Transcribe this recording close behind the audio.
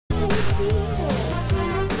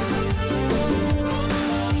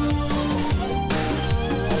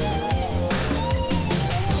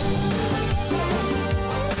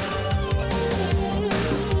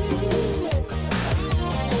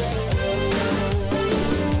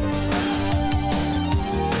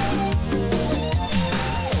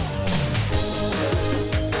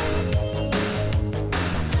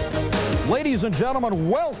Ladies and gentlemen,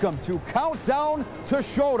 welcome to Countdown to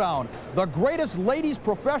Showdown, the greatest ladies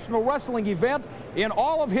professional wrestling event in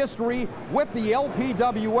all of history with the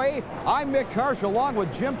LPWA. I'm Mick Karsh along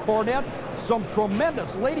with Jim Cornette. Some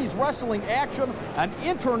tremendous ladies wrestling action, an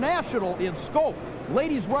international in scope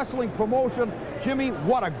ladies wrestling promotion. Jimmy,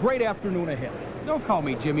 what a great afternoon ahead. Don't call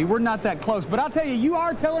me Jimmy, we're not that close, but I'll tell you, you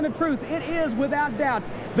are telling the truth. It is, without doubt,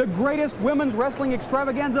 the greatest women's wrestling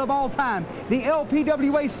extravaganza of all time. The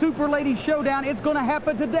LPWA Super Ladies Showdown. It's going to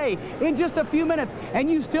happen today in just a few minutes, and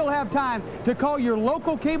you still have time to call your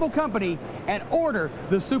local cable company and order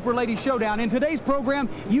the Super Ladies Showdown. In today's program,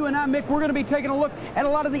 you and I, Mick, we're going to be taking a look at a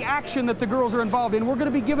lot of the action that the girls are involved in. We're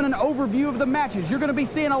going to be giving an overview of the matches. You're going to be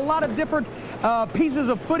seeing a lot of different pieces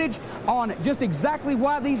of footage on just exactly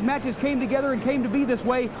why these matches came together and came to be this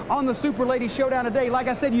way on the Super Ladies Showdown today. Like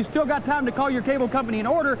I said, you still got time to call your cable company and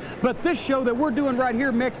order, but this show that we're doing right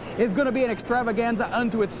here, Mick, is going to be an extravaganza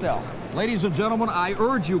unto itself. Ladies and gentlemen, I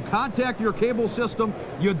urge you, contact your cable system.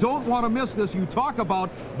 You don't want to miss this. You talk about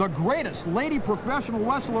the greatest lady professional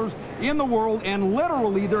wrestlers in the world, and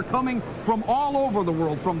literally they're coming from all over the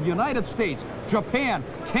world, from the United States, Japan,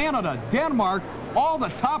 Canada, Denmark, all the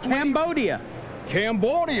top...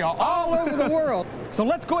 Cambodia, all over the world. So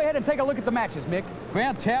let's go ahead and take a look at the matches, Mick.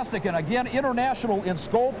 Fantastic, and again, international in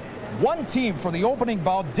scope. One team for the opening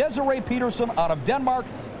bout, Desiree Peterson out of Denmark,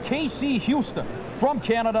 KC Houston from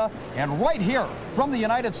Canada, and right here from the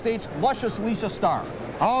United States, luscious Lisa Starr.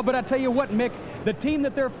 Oh, but I tell you what, Mick, the team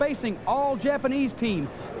that they're facing, all Japanese team,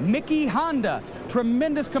 Miki Honda,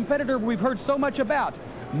 tremendous competitor we've heard so much about.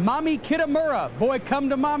 Mami Kitamura, boy, come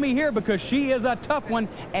to Mami here because she is a tough one.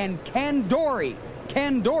 And Kandori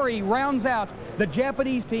rounds out the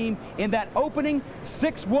Japanese team in that opening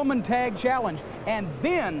 6-woman tag challenge. And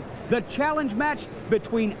then the challenge match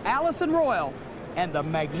between Allison Royal and the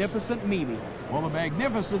Magnificent Mimi. Well, the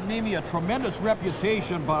Magnificent Mimi, a tremendous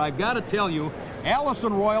reputation, but I've got to tell you,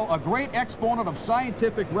 Allison Royal, a great exponent of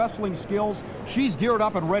scientific wrestling skills. She's geared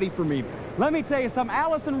up and ready for Mimi. Let me tell you something,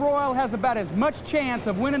 Allison Royal has about as much chance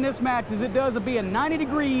of winning this match as it does of being 90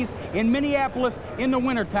 degrees in Minneapolis in the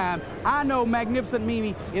wintertime. I know Magnificent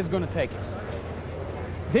Mimi is going to take it.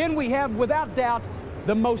 Then we have, without doubt,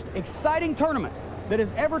 the most exciting tournament that has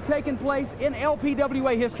ever taken place in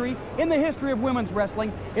LPWA history, in the history of women's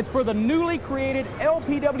wrestling. It's for the newly created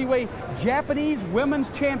LPWA Japanese Women's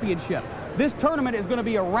Championship. This tournament is going to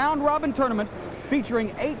be a round-robin tournament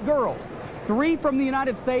featuring 8 girls, 3 from the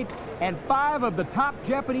United States and 5 of the top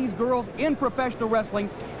Japanese girls in professional wrestling.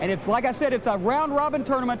 And it's, like I said, it's a round-robin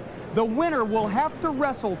tournament. The winner will have to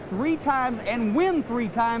wrestle 3 times and win 3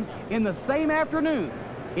 times in the same afternoon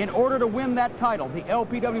in order to win that title, the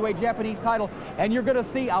LPWA Japanese title. And you're going to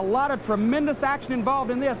see a lot of tremendous action involved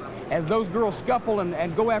in this as those girls scuffle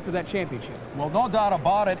and go after that championship. Well, no doubt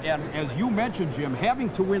about it. And as you mentioned, Jim, having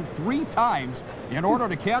to win 3 times in order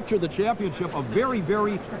to capture the championship, a very,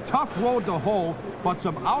 very tough road to hoe, but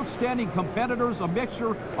some outstanding competitors, a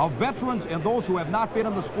mixture of veterans and those who have not been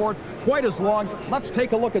in the sport quite as long. Let's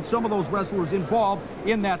take a look at some of those wrestlers involved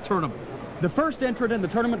in that tournament. The first entrant in the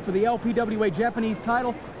tournament for the LPWA Japanese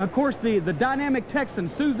title, of course, the dynamic Texan,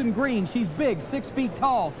 Susan Green. She's big, 6 feet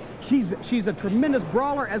tall. She's a tremendous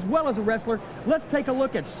brawler as well as a wrestler. Let's take a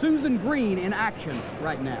look at Susan Green in action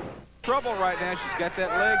right now. Trouble right now. She's got that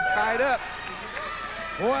leg tied up.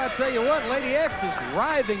 Boy, I tell you what, Lady X is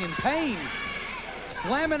writhing in pain.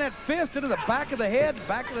 Slamming that fist into the back of the head,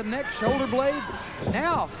 back of the neck, shoulder blades.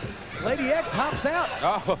 Now, Lady X hops out,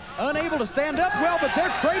 unable to stand up well, but they're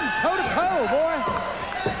trading toe-to-toe, boy.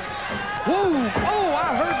 Whoa, oh,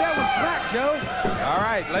 I heard that one smack, Joe. All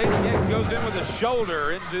right, Lady X goes in with a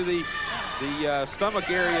shoulder into the stomach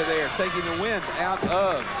area there, taking the wind out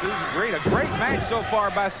of Susan Green. A great match so far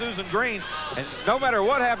by Susan Green, and no matter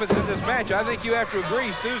what happens in this match, I think you have to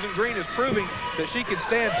agree Susan Green is proving that she can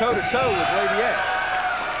stand toe-to-toe with Lady X.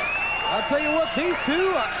 I'll tell you what, these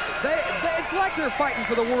two, it's like they're fighting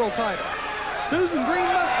for the world title. Susan Green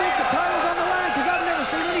must think the title's on the line, because I've never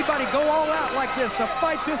seen anybody go all out like this to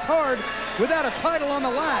fight this hard without a title on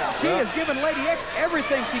the line. She has given Lady X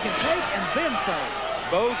everything she can take and then some.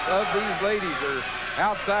 Both of these ladies are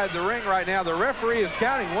outside the ring right now. The referee is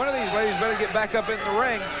counting. One of these ladies better get back up in the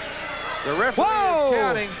ring. The referee is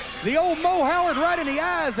counting. The old Mo Howard right in the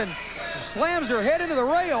eyes and slams her head into the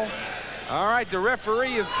rail. All right, the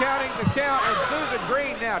referee is counting the count, and Susan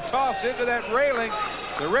Green now tossed into that railing.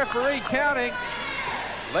 The referee counting.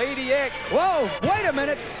 Lady X. Whoa, wait a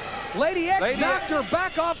minute. Lady X knocked her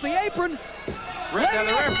back off the apron. Now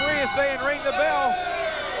the referee is saying ring the bell.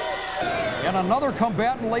 And another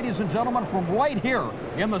combatant, ladies and gentlemen, from right here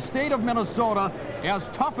in the state of Minnesota, as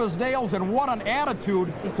tough as nails, and what an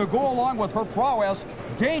attitude to go along with her prowess,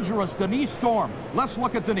 dangerous Denise Storm. Let's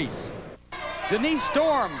look at Denise. Denise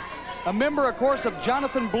Storm, a member, of course, of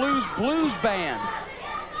Jonathan Blue's blues band.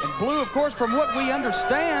 And Blue, of course, from what we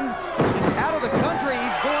understand, is out of the country.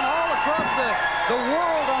 He's going all across the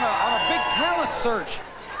world on a big talent search.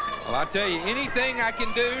 Well, I tell you, anything I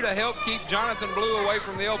can do to help keep Jonathan Blue away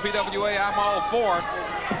from the LPWA, I'm all for.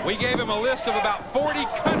 We gave him a list of about 40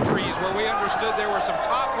 countries where we understood there were some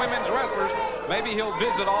top women's wrestlers. Maybe he'll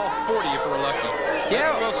visit all 40 if we're lucky.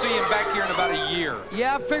 Yeah, we'll see him back here in about a year.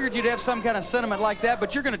 Yeah, I figured you'd have some kind of sentiment like that,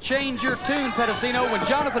 but you're going to change your tune, Pedicino, when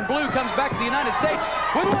Jonathan Blue comes back to the United States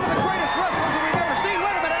with one of the greatest wrestlers that we've ever seen.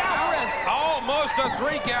 Wait a minute, Alvarez. Almost a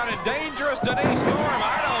 3 count, and dangerous Denise Storm.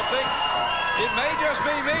 I don't think, it may just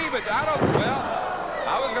be me, but I don't, well,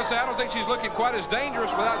 I was going to say I don't think she's looking quite as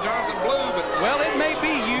dangerous without Jonathan Blue, but... Well, it may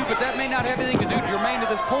be you, but that may not have anything to do germane to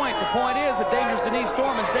this point. The point is that dangerous Denise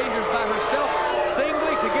Storm is dangerous by herself,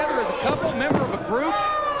 singly, together as a couple, member of a group,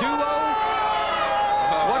 duo,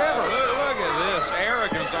 whatever. Look at this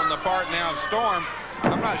arrogance on the part now of Storm.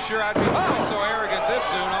 I'm not sure I'd be quite so arrogant this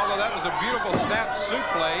soon, although that was a beautiful snap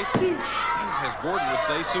suplex, as Gordon would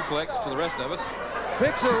say, suplex to the rest of us.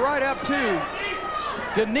 Picks her right up to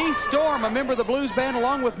Denise Storm, a member of the blues band,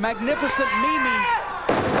 along with Magnificent Mimi.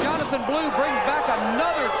 Jonathan Blue brings back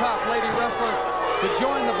another top lady wrestler to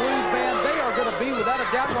join the blues band. They are going to be, without a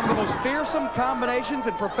doubt, one of the most fearsome combinations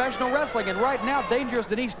in professional wrestling. And right now, dangerous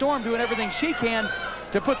Denise Storm doing everything she can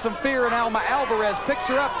to put some fear in Alma Alvarez. Picks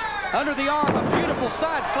her up under the arm, a beautiful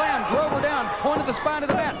side slam, drove her down, pointed the spine of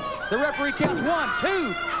the mat. The referee counts 1, 2,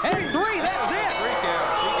 and 3. That's it. 3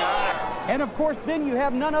 count. She got it. And of course, then you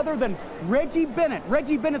have none other than Reggie Bennett.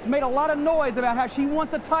 Reggie Bennett's made a lot of noise about how she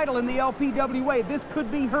wants a title in the LPWA. This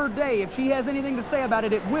could be her day. If she has anything to say about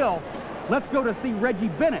it, it will. Let's go to see Reggie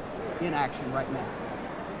Bennett in action right now.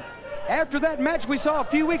 After that match we saw a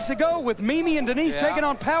few weeks ago with Mimi and Denise taking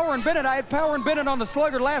on Power and Bennett. I had Power and Bennett on the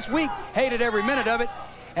Slugger last week. Hated every minute of it.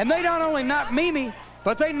 And they not only knocked Mimi,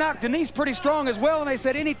 but they knocked Denise pretty strong as well. And they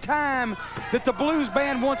said any time that the blues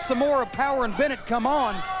band wants some more of Power and Bennett, come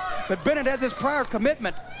on. But Bennett had this prior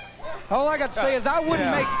commitment. All I got to say is I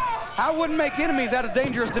wouldn't make enemies out of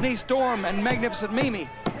dangerous Denise Storm and Magnificent Mimi.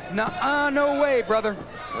 No way, brother.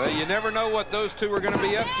 Well, you never know what those two are going to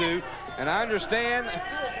be up to. And I understand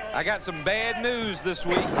I got some bad news this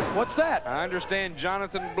week. What's that? I understand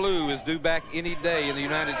Jonathan Blue is due back any day in the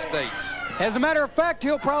United States. As a matter of fact,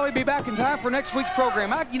 he'll probably be back in time for next week's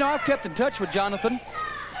program. I've kept in touch with Jonathan.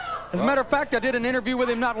 As a matter of fact, I did an interview with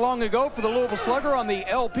him not long ago for the Louisville Slugger on the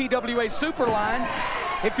LPWA Superline.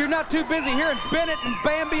 If you're not too busy hearing Bennett and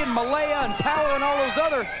Bambi and Malaya and Power and all those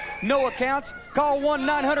other no accounts, call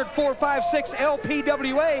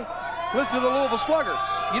 1-900-456-LPWA. Listen to the Louisville Slugger.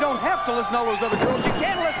 You don't have to listen to all those other girls. You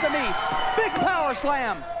can listen to me. Big power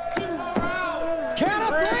slam. Count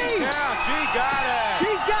of 3. Yeah, she got it.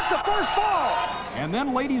 She's got the first fall. And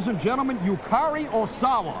then, ladies and gentlemen, Yukari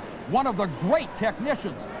Osawa, one of the great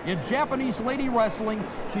technicians in Japanese lady wrestling.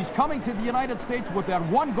 She's coming to the United States with that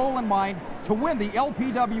one goal in mind, to win the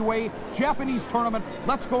LPWA Japanese tournament.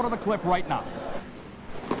 Let's go to the clip right now.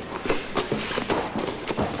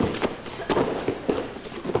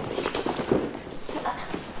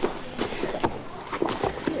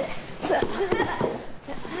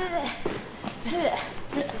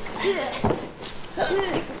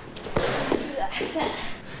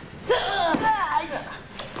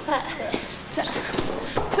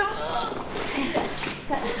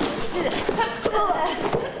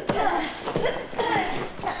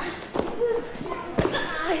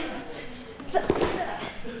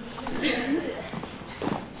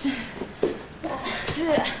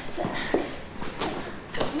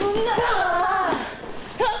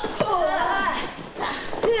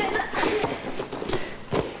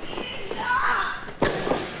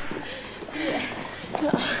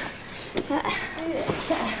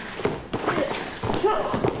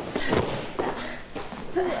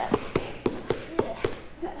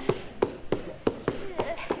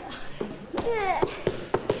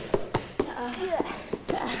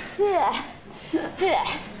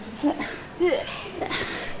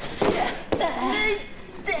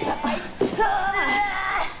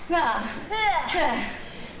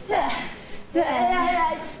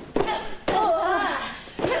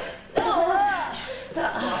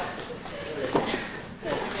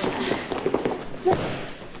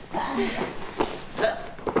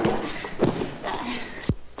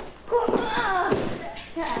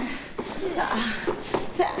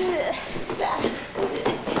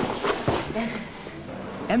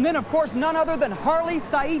 And then, of course, none other than Harley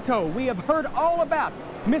Saito. We have heard all about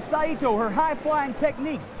Miss Saito, her high-flying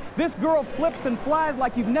techniques. This girl flips and flies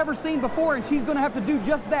like you've never seen before, and she's going to have to do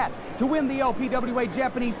just that to win the LPWA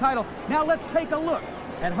Japanese title. Now let's take a look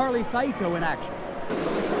at Harley Saito in action.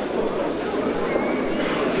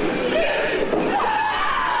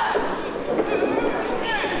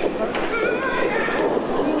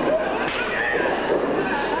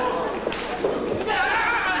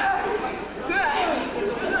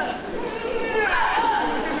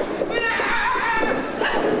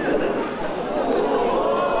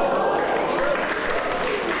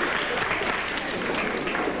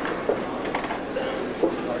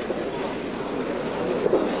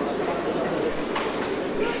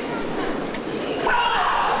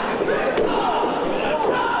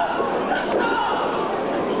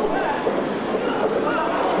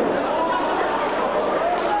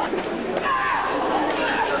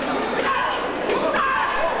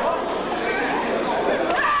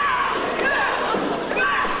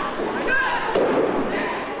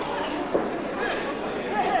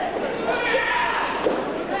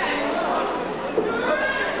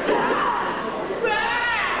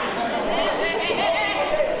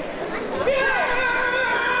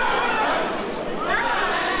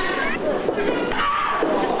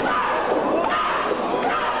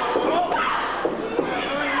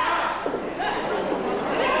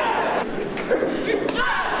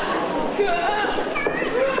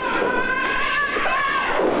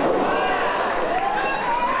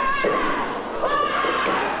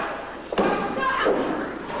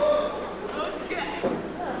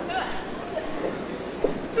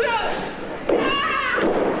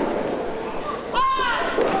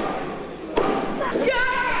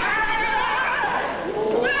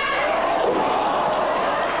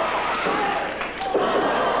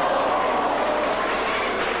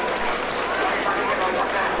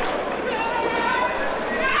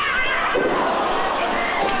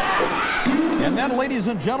 And then, ladies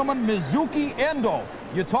and gentlemen, Mizuki Endo.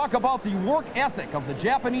 You talk about the work ethic of the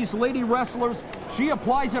Japanese lady wrestlers. She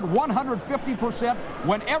applies it 150%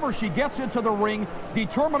 whenever she gets into the ring.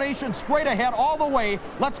 Determination straight ahead all the way.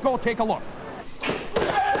 Let's go take a look.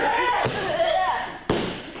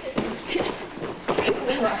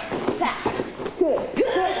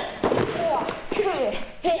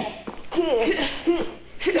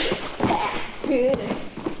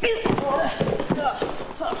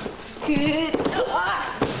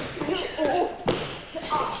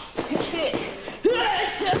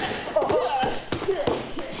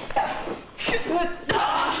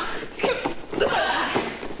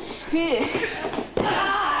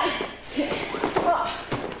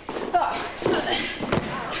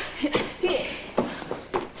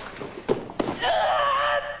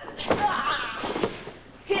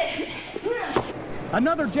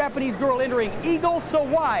 Another Japanese girl entering, Eagle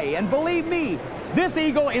Sawai. And believe me, this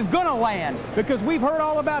eagle is gonna land, because we've heard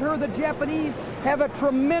all about her. The Japanese have a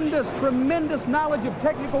tremendous, tremendous knowledge of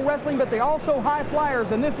technical wrestling, but they also high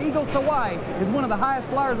flyers, and this Eagle Sawai is one of the highest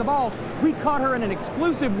flyers of all. We caught her in an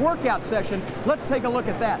exclusive workout session. Let's take a look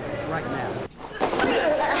at that right now.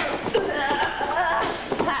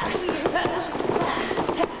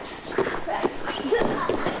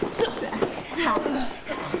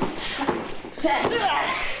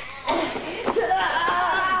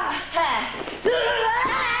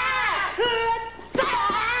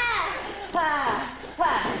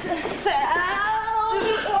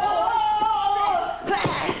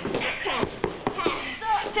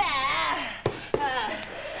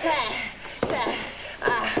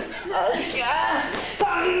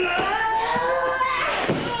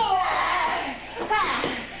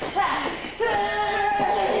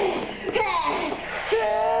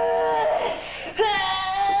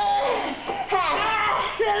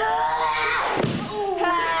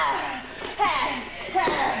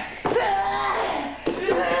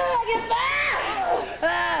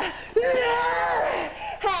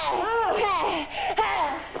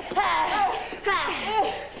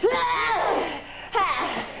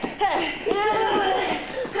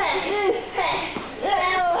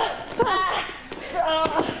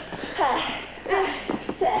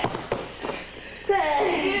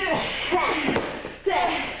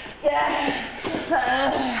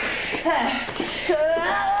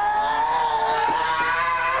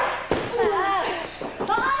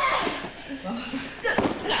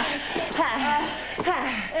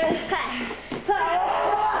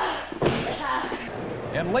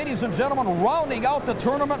 And ladies and gentlemen, rounding out the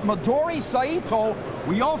tournament, Midori Saito.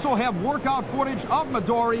 We also have workout footage of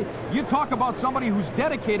Midori. You talk about somebody who's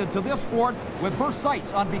dedicated to this sport with her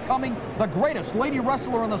sights on becoming the greatest lady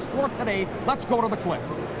wrestler in the sport today. Let's go to the clip.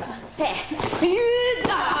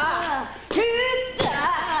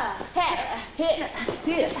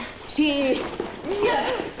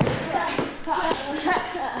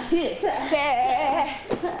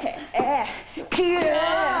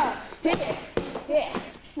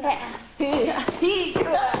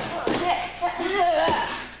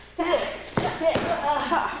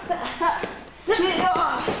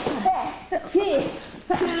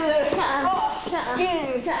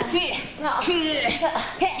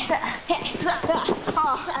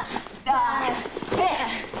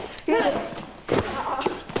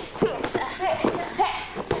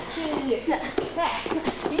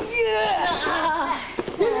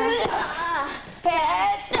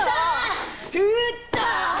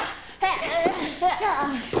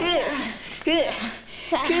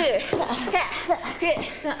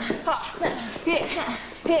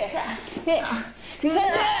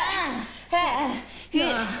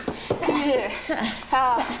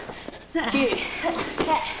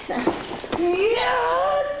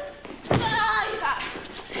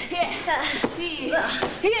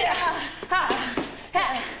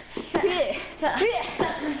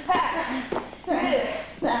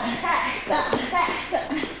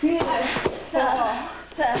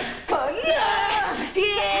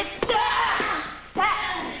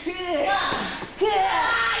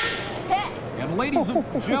 And ladies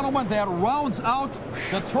and gentlemen, that rounds out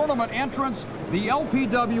the tournament entrance. The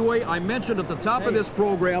LPWA, I mentioned at the top of this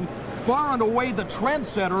program, far and away the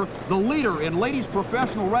trendsetter, the leader in ladies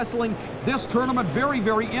professional wrestling. This tournament, very,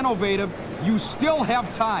 very innovative. You still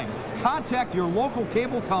have time. Contact your local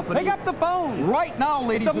cable company. Pick up the phone. Right now,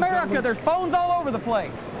 ladies and gentlemen. It's America. There's phones all over the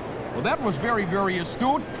place. Well, that was very, very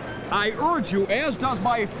astute. I urge you, as does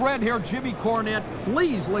my friend here, Jimmy Cornette,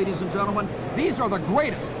 please, ladies and gentlemen, these are the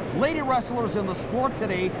greatest lady wrestlers in the sport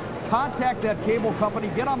today. Contact that cable company.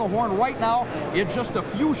 Get on the horn right now in just a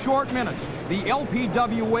few short minutes. The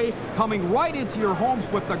LPWA coming right into your homes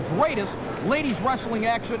with the greatest ladies wrestling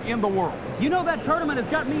action in the world. You know, that tournament has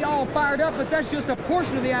got me all fired up, but that's just a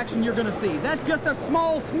portion of the action you're going to see. That's just a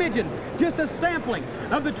small smidgen, just a sampling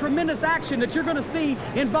of the tremendous action that you're going to see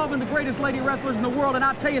involving the greatest lady wrestlers in the world. And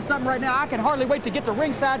I'll tell you something right now, I can hardly wait to get to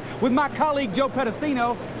ringside with my colleague Joe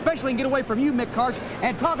Pedicino, especially and get away from you, Mick Karch,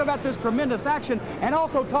 and talk about this tremendous action, and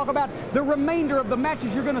also talk about the remainder of the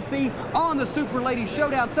matches you're going to see on the Super Ladies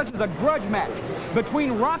Showdown, such as a grudge match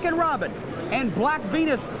between Rockin' Robin and Black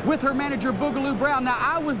Venus with her manager Boogaloo Brown. Now,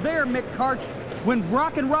 I was there, Mick Karch, when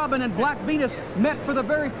Rockin' Robin and Black Venus met for the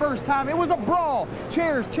very first time. It was a brawl.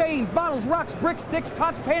 Chairs, chains, bottles, rocks, bricks, sticks,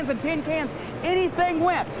 pots, pans, and tin cans. Anything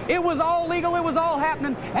went. It was all legal. It was all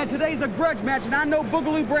happening. And today's a grudge match. And I know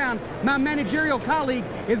Boogaloo Brown, my managerial colleague,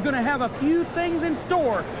 is going to have a few things in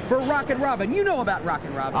store for Rockin' Robin. You know about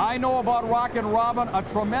Rockin' Robin. I know about Rockin' Robin, a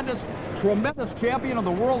tremendous champion of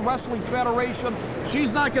the World Wrestling Federation.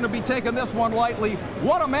 She's not going to be taking this one lightly.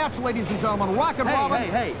 What a match, ladies and gentlemen. Rockin' Robin.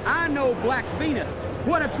 Hey, I know Black Venus.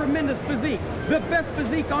 What a tremendous physique. The best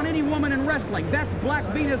physique on any woman in wrestling. That's Black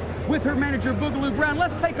Venus with her manager Boogaloo Brown.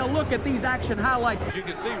 Let's take a look at these action highlights. As you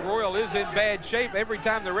can see, Royal is in bad shape. Every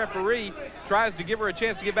time the referee tries to give her a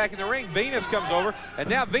chance to get back in the ring, Venus comes over, and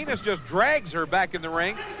now Venus just drags her back in the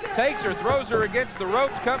ring, takes her, throws her against the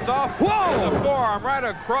ropes, comes off. Whoa! The forearm right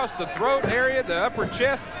across the throat area, the upper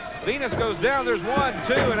chest. Venus goes down. There's 1,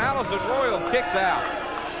 2, and Allison Royal kicks out.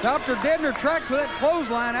 Stopped her dead in her tracks with that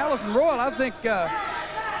clothesline. Allison Royal, I think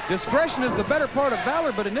discretion is the better part of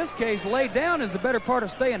valor, but in this case, lay down is the better part of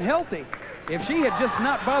staying healthy. If she had just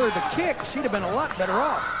not bothered to kick, she'd have been a lot better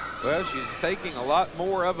off. Well, she's taking a lot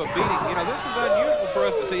more of a beating. You know, this is unusual for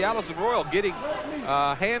us to see Allison Royal getting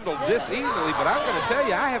handled this easily, but I'm going to tell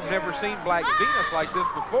you, I have never seen Black Venus like this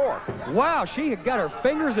before. Wow, she had got her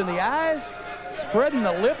fingers in the eyes, spreading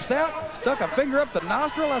the lips out, stuck a finger up the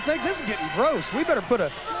nostril. I think this is getting gross. We better put a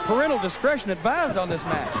parental discretion advised on this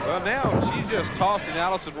match. Well, now she's just tossing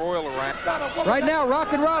Allison Royal around. Right now,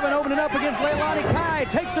 Rockin' Robin opening up against Leilani Kai.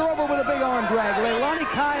 Takes her over with a big arm drag. Leilani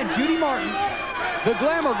Kai and Judy Martin, the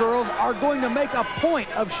Glamour Girls, are going to make a point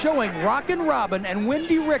of showing Rockin' Robin and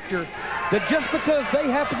Wendy Richter that just because they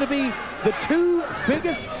happen to be the two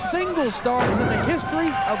biggest single stars in the history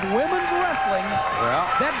of women's wrestling, well,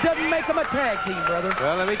 that doesn't make them a tag team, brother.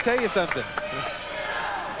 Well, let me tell you something.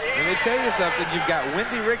 You've got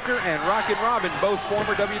Wendy Richter and Rockin' Robin, both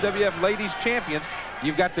former WWF Ladies Champions.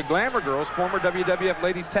 You've got the Glamour Girls, former WWF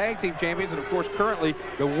Ladies Tag Team Champions, and of course currently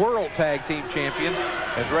the World Tag Team Champions,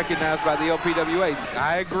 as recognized by the LPWA.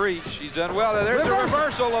 I agree. She's done well. There's a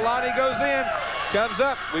reversal. Alani goes in, comes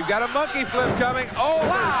up. We've got a monkey flip coming. Oh,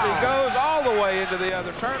 wow. She goes all the way into the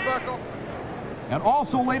other turnbuckle. And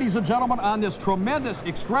also, ladies and gentlemen, on this tremendous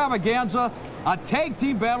extravaganza, a tag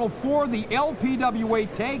team battle for the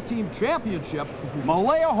LPWA Tag Team Championship.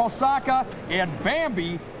 Malaya Hosaka and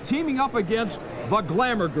Bambi teaming up against the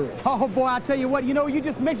Glamour Girls. Oh, boy, I tell you what, you know, you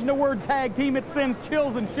just mentioned the word tag team. It sends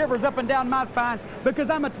chills and shivers up and down my spine because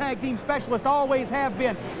I'm a tag team specialist, always have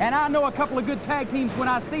been. And I know a couple of good tag teams when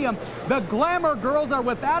I see them. The Glamour Girls are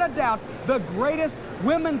without a doubt the greatest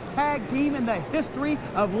women's tag team in the history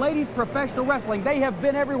of ladies professional wrestling. They have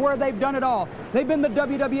been everywhere. They've done it all. They've been the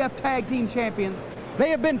WWF Tag Team Champions. They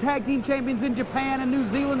have been tag team champions in Japan and New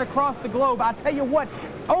Zealand, across the globe. I tell you what,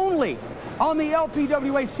 only on the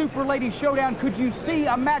LPWA Super Ladies Showdown could you see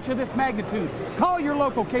a match of this magnitude. Call your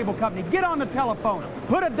local cable company. Get on the telephone.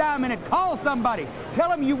 Put a dime in it. Call somebody. Tell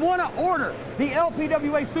them you want to order the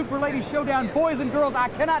LPWA Super Ladies Showdown. Boys and girls, I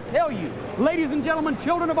cannot tell you, ladies and gentlemen,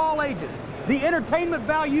 children of all ages, the entertainment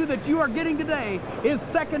value that you are getting today is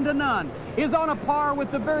second to none, is on a par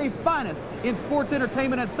with the very finest in sports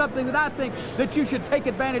entertainment, and something that I think that you should take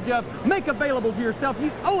advantage of, make available to yourself.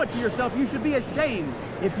 You owe it to yourself. You should be ashamed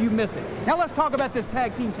if you miss it. Now let's talk about this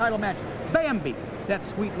tag team title match. Bambi, that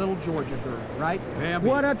sweet little Georgia girl, right? Bambi.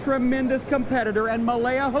 What a tremendous competitor. And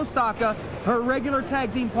Malaya Hosaka, her regular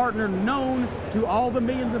tag team partner, known to all the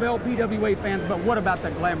millions of LPWA fans. But what about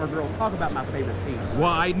the Glamour Girls? Talk about my favorite team. Well,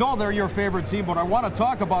 I know they're your favorite team, but I want to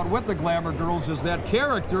talk about with the Glamour Girls is that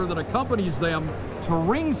character that accompanies them to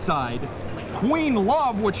ringside, Queen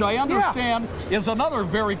Love, which I understand is another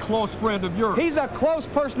very close friend of yours. He's a close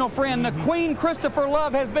personal friend. The Queen, Christopher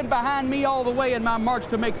Love, has been behind me all the way in my march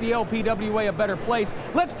to make the LPWA a better place.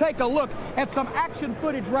 Let's take a look at some action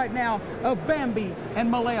footage right now of Bambi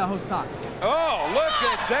and Malaya Hosaka. Oh, look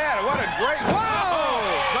at that. What a great... Whoa!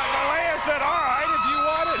 But Malaya said, all right, if you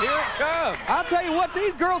want it, here it comes. I'll tell you what,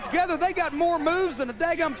 these girls together, they got more moves than a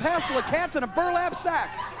daggum passel of cats in a burlap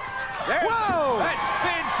sack. There's Whoa! That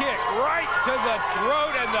spin kick right to the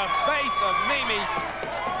throat and the face of Mimi.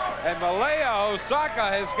 And Malaya Hosaka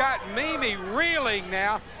has got Mimi reeling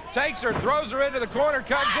now. Takes her, throws her into the corner,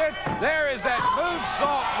 comes in. There is that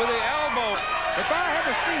moonsault with the elbow. If I had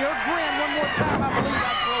to see her grin one more time, I believe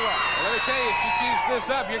I'd throw up. Well, let me tell you, if she keeps this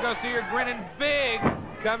up, you're going to see her grinning big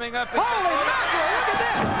coming up. Holy mackerel, look at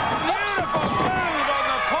this! Beautiful move on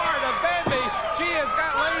the part of Bambi. She has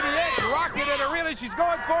got Lady X rocking it, and really, she's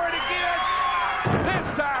going for it again. This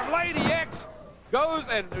time, Lady X goes,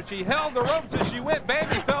 and she held the ropes as she went.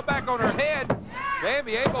 Bambi fell back on her head.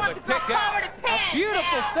 Bambi able to kick out. A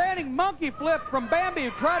beautiful standing monkey flip from Bambi,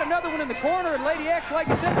 who tried another one in the corner, and Lady X, like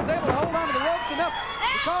you said, was able to hold on to the ropes enough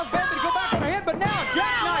to cause Bambi to go back on her head, but now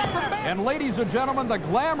jackknife from Bambi. And ladies and gentlemen, the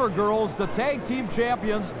Glamour Girls, the tag team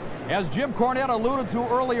champions, as Jim Cornette alluded to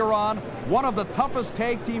earlier on, one of the toughest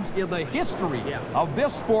tag teams in the history of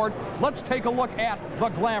this sport. Let's take a look at the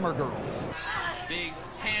Glamour Girls. Being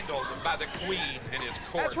handled by the Queen and his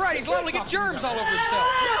court. That's right, he's liable to get germs all over himself.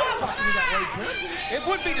 Talk to me that way, Jim. It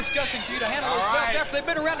would be disgusting for you to handle those belts after they've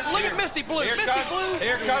been around it. Look at Misty Blue. Misty Blue.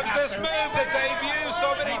 Here comes this move that they've used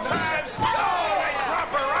so many times. Oh, they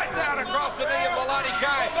drop her right down across the knee of Melanie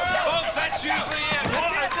Kai. Folks, that's usually it.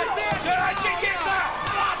 That's it. She kicks out.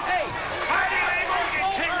 Hey, Heidi Label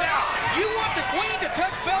gets kicked out. you want the Queen to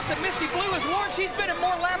touch belts that Misty Blue has worn? She's been in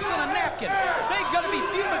more laps than a napkin. Thing's going to be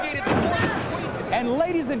fumigated before the Queen. And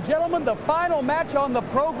ladies and gentlemen, the final match on the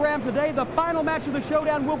program today, the final match of the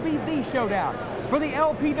Showdown will be the Showdown for the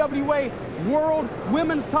LPWA World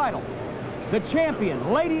Women's title. The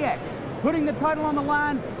champion, Lady X, putting the title on the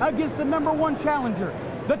line against the #1 challenger,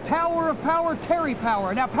 the Tower of Power, Terry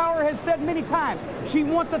Power. Now, Power has said many times she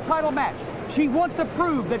wants a title match. She wants to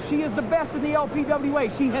prove that she is the best in the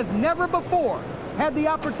LPWA. She has never before had the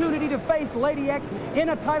opportunity to face Lady X in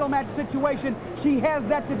a title match situation. She has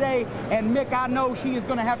that today, and Mick, I know she is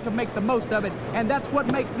going to have to make the most of it, and that's what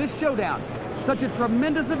makes this Showdown such a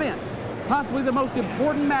tremendous event. Possibly the most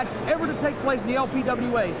important match ever to take place in the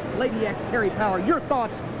LPWA. Lady X, Terry Power, your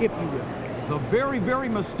thoughts, if you will. The very, very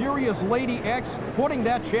mysterious Lady X putting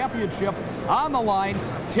that championship on the line.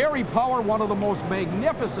 Terry Power, one of the most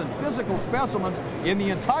magnificent physical specimens in the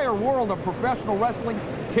entire world of professional wrestling.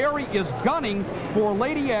 Terry is gunning for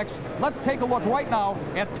Lady X. Let's take a look right now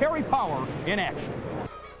at Terry Power in action.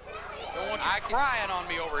 Don't want you crying on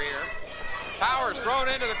me over here. Power's thrown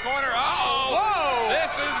into the corner. Uh-oh. Whoa!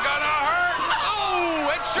 This is gonna hurt.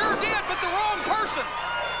 Oh, it sure did, but the wrong person.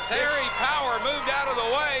 Terry Power moved out of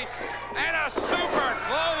the way, and a super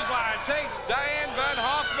clothesline takes Diane Van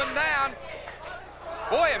Hoffman down.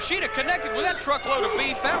 Boy, if she'd have connected with that truckload of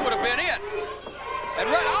beef, that would have been it.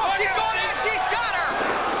 And she's going in, she's got her.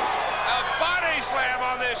 A body slam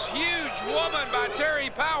on this this huge woman by Terry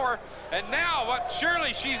Power. And now,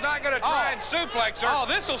 surely she's not going to try and suplex her. Oh,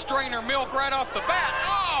 this will strain her milk right off the bat.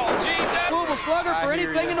 Oh, gee, Louisville Slugger for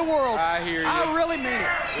anything in the world. I hear you. I really mean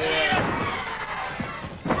it. Yeah.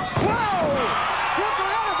 Whoa! Took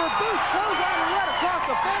her out of her boots, clothesline right across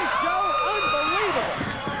the face, Joe. Unbelievable.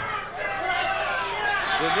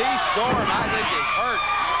 Denise Storm, I think, is hurt.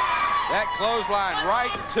 That clothesline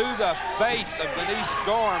right to the face of Denise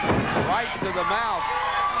Storm, right to the mouth.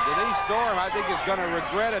 And Denise Storm, I think, is going to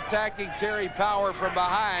regret attacking Terry Power from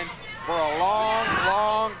behind for a long,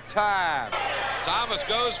 long time. Thomas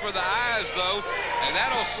goes for the eyes, though, and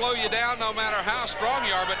that'll slow you down no matter how strong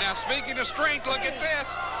you are. But now, speaking of strength, look at this.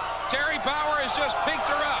 Terry Power has just picked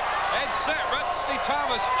her up and set Rusty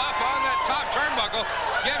Thomas up on that top turnbuckle,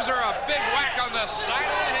 gives her a big whack on the side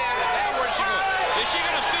of the head, and now where's she going? Is she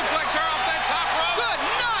going to suplex her off that top rope? Good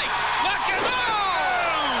night! Look at that!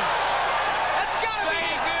 That's got to be...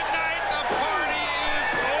 Say good night, the party is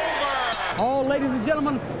over! Oh, ladies and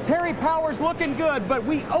gentlemen, Terry Power's looking good, but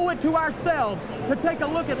we owe it to ourselves to take a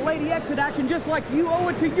look at Lady X in action, just like you owe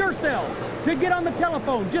it to yourselves to get on the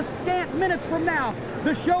telephone. Just scant minutes from now,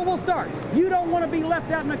 the show will start. You don't want to be left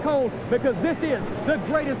out in the cold, because this is the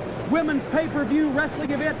greatest women's pay-per-view wrestling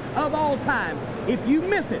event of all time. If you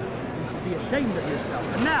miss it, be ashamed of yourself.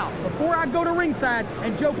 And now, before I go to ringside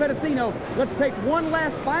and Joe Pedicino, let's take one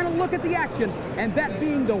last final look at the action, and that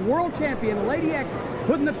being the world champion, Lady X,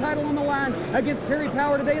 putting the title on the line against Terry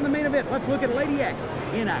Power today in the main event. Let's look at Lady X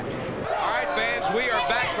in action. All right, fans, we are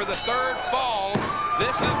back for the third fall.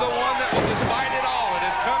 This is the one that will decide it all. It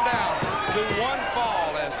has come down to one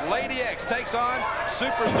fall as Lady X takes on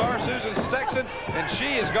superstar Susan Sexton, and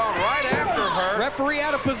she has gone right after her. Referee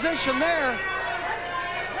out of position there.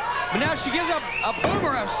 But now she gives up a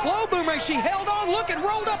boomerang, a slow boomerang. She held on, look, and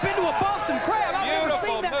rolled up into a Boston Crab. I've never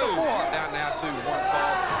seen that before. Down now to one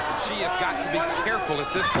fall. She has got to be careful at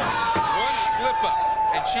this point. One slip up,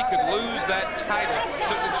 and she could lose that title,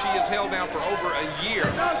 something she has held now for over a year.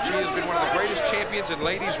 She has been one of the greatest champions in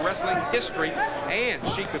ladies wrestling history, and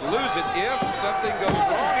she could lose it if something goes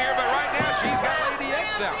wrong here. But right now, she's got Lady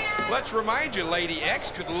X now. Let's remind you, Lady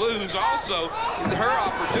X could lose also her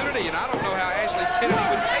opportunity, and I don't know how Ashley Kennedy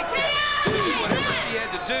would take that. To do whatever she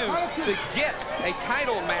had to do to get a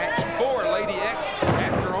title match for Lady X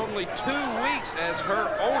after only 2 weeks as her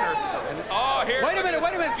owner. And oh, here. Wait a minute,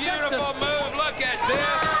 beautiful Sexton. move. Look at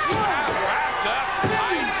this. Wrapped up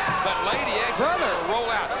tight. But Lady X Brother. will roll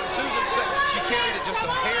out. Susan said she carried it just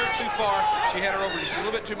a hair too far. She had her over just a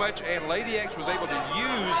little bit too much, and Lady X was able to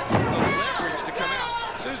use the leverage to come out.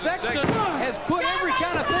 Sexton has put every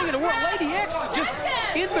kind of thing in the world. Lady X is just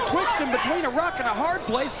in betwixt and between a rock and a hard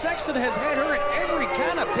place. Sexton has had her in every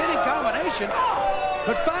kind of pinning combination.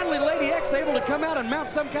 But finally, Lady X able to come out and mount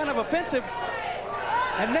some kind of offensive.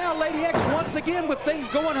 And now Lady X once again with things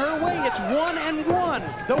going her way. It's 1-1.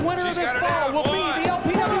 The winner of this fall will be the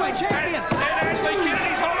LPWA champion. And Ashley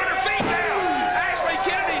Kennedy's holding her feet down. Ashley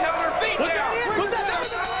Kennedy held her feet down. That it? Was that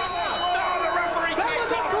No, the referee That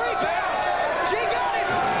was a 3 count. She got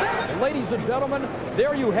it. Ladies and gentlemen,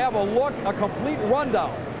 there you have a look, a complete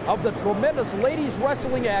rundown of the tremendous ladies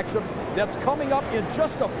wrestling action that's coming up in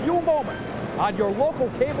just a few moments on your local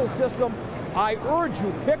cable system. I urge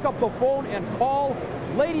you, pick up the phone and call.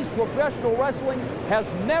 Ladies professional wrestling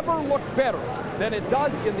has never looked better than it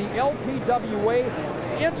does in the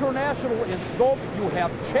LPWA. International in scope, you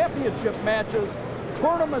have championship matches,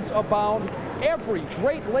 tournaments abound. Every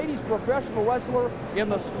great ladies professional wrestler in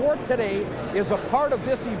the sport today is a part of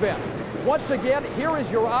this event. Once again, here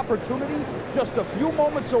is your opportunity, just a few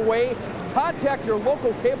moments away. Contact your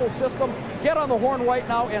local cable system, get on the horn right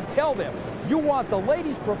now and tell them you want the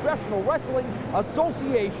Ladies Professional Wrestling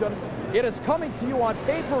Association. It is coming to you on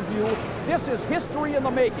pay-per-view. This is history in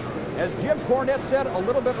the making. As Jim Cornette said a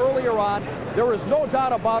little bit earlier on, there is no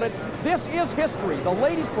doubt about it. This is history. The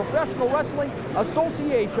Ladies Professional Wrestling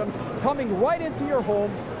Association coming right into your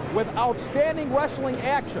homes with outstanding wrestling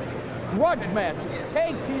action, grudge matches,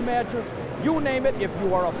 tag team matches, you name it. If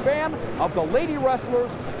you are a fan of the lady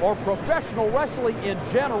wrestlers or professional wrestling in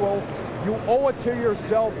general, you owe it to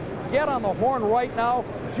yourself. Get on the horn right now.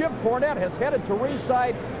 Jim Cornette has headed to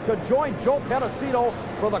ringside to join Joe Pedicino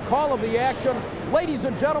for the call of the action. Ladies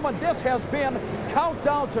and gentlemen, this has been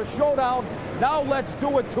Countdown to Showdown. Now let's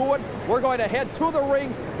do it to it. We're going to head to the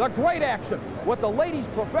ring. The great action with the Ladies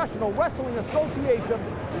Professional Wrestling Association,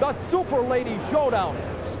 the Super Ladies Showdown.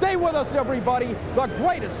 Stay with us, everybody. The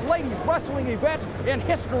greatest ladies wrestling event in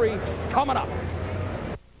history coming up.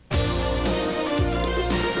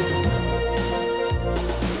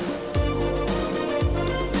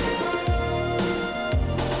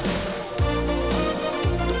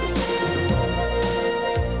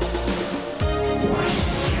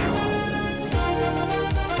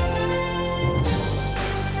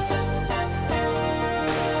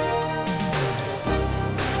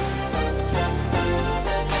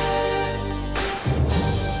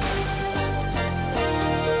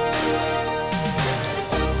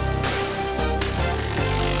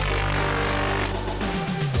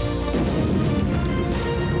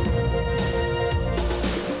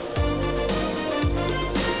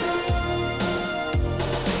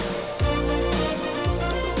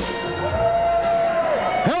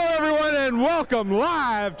 Welcome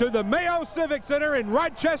live to the Mayo Civic Center in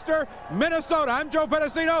Rochester, Minnesota. I'm Joe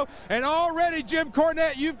Pedicino, and already, Jim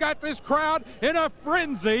Cornette, you've got this crowd in a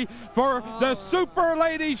frenzy for the Super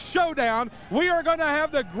Ladies Showdown. We are going to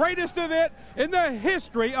have the greatest event in the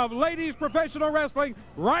history of ladies professional wrestling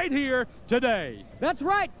right here today. That's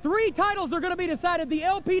right. 3 titles are going to be decided. The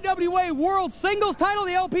LPWA World Singles title,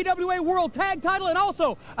 the LPWA World Tag title, and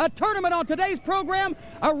also a tournament on today's program,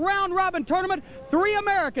 a round-robin tournament. 3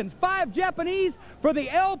 Americans, 5 Japanese for the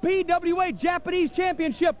LPWA Japanese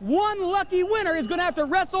Championship. 1 lucky winner is going to have to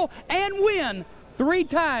wrestle and win 3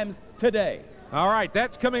 times today. All right,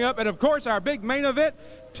 that's coming up. And, of course, our big main event,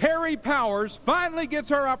 Terry Powers finally gets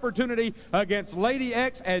her opportunity against Lady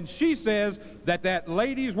X, and she says that that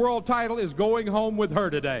Ladies World title is going home with her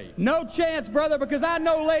today. No chance, brother, because I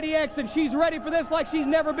know Lady X, and she's ready for this like she's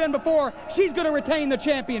never been before. She's going to retain the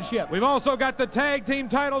championship. We've also got the tag team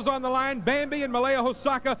titles on the line, Bambi and Malaya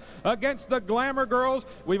Hosaka against the Glamour Girls.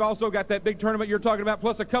 We've also got that big tournament you're talking about,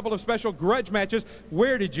 plus a couple of special grudge matches.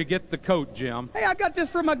 Where did you get the coat, Jim? Hey, I got this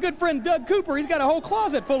from my good friend Doug Cooper. He's got a whole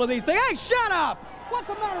closet full of these things. Hey, shut up! What's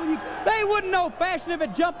the matter with you? They wouldn't know fashion if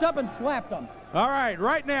it jumped up and slapped them. All right,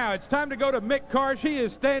 right now it's time to go to Mick Karsh. He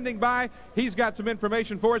is standing by. He's got some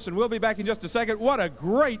information for us, and we'll be back in just a second. What a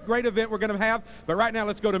great event we're going to have. But right now,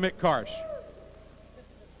 let's go to Mick Karsh.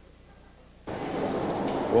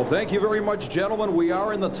 Well, thank you very much, gentlemen. We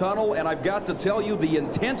are in the tunnel, and I've got to tell you, the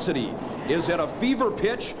intensity is at a fever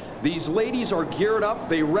pitch. These ladies are geared up.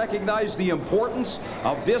 They recognize the importance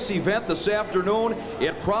of this event this afternoon.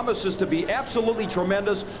 It promises to be absolutely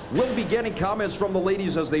tremendous. We'll be getting comments from the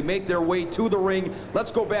ladies as they make their way to the ring.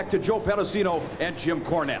 Let's go back to Joe Pedicino and Jim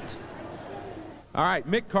Cornette. All right,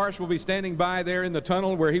 Mick Karsh will be standing by there in the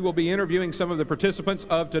tunnel where he will be interviewing some of the participants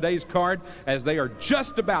of today's card as they are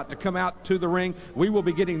just about to come out to the ring. We will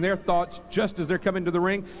be getting their thoughts just as they're coming to the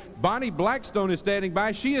ring. Bonnie Blackstone is standing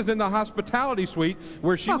by. She is in the hospitality suite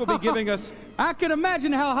where she will be giving us... I can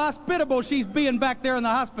imagine how hospitable she's being back there in the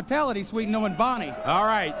hospitality suite knowing Bonnie. All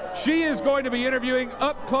right, she is going to be interviewing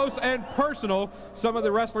up close and personal some of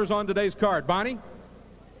the wrestlers on today's card. Bonnie?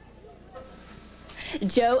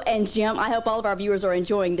 Joe and Jim, I hope all of our viewers are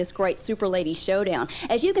enjoying this great Super Ladies Showdown.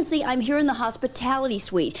 As you can see, I'm here in the hospitality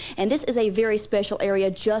suite, and this is a very special area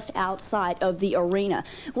just outside of the arena.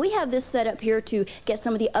 We have this set up here to get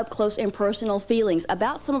some of the up-close and personal feelings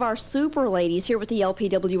about some of our Super Ladies here with the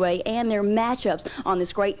LPWA and their matchups on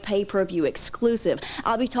this great pay-per-view exclusive.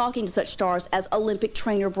 I'll be talking to such stars as Olympic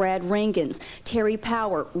trainer Brad Ringans, Terry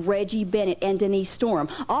Power, Reggie Bennett, and Denise Storm.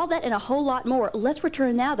 All that and a whole lot more. Let's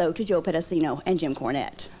return now, though, to Joe Pedicino and Jim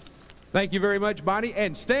Cornette. Thank you very much, Bonnie.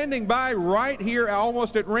 And standing by right here,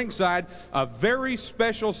 almost at ringside, a very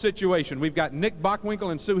special situation. We've got Nick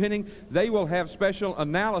Bockwinkel and Sue Henning. They will have special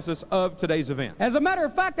analysis of today's event. As a matter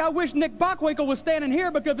of fact, I wish Nick Bockwinkel was standing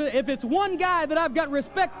here, because if it's one guy that I've got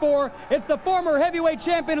respect for, it's the former heavyweight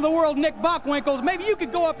champion of the world, Nick Bockwinkel. Maybe you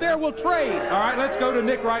could go up there, we'll trade. All right, let's go to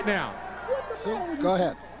Nick right now. Go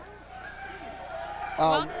ahead.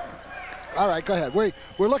 All right, go ahead.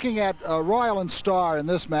 We're looking at Royal and Star in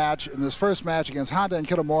this match, in this first match against Honda and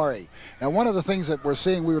Kitamori. And one of the things that we're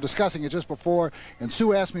seeing, we were discussing it just before, and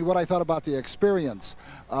Sue asked me what I thought about the experience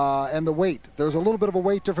and the weight. There's a little bit of a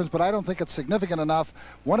weight difference, but I don't think it's significant enough.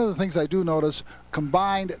 One of the things I do notice,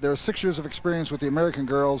 combined, there's 6 years of experience with the American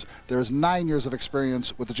girls. There's 9 years of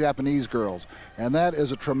experience with the Japanese girls, and that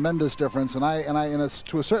is a tremendous difference. And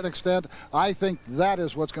to a certain extent, I think that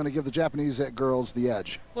is what's going to give the Japanese girls the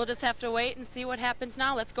edge. We'll just have to wait and see what happens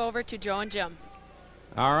now. Let's go over to Joe and Jim.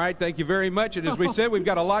 All right, thank you very much. And as we said, we've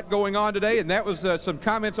got a lot going on today, and that was some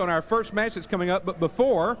comments on our first match that's coming up. But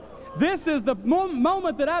before... This is the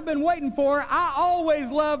moment that I've been waiting for. I always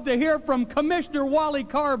love to hear from Commissioner Wally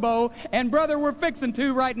Carbo, and, brother, we're fixing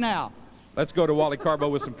to right now. Let's go to Wally Carbo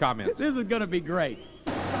with some comments. This is going to be great.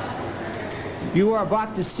 You are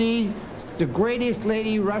about to see the greatest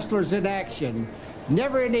lady wrestlers in action.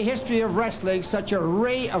 Never in the history of wrestling such an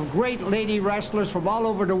array of great lady wrestlers from all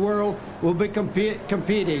over the world will be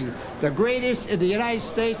competing. The greatest in the United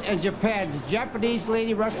States and Japan. The Japanese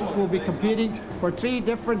lady wrestlers will be competing for 3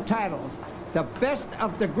 different titles. The best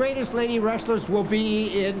of the greatest lady wrestlers will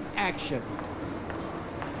be in action.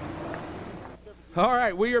 All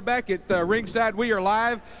right, we are back at ringside. We are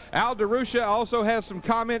live. Al DeRusha also has some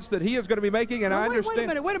comments that he is going to be making, and I understand...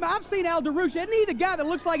 Wait a minute. I've seen Al DeRusha. Isn't he the guy that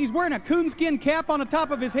looks like he's wearing a coonskin cap on the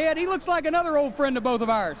top of his head? He looks like another old friend of both of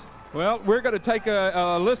ours. Well, we're going to take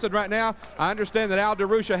a listen right now. I understand that Al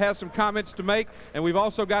DeRusha has some comments to make, and we've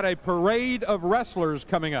also got a parade of wrestlers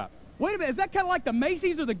coming up. Wait a minute, is that kind of like the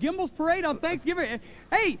Macy's or the Gimbels parade on Thanksgiving?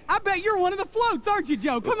 Hey, I bet you're one of the floats, aren't you,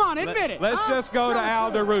 Joe? Come on, admit it. Let's just go to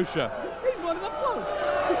Al DeRusha. He's going to the float.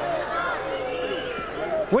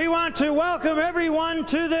 We want to welcome everyone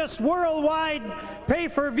to this worldwide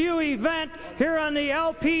pay-per-view event here on the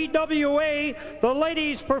LPWA, the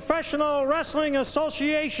Ladies Professional Wrestling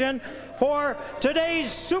Association, for today's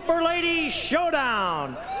Super Ladies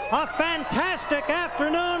Showdown. A fantastic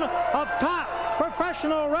afternoon of top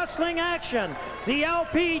professional wrestling action. The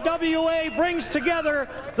LPWA brings together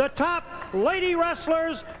the top lady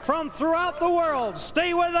wrestlers from throughout the world.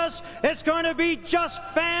 Stay with us. It's going to be just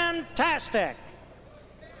fantastic.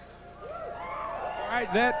 All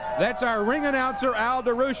right, that's our ring announcer, Al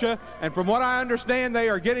DeRusha, and from what I understand, they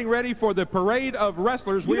are getting ready for the parade of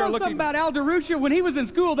wrestlers. You know something about Al DeRusha? When he was in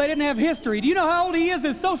school, they didn't have history. Do you know how old he is?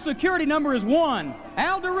 His social security number is 1.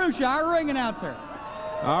 Al DeRusha, our ring announcer.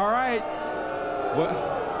 All right. What?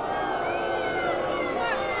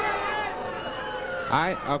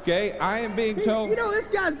 I am being told. You know, this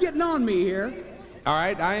guy's getting on me here. All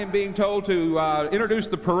right, I am being told to introduce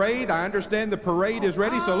the parade. I understand the parade is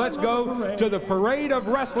ready, so let's go to the parade of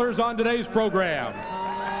wrestlers on today's program.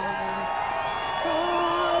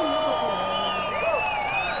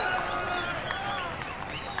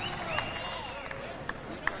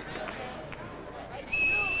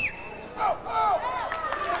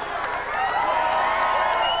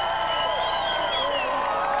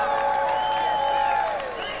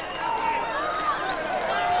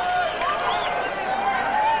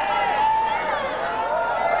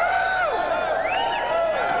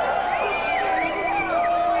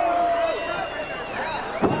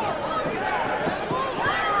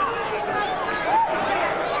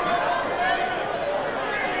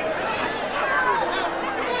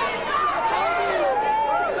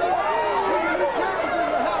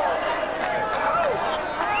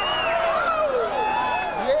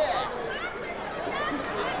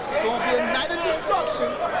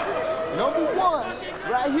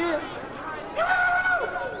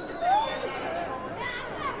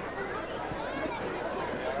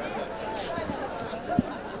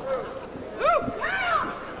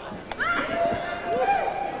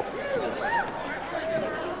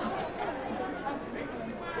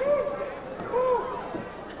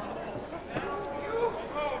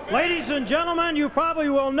 Ladies and gentlemen, you probably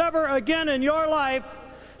will never again in your life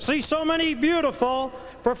see so many beautiful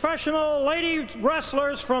professional lady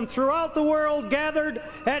wrestlers from throughout the world gathered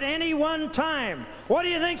at any one time. What do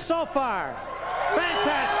you think so far?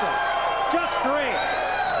 Fantastic. Just great.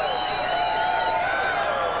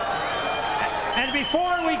 And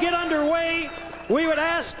before we get underway, we would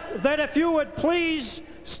ask that if you would please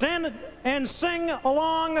stand and sing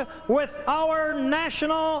along with our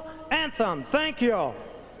national anthem. Thank you.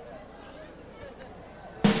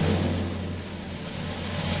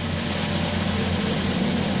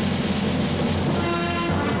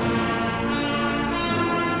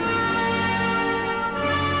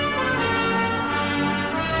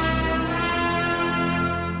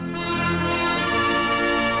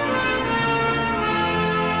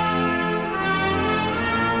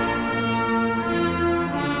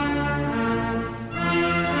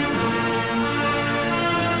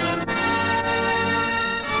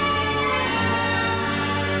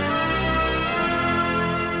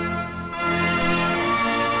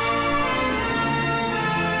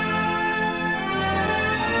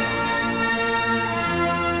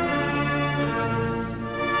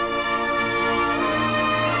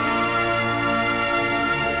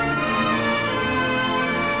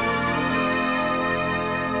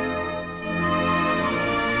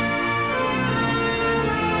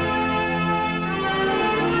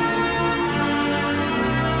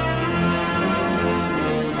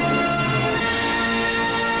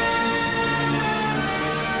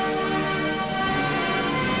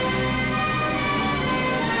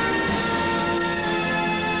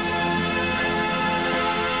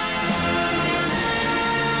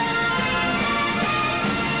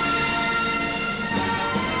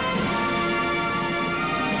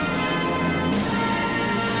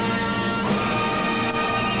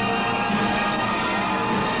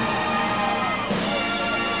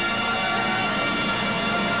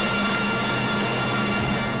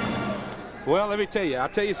 Well, let me tell you, I'll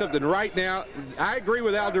tell you something right now. I agree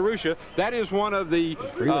with Al DeRusha. That is one of the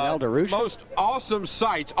most awesome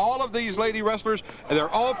sights. All of these lady wrestlers, they're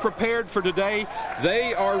all prepared for today.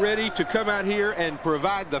 They are ready to come out here and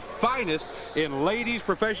provide the finest in ladies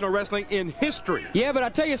professional wrestling in history. Yeah, but I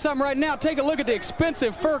tell you something right now. Take a look at the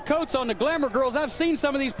expensive fur coats on the Glamour girls. I've seen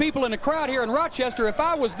some of these people in the crowd here in Rochester. If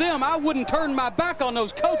I was them, I wouldn't turn my back on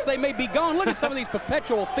those coats. They may be gone. Look at some of these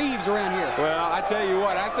perpetual thieves around here. Well, I tell you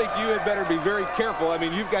what, I think you had better be very careful. I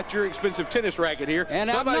mean, you've got your expensive tennis racket here. And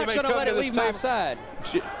somebody I'm not going to let it leave my side.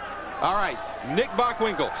 All right, Nick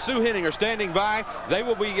Bockwinkel, Sue Henning are standing by. They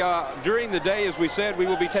will be, during the day, as we said, we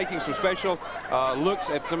will be taking some special looks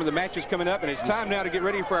at some of the matches coming up, and it's time now to get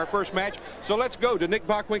ready for our first match. So let's go to Nick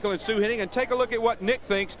Bockwinkel and Sue Henning and take a look at what Nick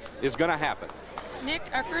thinks is going to happen. Nick,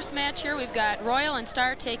 our first match here, we've got Royal and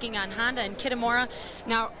Star taking on Honda and Kitamura.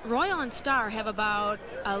 Now, Royal and Star have about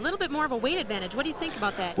a little bit more of a weight advantage. What do you think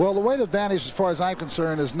about that? Well, the weight advantage, as far as I'm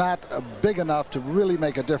concerned, is not big enough to really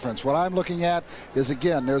make a difference. What I'm looking at is,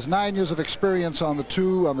 again, there's 9 years of experience on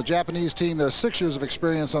the Japanese team. There's 6 years of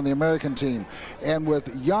experience on the American team. And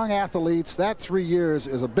with young athletes, that 3 years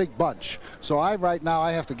is a big bunch. So right now,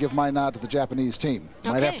 I have to give my nod to the Japanese team.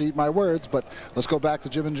 Okay. Might have to eat my words, but let's go back to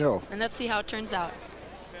Jim and Joe. And let's see how it turns out.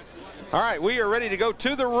 All right, we are ready to go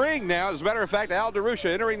to the ring now. As a matter of fact, Al DeRusha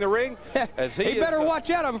entering the ring. As he better watch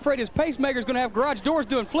out. I'm afraid his pacemaker's going to have garage doors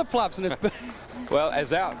doing flip-flops in it. Well,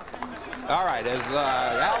 as Al. All right, as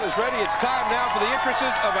Al is ready, it's time now for the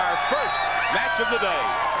entrances of our first match of the day.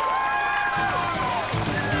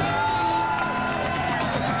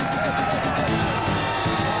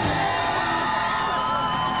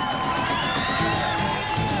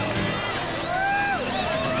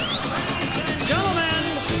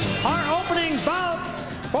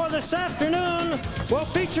 This afternoon will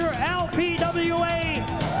feature LPWA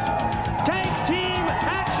tag team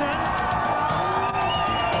action.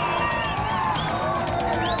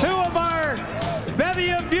 2 of our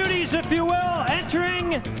bevy of beauties, if you will,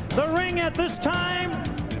 entering the ring at this time.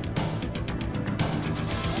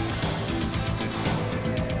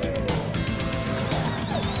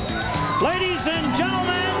 Ladies and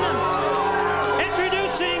gentlemen,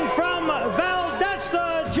 introducing from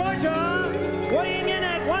Valdosta, Georgia, weighing in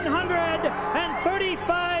at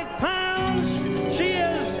 135 pounds, she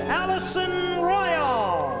is Allison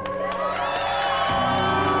Royal.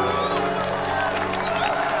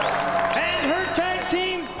 And her tag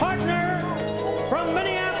team partner from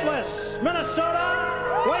Minneapolis,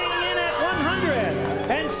 Minnesota, weighing in at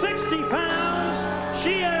 160 pounds,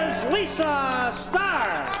 she is Lisa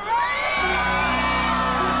Starr.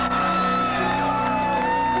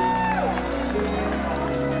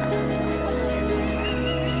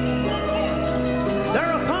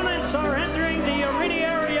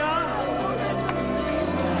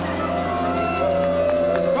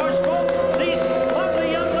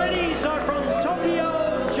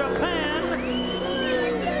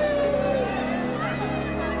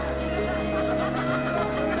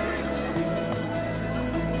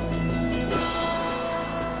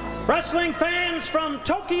 Wrestling fans from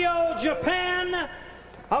Tokyo, Japan,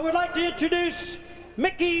 I would like to introduce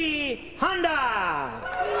Miki Honda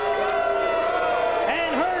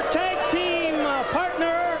and her tag team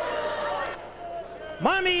partner,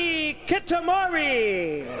 Mami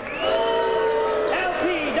Kitamori.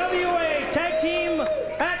 LPWA tag team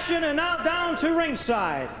action, and now down to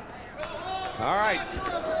ringside. All right,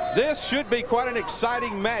 this should be quite an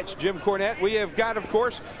exciting match, Jim Cornette. We have got, of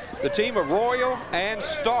course, the team of Royal and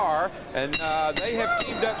Star, and they have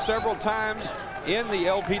teamed up several times in the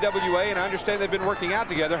LPWA, and I understand they've been working out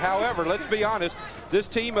together. However, let's be honest, this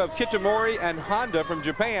team of Kitamori and Honda from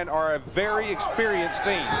Japan are a very experienced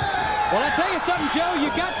team. Well, I tell you something, Joe, you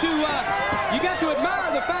got to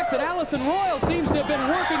admire the fact that Allison Royal seems to have been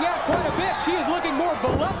working out quite a bit. She is looking more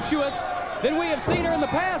voluptuous than we have seen her in the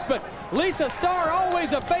past, but Lisa Starr,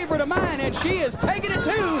 always a favorite of mine, and she is taking it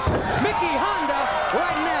to Miki Honda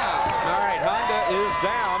right now. All right, Honda is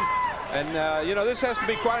down, and you know, this has to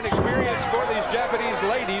be quite an experience for these Japanese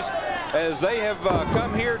ladies as they have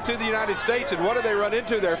come here to the United States, and what do they run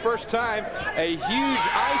into their first time? A huge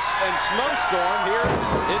ice and snowstorm here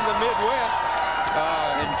in the Midwest.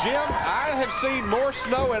 And Jim, I have seen more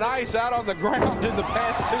snow and ice out on the ground in the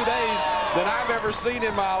past 2 days than I've ever seen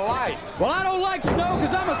in my life. Well, I don't like snow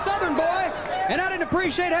because I'm a Southern boy, and I didn't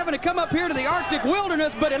appreciate having to come up here to the Arctic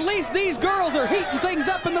wilderness, but at least these girls are heating things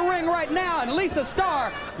up in the ring right now, and Lisa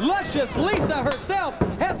Starr, luscious Lisa herself,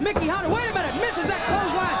 has Miki Honda. Wait a minute, misses that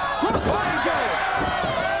clothesline. Crossbody, Joe.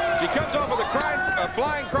 She comes off with a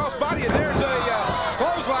flying crossbody, and there's a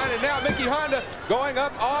clothesline, and now Miki Honda going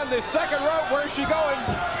up on the second rope. Where's she going?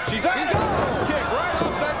 She's on a kick right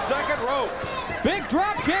off that second rope. Big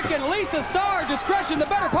drop kick, and Lisa Starr, discretion, the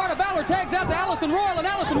better part of valor, tags out to Allison Royal, and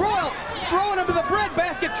Allison Royal throwing him to the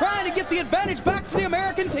breadbasket, trying to get the advantage back for the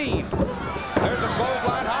American team. There's a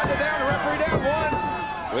clothesline, Honda down, the referee down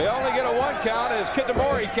 1. We only get a 1 count as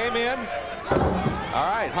Kitamori came in. All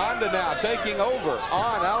right, Honda now taking over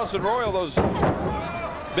on Allison Royal, those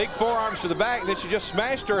big forearms to the back, and then she just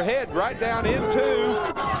smashed her head right down into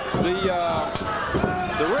the ring.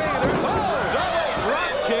 There's double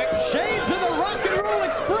drop kick. Shades of the Rock and Roll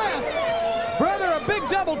Express. Brother, a big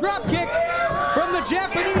double double drop kick from the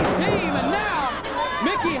Japanese team. And now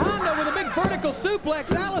Miki Honda with a big vertical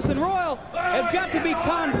suplex. Allison Royal has got to be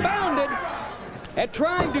confounded at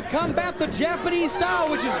trying to combat the Japanese style,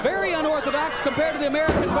 which is very unorthodox compared to the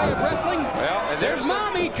American way of wrestling. Well, and there's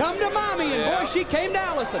Mommy, come to Mommy, and boy, she came to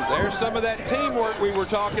Allison. There's some of that teamwork we were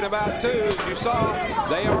talking about, too. As you saw,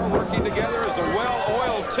 they are working together as a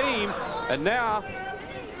well-oiled team. And now,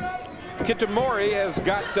 Kitamori has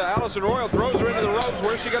got Allison Royal, throws her into the ropes.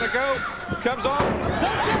 Where's she going to go? Comes off.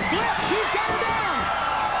 Sunset flip, she's got her down.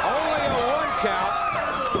 Only a 1 count.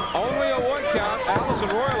 Only a 1 count. Allison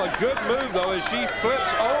Royal, a good move, though, as she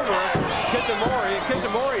flips over Kitamori. And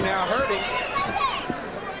Kitamori now hurting.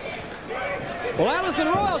 Well, Allison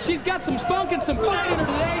Royal, she's got some spunk and some fight in her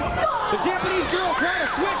today. The Japanese girl tried to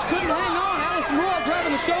switch, couldn't hang on. Allison Royal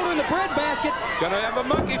grabbing the shoulder in the bread basket. Gonna have a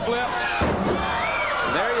monkey flip.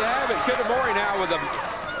 And there you have it. Kitamori now with a...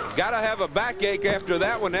 Got to have a backache after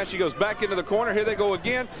that one. Now she goes back into the corner. Here they go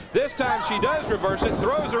again. This time she does reverse it.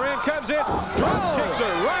 Throws her in. Comes in. Drop kicks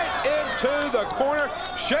her right into the corner.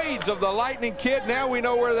 Shades of the Lightning Kid. Now we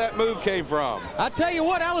know where that move came from. I tell you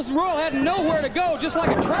what, Allison Royal had nowhere to go, just like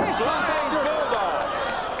a trash compactor.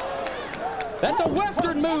 That's a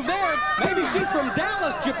Western move there. Maybe she's from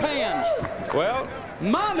Dallas, Japan. Well,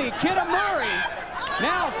 Mommy Kitamori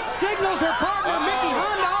now signals her partner, Miki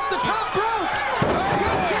Honda, off the top rope.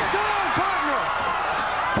 Kicks her own partner.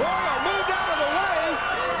 Royal moved out of the way.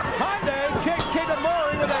 Honda kicked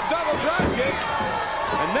Kitamori with that double drop kick.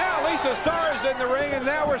 And now Lisa Starr is in the ring, and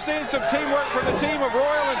now we're seeing some teamwork from the team of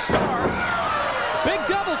Royal and Starr. Big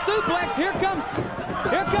double suplex. Here comes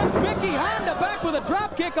Miki Honda back with a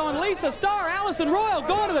drop kick on Lisa Starr. Allison Royal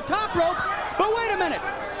going to the top rope. But wait a minute.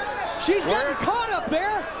 She's gotten caught up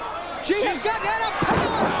there. She has got that a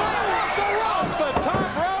power slam off the ropes. Off the top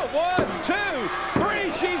rope. 1, 2, 3.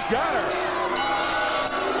 She's got her.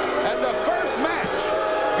 And the first match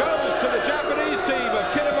goes to the Japanese team of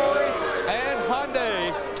Kitamori and Honda.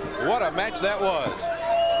 What a match that was.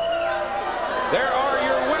 There are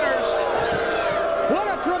your winners. What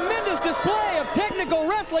a tremendous display of technical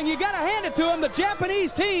wrestling. You got to hand it to them. The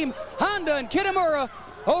Japanese team, Honda and Kitamura,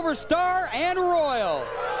 over Starr and Royal.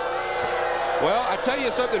 Well, I tell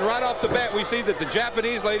you something right off the bat. We see that the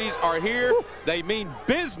Japanese ladies are here. Woo. They mean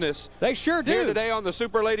business. They sure do. Here today on the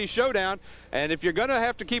Super Ladies Showdown. And if you're going to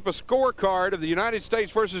have to keep a scorecard of the United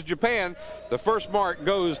States versus Japan, the first mark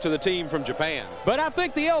goes to the team from Japan. But I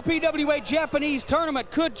think the LPWA Japanese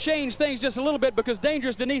tournament could change things just a little bit because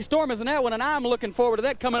Dangerous Denise Storm is in that one, and I'm looking forward to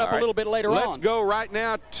that coming up a little bit later on. Let's go right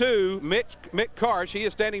now to Mick Karsh. He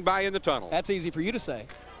is standing by in the tunnel. That's easy for you to say.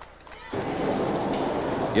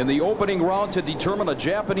 In the opening round to determine a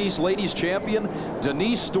Japanese ladies champion,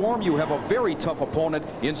 Denise Storm, you have a very tough opponent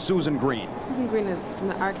in Susan Green. Susan Green is from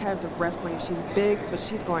the archives of wrestling. She's big, but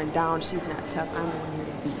she's going down. She's not tough. I'm the one here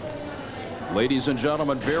to beat. Ladies and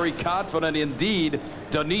gentlemen, very confident indeed,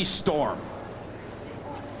 Denise Storm.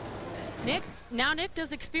 Nick,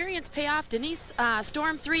 does experience pay off? Denise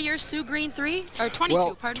Storm 3 years, Sue Green 3, or 22,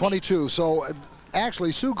 well, pardon 22. me. So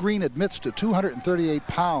actually, Sue Green admits to 238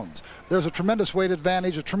 pounds. There's a tremendous weight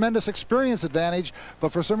advantage, a tremendous experience advantage,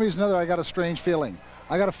 but for some reason or other, I got a strange feeling.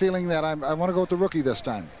 I got a feeling that I want to go with the rookie this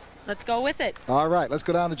time. Let's go with it. All right, let's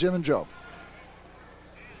go down to Jim and Joe.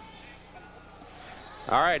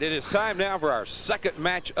 All right, it is time now for our second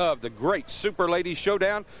match of the great Super Ladies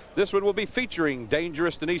Showdown. This one will be featuring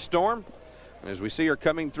Dangerous Denise Storm. As we see her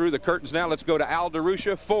coming through the curtains now, let's go to Al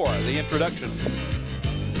DeRusha for the introduction.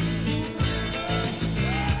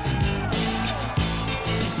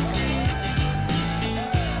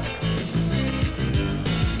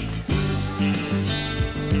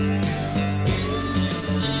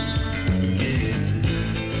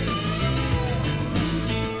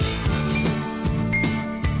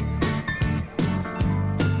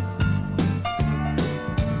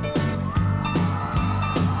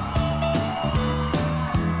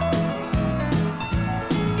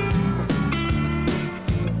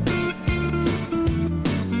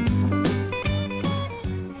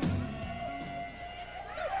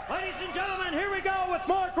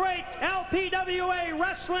 LPWA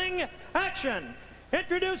wrestling action.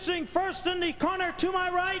 Introducing first in the corner to my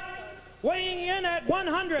right, weighing in at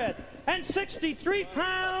 163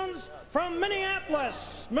 pounds from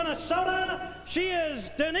Minneapolis, Minnesota, she is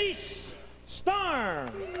Denise Storm.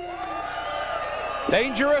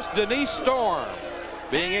 Dangerous Denise Storm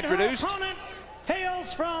being introduced. Her opponent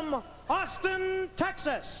hails from Austin,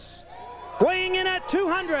 Texas, weighing in at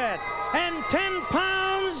 210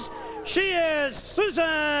 pounds. She is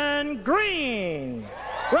Susan Green.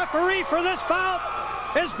 Referee for this bout,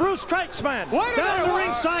 is Bruce Kreitzman. Wait a down minute. the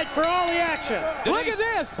ringside for all the action. Look at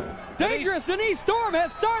this. Dangerous Denise Storm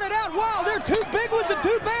has started out wild. There are 2 big ones and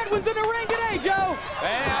 2 bad ones in the ring today, Joe.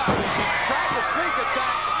 Yeah, she's trying to sneak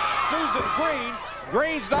attack Susan Green.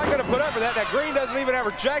 Green's not going to put up with that. Now, Green doesn't even have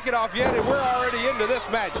her jacket off yet, and we're already into this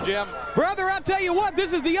match, Jim. Brother, I'll tell you what,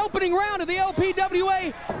 this is the opening round of the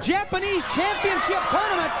LPWA Japanese Championship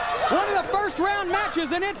Tournament. One of the first round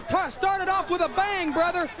matches, and it's started off with a bang,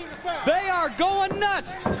 brother. They are going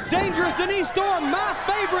nuts. Dangerous Denise Storm, my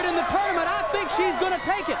favorite in the tournament. I think she's going to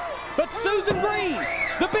take it. But Susan Green,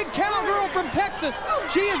 the big cowgirl from Texas,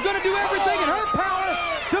 she is going to do everything in her power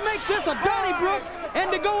to make this a Donnybrook and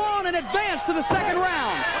to go on and advance to the second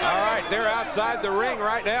round. All right, they're outside the ring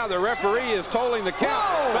right now. The referee is tolling the count.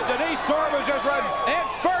 Whoa. But Denise Storm was just running in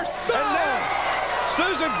first. No. And now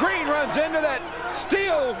Susan Green runs into that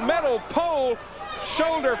steel metal pole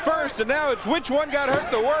shoulder first, and now it's which one got hurt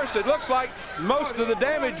the worst. It looks like most of the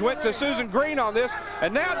damage went to Susan Green on this,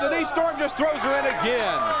 and now Denise Storm just throws her in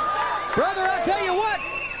again. Brother, I'll tell you what,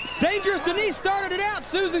 Dangerous Denise started it out.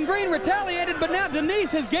 Susan Green retaliated, but now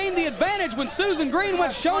Denise has gained the advantage when Susan Green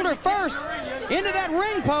went shoulder first into that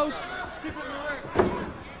ring post.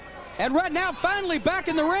 And right now, finally back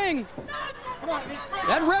in the ring.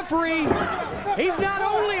 That referee, he's not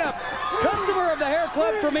only a customer of the Hair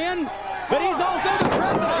Club for Men, but he's also the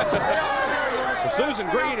president. Susan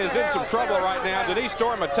Green is in some trouble right now. Denise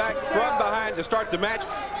Storm attacked from behind to start the match.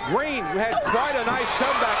 Green had quite a nice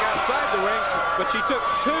comeback outside the ring, but she took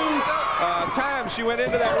 2 times she went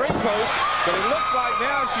into that ring post. But it looks like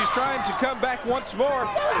now she's trying to come back once more.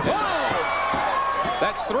 Whoa!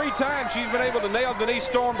 That's 3 times she's been able to nail Denise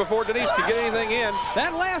Storm before Denise could get anything in.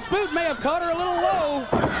 That last boot may have caught her a little low.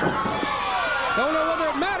 Don't know whether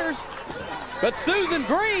it matters. But Susan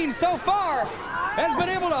Green, so far, has been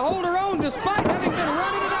able to hold her own despite having been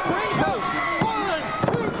run into that ring post.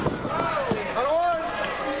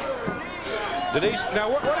 Denise, now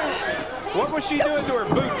what was she doing to her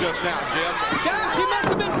boot just now, Jim? John, she must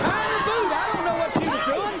have been tying her boot. I don't know what she was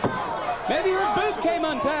doing. Maybe her boot came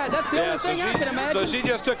untied. That's the only thing I can imagine. So she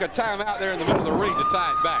just took a time out there in the middle of the ring to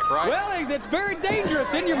tie it back, right? Well, it's very dangerous.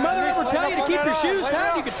 Didn't your mother ever tell you to keep your shoes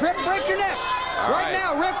tied? You could trip and break your neck. Right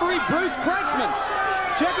now, referee Bruce Kreitzman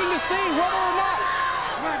checking to see whether or not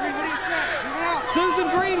Susan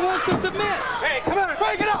Green wants to submit. Hey, come on,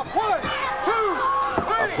 break it up. 1, 2, 3.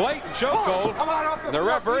 A blatant chokehold. The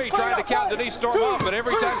referee trying to count Denise Storm off, but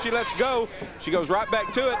every time she lets go, she goes right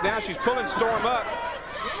back to it. Now she's pulling Storm up.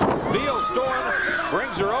 Feels Storm,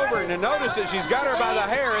 brings her over, and you notice that she's got her by the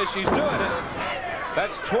hair as she's doing it.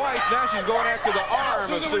 That's twice. Now she's going after the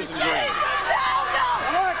arm of Susan Green.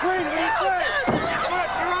 Come on, Green, what do you say? Come on,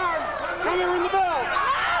 it's your arm. Come here in the bell.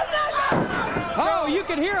 Oh, you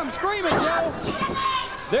can hear them screaming, Joe.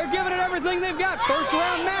 They're giving it everything they've got. First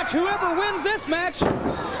round match. Whoever wins this match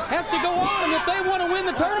has to go on, and if they want to win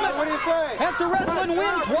the tournament, What do you say? has to wrestle and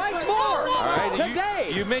win twice more today.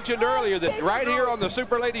 You mentioned earlier that right here on the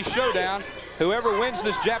Super Ladies Showdown, whoever wins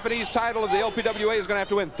this Japanese title of the LPWA is going to have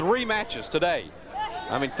to win 3 matches today.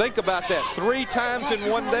 I mean, think about that. 3 times in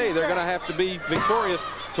one day they're going to have to be victorious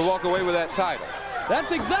to walk away with that title.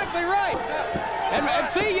 That's exactly right. And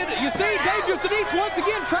see, you see Dangerous Denise once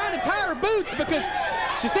again trying to tie her boots because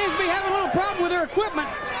she seems to be having a little problem with her equipment.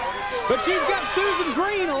 But she's got Susan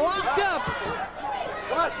Green locked up.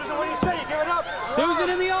 Come on, Susan, what do you say? You give it up. Susan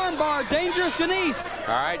in the armbar, Dangerous Denise.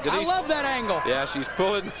 All right, Denise. I love that angle. Yeah, she's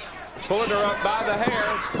pulling her up by the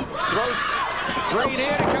hair. Throws Green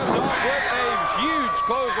in and comes off with a huge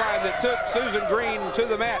clothesline that took Susan Green to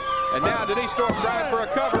the mat. And now Denise Storm trying for a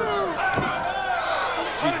cover.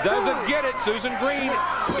 She doesn't get it. Susan Green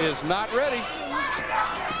is not ready.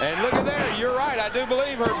 And look at there. You're right. I do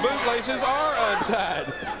believe her bootlaces are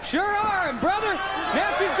untied. Sure are. And brother,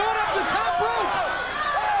 now she's going up the top rope.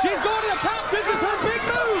 She's going to the top. This is her big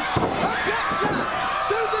move. Her gut shot.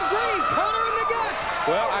 Susan Green caught her in the gut.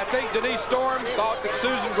 Well, I think Denise Storm thought that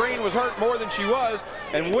Susan Green was hurt more than she was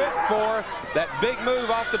and went for that big move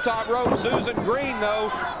off the top rope. Susan Green, though,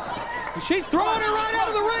 she's throwing her right out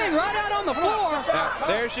of the ring, right out on the floor. now,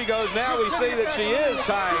 there she goes. Now we see that she is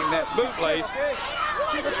tying that bootlace.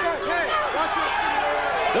 The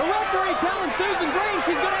referee telling Susan Green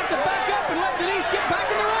she's going to have to back up and let Denise get back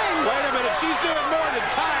in the ring. Wait a minute. She's doing more than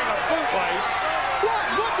tying a bootlace. What?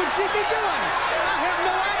 What would she be doing? I have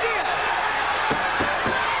no idea.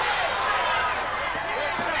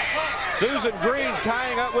 Susan Green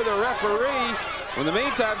tying up with a referee. In the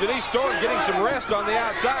meantime, Denise Storm getting some rest on the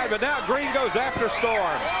outside, but now Green goes after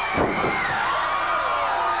Storm.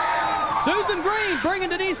 Susan Green bringing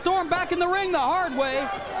Denise Storm back in the ring the hard way.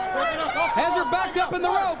 Has her backed up in the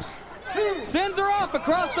ropes. Sends her off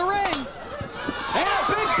across the ring. And a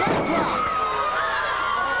big backdrop.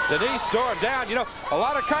 Denise Storm down. You know, a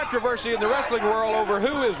lot of controversy in the wrestling world over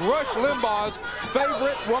who is Rush Limbaugh's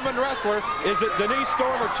favorite woman wrestler. Is it Denise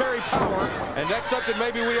Storm or Terry Power? And that's something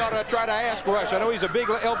maybe we ought to try to ask Rush. I know he's a big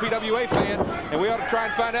LPWA fan, and we ought to try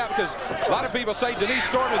and find out, because a lot of people say Denise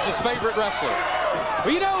Storm is his favorite wrestler.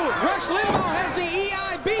 Well, you know, Rush Limbaugh has the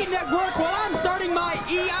EIB network. Well, I'm starting my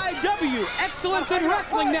EIW, Excellence in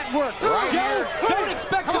Wrestling Network. Right Joe, here. don't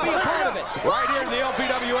expect to be a part of it. Right here in the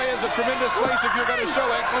LPWA is a tremendous place if you're going to show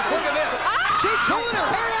excellence. Look at this. She's pulling her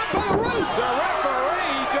hair out by the roots. The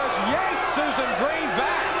referee just yanked Susan Green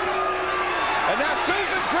back. And now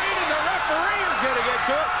Susan Green and the referee are getting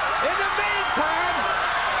into it. In the meantime,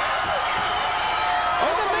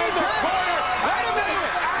 Wait a minute.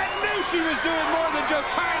 I knew she was doing more than just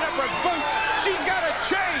tying up her boot. She's got a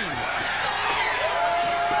chain.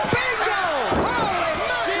 Bingo! Holy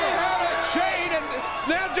She mackerel! had a chain and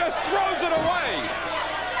now just throws it away.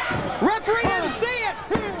 Referee didn't see it.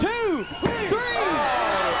 2, 3.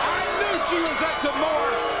 I knew she was up to more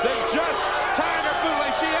than just tying her boot.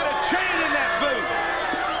 Like she had a chain in that boot.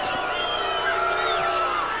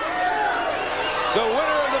 The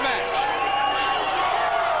winner of the match.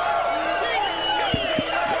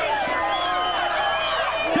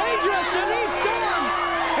 Dangerous Denise Storm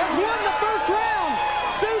has won the first round.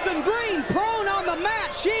 Susan Green prone on the mat.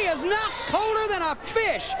 She is not colder than a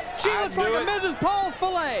fish. She looks like a Mrs. Paul's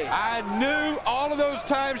filet. I knew all of those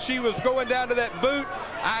times she was going down to that boot,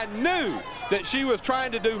 I knew that she was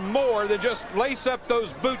trying to do more than just lace up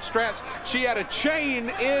those bootstraps. She had a chain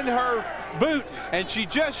in her boot, and she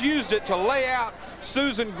just used it to lay out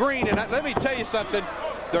Susan Green. And let me tell you something,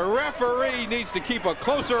 the referee needs to keep a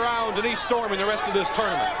closer eye on Denise Storm in the rest of this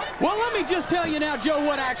tournament. Well, let me just tell you now, Joe,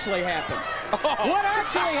 what actually happened. What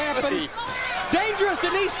actually happened, Dangerous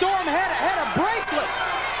Denise Storm had a bracelet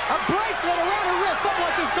around her wrist, something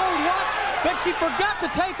like this gold watch, that she forgot to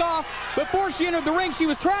take off before she entered the ring. She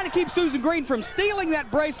was trying to keep Susan Green from stealing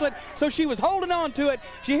that bracelet, so she was holding on to it.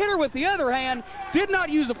 She hit her with the other hand, did not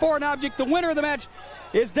use a foreign object. The winner of the match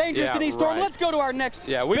is Dangerous Denise Storm. Let's go to our next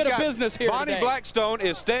bit of business here Bonnie today. Blackstone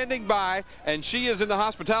is standing by, and she is in the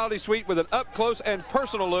hospitality suite with an up-close and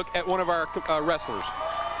personal look at one of our wrestlers.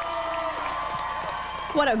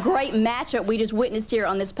 What a great matchup we just witnessed here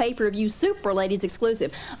on this pay-per-view Super Ladies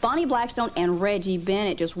exclusive. Bonnie Blackstone and Reggie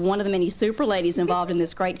Bennett, just one of the many Super Ladies involved in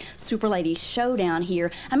this great Super Ladies showdown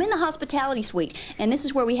here. I'm in the hospitality suite, and this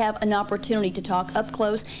is where we have an opportunity to talk up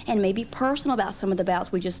close and maybe personal about some of the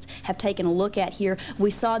bouts we just have taken a look at here.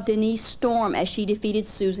 We saw Denise Storm as she defeated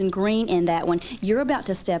Susan Green in that one. You're about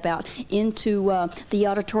to step out into the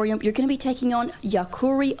auditorium. You're going to be taking on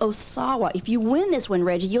Yakuri Osawa. If you win this one,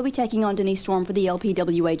 Reggie, you'll be taking on Denise Storm for the LPWA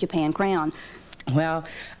Japan crown. Well,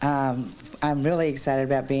 I'm really excited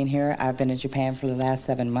about being here. I've been in Japan for the last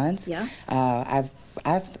 7 months. Yeah. I've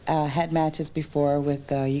had matches before with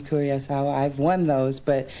Yukuri Osawa. I've won those,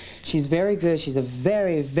 but she's very good. She's a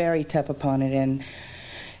very, very tough opponent, and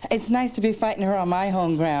it's nice to be fighting her on my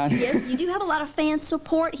home ground. Yes, you do have a lot of fan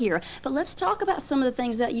support here. But let's talk about some of the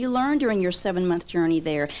things that you learned during your 7-month journey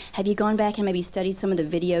there. Have you gone back and maybe studied some of the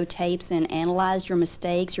videotapes and analyzed your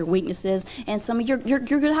mistakes, your weaknesses, and some of your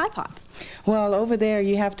good high pots? Well, over there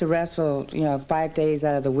you have to wrestle, 5 days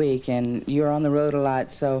out of the week, and you're on the road a lot.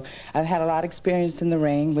 So I've had a lot of experience in the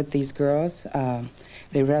ring with these girls.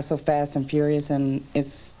 They wrestle fast and furious, and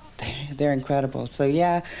they're incredible. So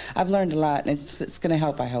yeah, I've learned a lot, and it's going to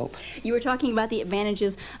help, I hope. You were talking about the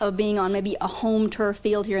advantages of being on maybe a home turf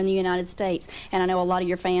field here in the United States, and I know a lot of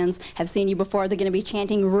your fans have seen you before. They're going to be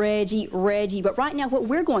chanting Reggie, Reggie. But right now what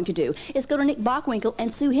we're going to do is go to Nick Bockwinkel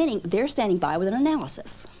and Sue Henning. They're standing by with an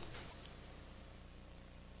analysis.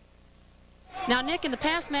 Now, Nick, in the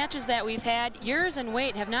past matches that we've had, years and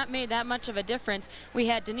weight have not made that much of a difference. We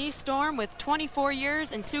had Denise Storm with 24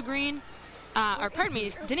 years and Sue Green,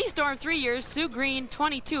 Denise Storm 3 years, Sue Green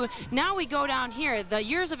 22. Now we go down here. The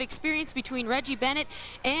years of experience between Reggie Bennett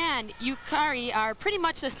and Yukari are pretty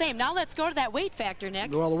much the same. Now let's go to that weight factor,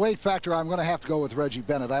 Nick. Well, the weight factor, I'm going to have to go with Reggie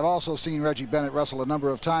Bennett. I've also seen Reggie Bennett wrestle a number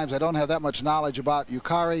of times. I don't have that much knowledge about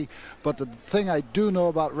Yukari, but the thing I do know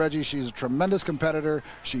about Reggie, she's a tremendous competitor.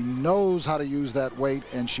 She knows how to use that weight,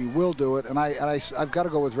 and she will do it. And I've got to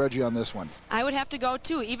go with Reggie on this one. I would have to go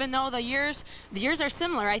too. Even though the years are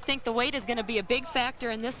similar, I think the weight is going to be a big factor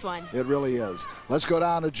in this one. It really is. Let's go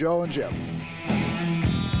down to Joe and Jim.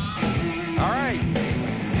 All right.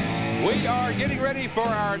 We are getting ready for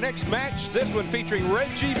our next match. This one featuring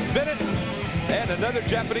Reggie Bennett and another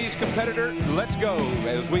Japanese competitor. Let's go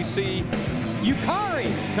as we see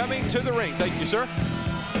Yukari coming to the ring. Thank you, sir.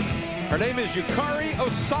 Her name is Yukari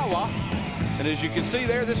Osawa. And as you can see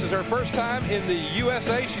there, this is her first time in the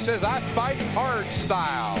USA. She says, I fight hard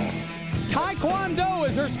style. Taekwondo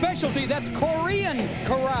is her specialty. That's Korean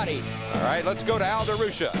karate. All right, let's go to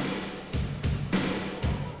Alderusha.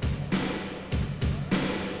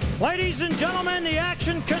 Ladies and gentlemen, the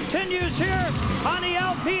action continues here on the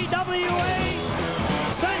LPWA.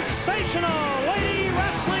 Sensational lady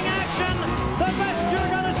wrestling action. The best you're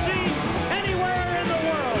going to see anywhere in the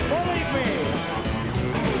world, believe me.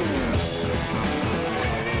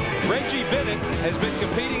 Reggie Bennett has been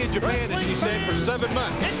competing in Japan, as she said, for 7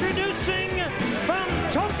 months. Introducing from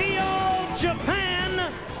Tokyo,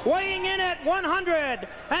 Japan, weighing in at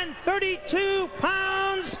 132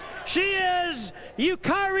 pounds, she is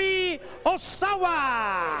Yukari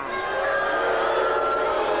Osawa.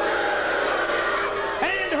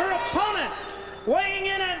 And her opponent, weighing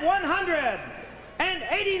in at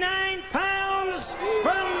 189 pounds,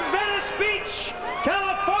 from Venice Beach,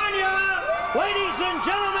 California, ladies and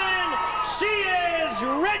gentlemen, she is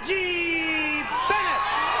Reggie Bennett.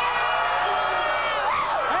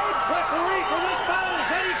 Age referee for this bout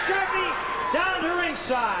is Eddie Sharpie, down to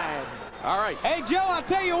ringside. All right. Hey, Joe, I'll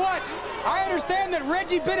tell you what. I understand that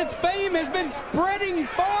Reggie Bennett's fame has been spreading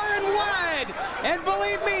far and wide. And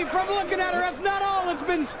believe me, from looking at her, that's not all it's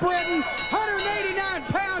been spreading. 189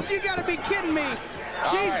 pounds, you got to be kidding me.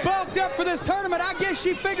 She's bulked up for this tournament. I guess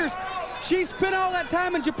she figures she spent all that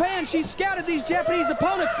time in Japan. She scouted these Japanese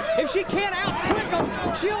opponents. If she can't out-quick them,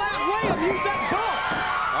 she'll outweigh them. Use that bulk.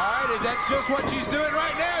 All right, and that's just what she's doing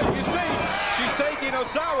right now. As you see, she's taking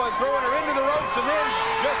Osawa and throwing her into the ropes and then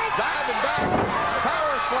just diving back.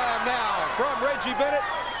 Power slam now from Reggie Bennett.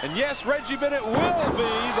 And yes, Reggie Bennett will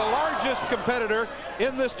be the largest competitor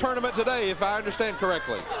in this tournament today, if I understand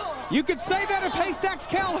correctly. You could say that if Haystacks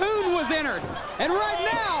Calhoun was entered. And right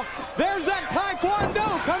now, there's that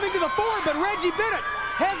Taekwondo coming to the fore, but Reggie Bennett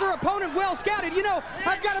has her opponent well scouted. You know,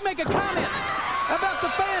 I've got to make a comment about the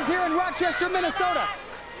fans here in Rochester, Minnesota.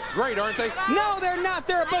 Great, aren't they? No, they're not.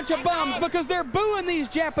 They're a bunch of bums because they're booing these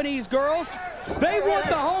Japanese girls. They want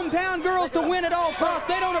the hometown girls to win at all costs.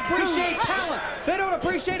 They don't appreciate talent. They don't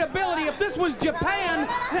appreciate ability. If this was Japan,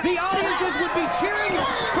 the audiences would be cheering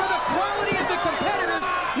for the quality of the competitors,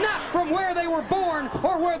 not from where they were born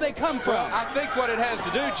or where they come from. Well, I think what it has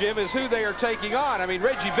to do, Jim, is who they are taking on. I mean,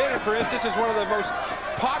 Reggie Bennett, for instance, is one of the most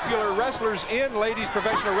popular wrestlers in ladies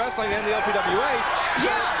professional wrestling and the LPWA.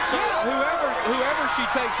 Whoever she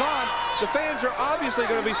takes on, the fans are obviously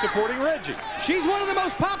going to be supporting Reggie. She's one of the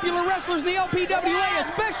most popular wrestlers in the LPWA,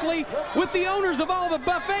 especially with the owners of all the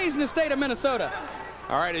buffets in the state of Minnesota.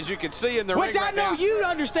 All right, as you can see in the ring right now. Which I know you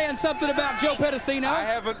understand something about, Joe Pedicino. I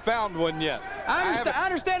haven't found one yet. I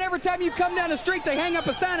understand every time you come down the street, they hang up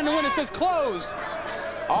a sign in the window that says closed.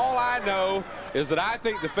 All I know is that I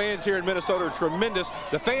think the fans here in Minnesota are tremendous.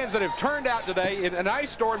 The fans that have turned out today in an ice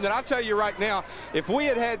storm that I'll tell you right now, if we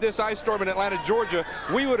had had this ice storm in Atlanta, Georgia,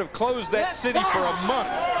 we would have closed that city for a month.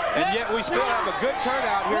 And yet we still have a good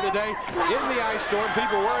turnout here today in the ice storm.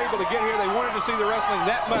 People were able to get here. They wanted to see the wrestling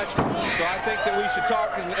that much. So I think that we should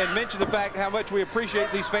talk and mention the fact how much we appreciate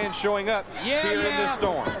these fans showing up here in this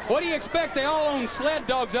storm. What do you expect? They all own sled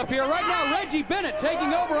dogs up here. Right now, Reggie Bennett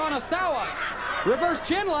taking over on Osawa. Reverse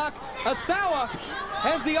chinlock. Osawa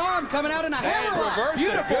has the arm coming out in a hammerlock.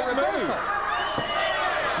 Beautiful reversal.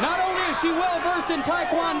 Not only is she well versed in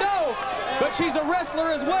Taekwondo, but she's a wrestler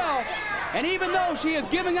as well. And even though she is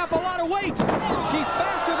giving up a lot of weight, she's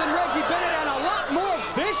faster than Reggie Bennett and a lot more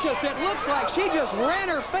vicious. It looks like she just ran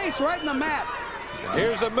her face right in the mat.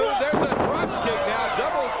 Here's a move. There's a drop kick now,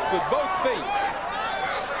 double with both feet.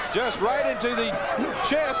 Just right into the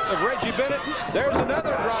chest of Reggie Bennett. There's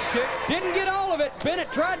another drop kick. Didn't get all of it.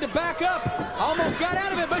 Bennett tried to back up. Almost got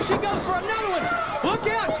out of it, but she goes for another one. Look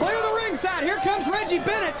out. Clear the ringside. Here comes Reggie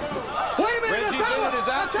Bennett. Wait a minute.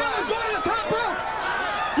 Osawa's going to the top rope.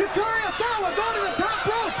 Yukari Osawa going to the top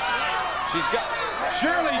rope. She's got...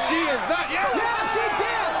 Surely she is not... Yeah, she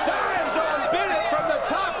did. Dives on Bennett from the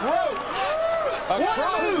top rope. A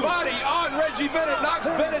crossbody on Reggie Bennett knocks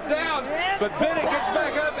Bennett down, but Bennett gets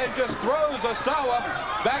back up and just throws Osawa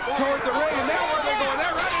back toward the ring. And now where they're going,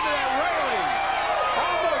 they're right into that railing,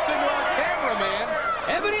 almost into our cameraman.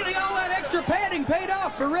 Evidently, all that extra padding paid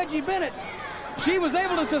off for Reggie Bennett. She was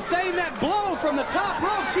able to sustain that blow from the top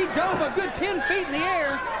rope. She dove a good 10 feet in the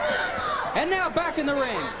air, and now back in the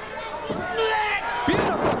ring.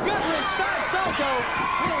 Beautiful gut wrench side salto.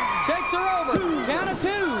 Takes her over. Count of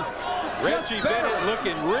 2. Reggie Bennett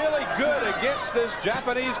looking really good against this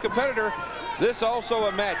Japanese competitor. This also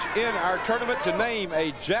a match in our tournament to name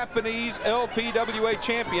a Japanese LPWA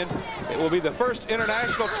champion. It will be the first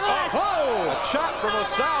international. Oh! A chop from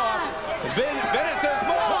Osawa. Bennett says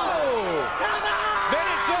more. Oh!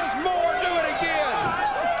 Bennett says more. Do it again.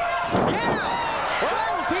 Yeah! Well,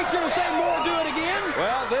 that'll teach her to say more. Do it again.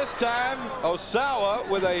 Well, this time Osawa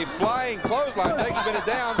with a flying clothesline takes Bennett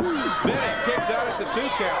down. Bennett kicks out at the 2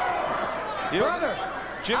 count. Brother.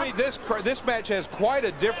 Jimmy, this match has quite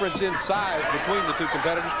a difference in size between the 2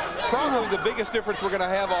 competitors. Probably the biggest difference we're going to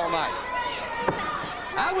have all night.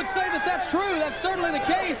 I would say that that's true. That's certainly the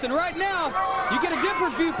case. And right now, you get a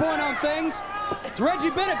different viewpoint on things. It's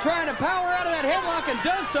Reggie Bennett trying to power out of that headlock and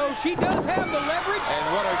does so. She does have the leverage. And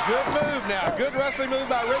what a good move now. Good wrestling move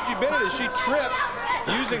by Reggie Bennett as she tripped.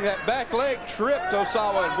 Using that back leg, tripped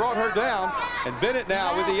Osawa and brought her down. And Bennett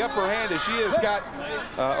now with the upper hand as she has got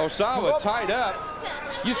Osawa tied up.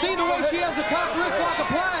 You see the way she has the top wrist lock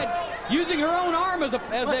applied, using her own arm as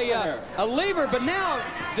a lever, but now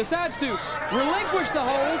decides to relinquish the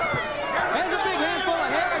hold. Has a big handful of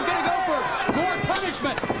hair and going to go for more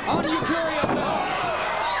punishment on Yukari Osawa.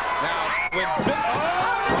 Now, when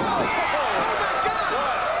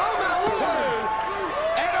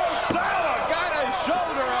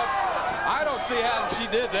how she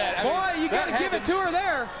did that. Boy, you got to give it to her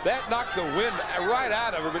there. That knocked the wind right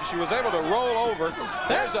out of her, but she was able to roll over.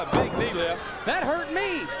 There's a big knee lift. That hurt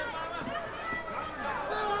me.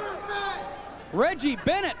 Reggie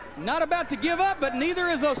Bennett not about to give up, but neither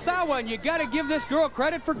is Osawa, and you got to give this girl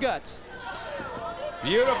credit for guts.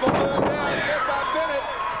 Beautiful move down here by Bennett.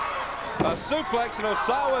 A suplex, and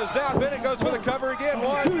Osawa is down. Bennett goes for the cover again.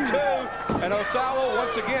 1, 2, and Osawa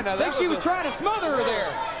once again. Now, I think she was trying to smother her there.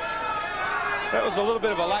 That was a little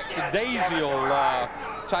bit of a lackadaisical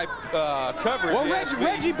type coverage. Well,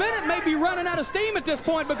 Reggie Bennett may be running out of steam at this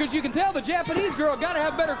point because you can tell the Japanese girl got to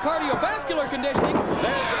have better cardiovascular conditioning.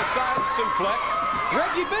 There's a side suplex.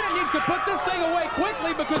 Reggie Bennett needs to put this thing away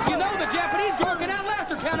quickly because you know the Japanese girl can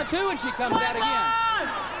outlast her count of 2 and she comes out again.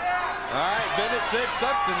 All right, Bennett said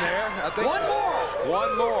something there. I think one more.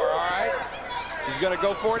 One more, all right. She's going to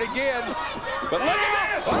go for it again. But look at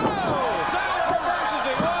this. Oh! Sauer reverses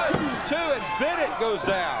it. 1, 2, and Bennett goes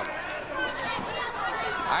down.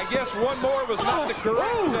 I guess one more was not the correct.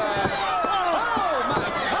 Oh, my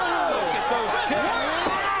God. Look at those kicks.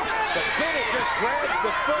 But Bennett just grabs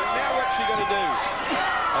the foot. Now what's she going to do?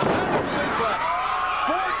 Another suplex.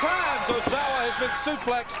 4 times Osawa has been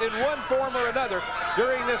suplexed in one form or another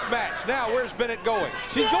during this match. Now, where's Bennett going?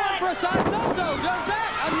 She's going for a side salto. Does that?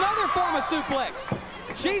 Another form of suplex.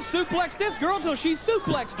 She suplexed this girl till she's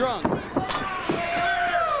suplex drunk. And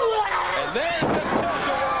there's the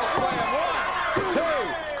tilt-a-whirl slam. 1, 2,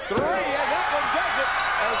 3, and that one does it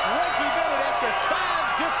as Reggie Bennett, after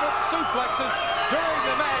 5 different suplexes during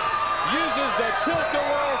the match, uses the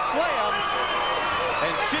tilt-a-whirl slam,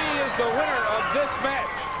 and she is the winner of this match.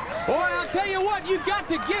 Boy, I'll tell you what, you've got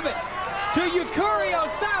to give it to Yukari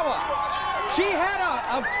Osawa. She had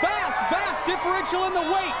a vast differential in the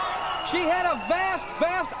weight. She had a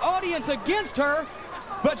vast audience against her,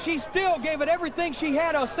 but she still gave it everything she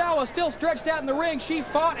had. Osawa still stretched out in the ring. She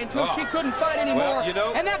fought until she couldn't fight anymore, well, you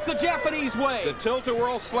know, and that's the Japanese way. The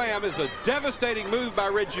tilt-a-whirl slam is a devastating move by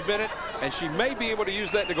Reggie Bennett, and she may be able to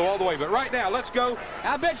use that to go all the way. But right now, let's go.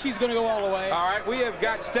 I bet she's going to go all the way. All right, we have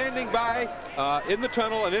got standing by in the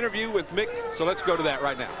tunnel an interview with Mick, so let's go to that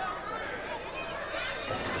right now.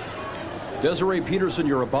 Desiree Peterson,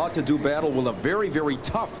 you're about to do battle with a very, very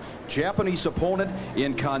tough Japanese opponent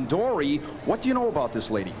in Kandori. What do you know about this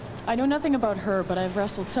lady? I know nothing about her, but I've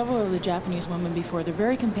wrestled several of the Japanese women before. They're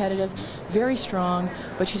very competitive, very strong,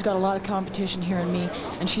 but she's got a lot of competition here in me,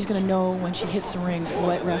 and she's going to know when she hits the ring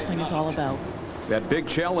what wrestling is all about. That big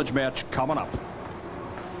challenge match coming up.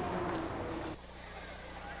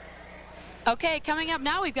 Okay, coming up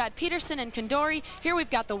now, we've got Peterson and Kandori. Here we've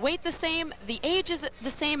got the weight the same, the age is the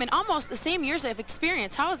same, and almost the same years of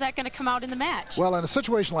experience. How is that going to come out in the match? Well, in a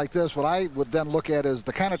situation like this, what I would then look at is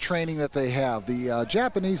the kind of training that they have. The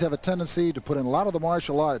Japanese have a tendency to put in a lot of the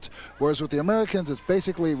martial arts, whereas with the Americans, it's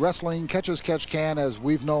basically wrestling, catch as catch can, as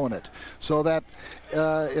we've known it. So that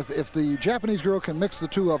if the Japanese girl can mix the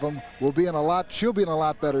two of them, she'll be in a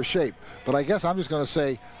lot better shape. But I guess I'm just going to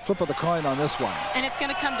say flip of the coin on this one. And it's going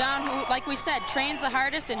to come down who, like we said, trains the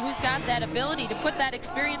hardest and who's got that ability to put that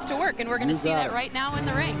experience to work. And we're going to see that right now in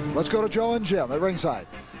the ring. Let's go to Joe and Jim at ringside.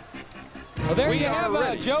 Well, there you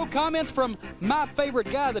have Joe. Comments from my favorite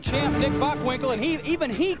guy, the champ, Nick Bockwinkel, and even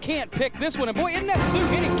he can't pick this one. And boy, isn't that Sue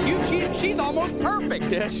getting cute? She's almost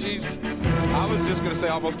perfect. Yeah, I was just going to say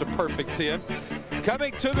almost a perfect 10.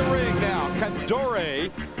 Coming to the ring now,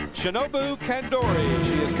 Kandori Shinobu Kandori.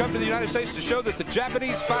 She has come to the United States to show that the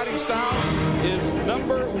Japanese fighting style is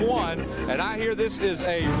 #1, and I hear this is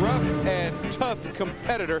a rough and tough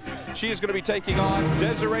competitor. She is going to be taking on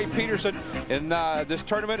Desiree Peterson in this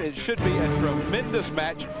tournament. It should be a tremendous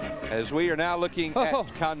match, as we are now looking at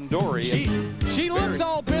Kandori. She looks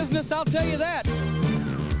all business, I'll tell you that.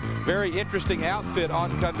 Very interesting outfit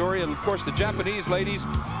on Kandori, and of course the Japanese ladies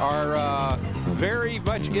are very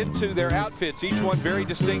much into their outfits, each one very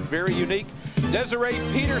distinct, very unique. Desiree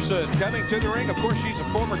Peterson coming to the ring. Of course, she's a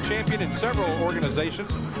former champion in several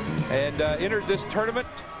organizations and entered this tournament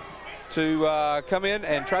to come in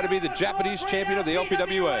and try to be the Japanese champion of the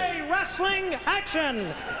LPWA. Wrestling action.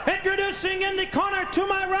 Introducing in the corner to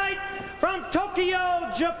my right from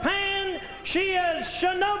Tokyo, Japan, she is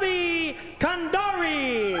Shinobu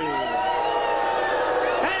Kandori.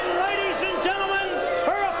 And ladies and gentlemen,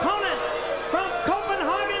 her opponent from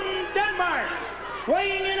Copenhagen, Denmark,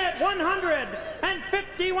 weighing in at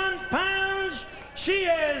 151 pounds, she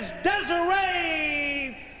is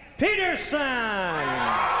Desiree Peterson.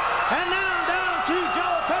 And now down to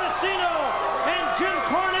Joe Pedicino and Jim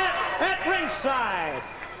Cornette at ringside.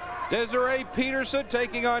 Desiree Peterson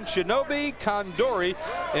taking on Shinobu Kandori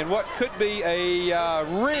in what could be a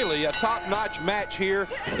really a top-notch match here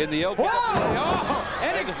in the LPWA. Oh,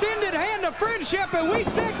 an extended hand of friendship, and we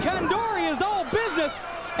said Kandori is all business,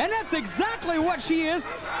 and that's exactly what she is.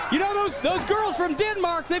 You know, those girls from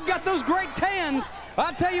Denmark, they've got those great tans.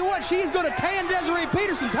 I'll tell you what, she's going to tan Desiree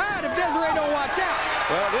Peterson's hide if Desiree don't watch out.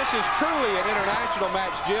 Well, this is truly an international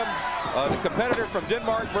match, Jim. The competitor from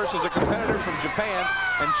Denmark versus a competitor from Japan.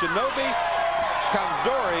 And Shinobu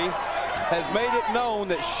Kandori has made it known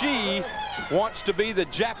that she wants to be the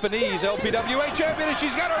Japanese LPWA champion, and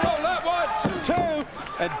she's got her roll up. 1, 2,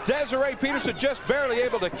 and Desiree Peterson just barely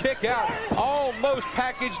able to kick out, almost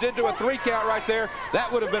packaged into a 3 count right there. That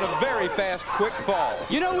would have been a very fast, quick fall.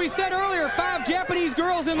 You know, we said earlier 5 Japanese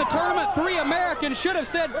girls in the tournament, 3 American. Should have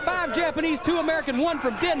said 5 Japanese, 2 American, 1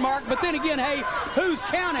 from Denmark. But then again, hey, who's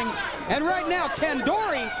counting? And right now,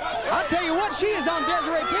 Kandori, I'll tell you what, she is on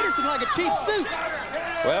Desiree Peterson like a cheap suit.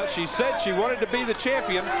 Well, she said she wanted to be the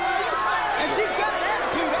champion. And she's got an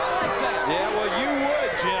attitude. I like that. Yeah, well, you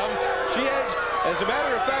would, Jim. She has, as a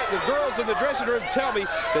matter of fact, the girls in the dressing room tell me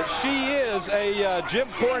that she is a Jim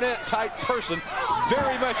Cornette type person.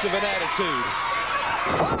 Very much of an attitude.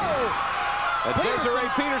 Whoa! And Desiree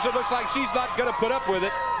Peterson looks like she's not going to put up with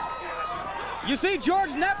it. You see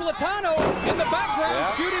George Napolitano in the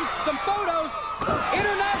background shooting some photos.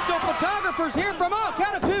 International photographers here from all,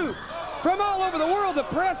 count of 2. From all over the world, the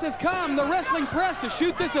press has come, the wrestling press, to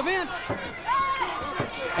shoot this event.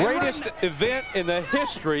 Greatest event in the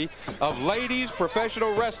history of ladies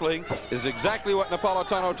professional wrestling is exactly what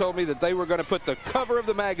Napolitano told me, that they were going to put the cover of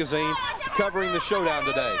the magazine covering the Showdown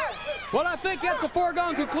today. Well, I think that's a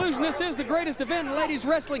foregone conclusion. This is the greatest event in ladies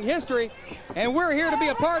wrestling history, and we're here to be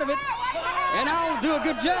a part of it. And I'll do a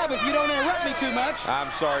good job if you don't interrupt me too much.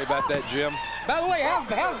 I'm sorry about that, Jim. By the way,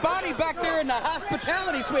 how's Bonnie back there in the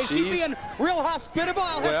hospitality suite? She being real hospitable?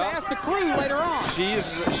 I'll have to ask the crew later on. She is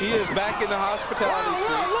back in the hospitality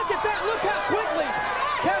suite. Wow, look at that. Look how quickly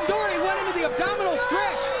Kandori went into the abdominal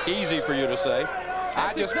stretch. Easy for you to say.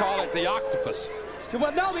 I just call it the octopus. So,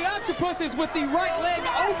 well, no, the octopus is with the right leg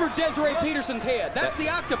over Desiree Peterson's head. That's the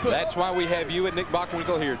octopus. That's why we have you and Nick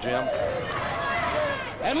Bockwinkel here, Jim.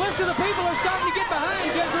 And listen, the people are starting to get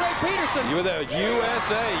behind Desiree Peterson. You were the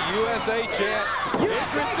USA chant.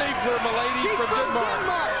 Interesting for a lady from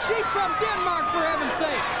Denmark. She's from Denmark, for heaven's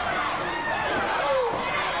sake.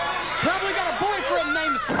 Probably got a boyfriend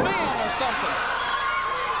named Sven or something.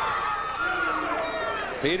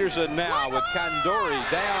 Peterson now with Kandori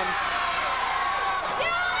down.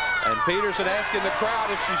 And Peterson asking the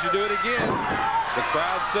crowd if she should do it again. The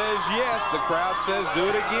crowd says yes. The crowd says do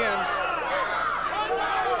it again.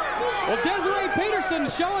 Well, Desiree Peterson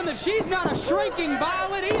showing that she's not a shrinking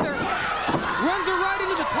violet either. Runs her right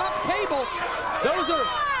into the top cable. Those are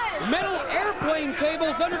metal airplane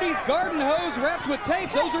cables underneath garden hose wrapped with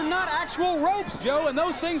tape. Those are not actual ropes, Joe, and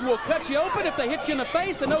those things will cut you open if they hit you in the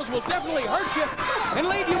face, and those will definitely hurt you and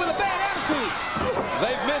leave you with a bad attitude.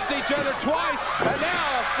 They've missed each other twice, and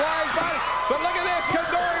now a flying body. But look at this,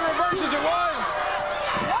 Kandori reverses it 1.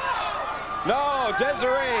 No,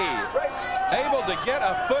 Desiree able to get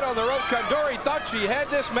a foot on the ropes. Kandori thought she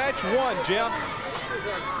had this match won, Jim.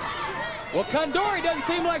 Well, Kandori doesn't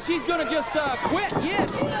seem like she's going to just quit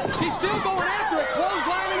yet. She's still going after it,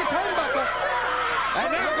 clotheslining the turnbuckle.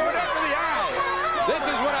 And now going after the eyes. This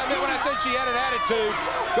is what I meant when I said she had an attitude.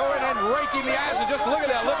 Going and raking the eyes, and just look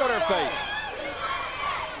at that look on her face.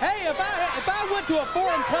 Hey, if I went to a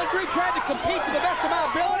foreign country, tried to compete to the best of my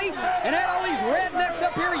ability, and had all these rednecks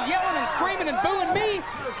up here yelling and screaming and booing me,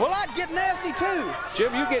 well, I'd get nasty too.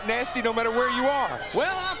 Jim, you get nasty no matter where you are.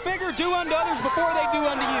 Well, I figure do unto others before they do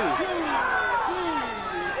unto you.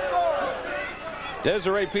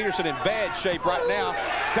 Desiree Peterson in bad shape right now.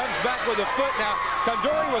 Comes back with a foot. Now,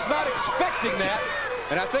 Condori was not expecting that.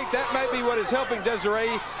 And I think that might be what is helping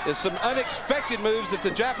Desiree, is some unexpected moves that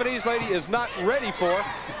the Japanese lady is not ready for.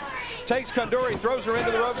 Takes Condori, throws her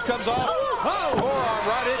into the ropes, comes off. Oh, forearm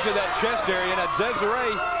right into that chest area. And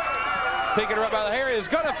Desiree, picking her up by the hair, is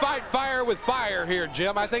going to fight fire with fire here,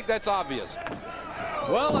 Jim. I think that's obvious.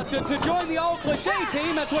 Well, to join the old cliche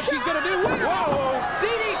team, that's what she's going to do. Whoa!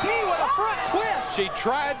 DDT with a front twist. She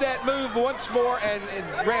tried that move once more and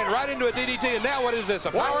ran right into a DDT. And now what is this,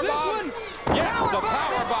 a power bomb? Yes, a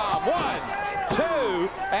power bomb. 1, 2,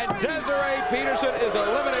 and Desiree Peterson is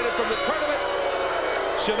eliminated from the tournament.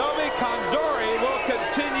 Shinomi Condori will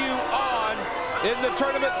continue on in the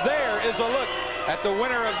tournament. There is a look at the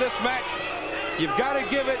winner of this match. You've got to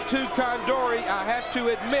give it to Condori. I have to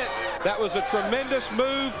admit, that was a tremendous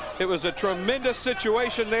move. It was a tremendous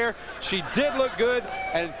situation there. She did look good.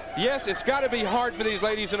 And yes, it's got to be hard for these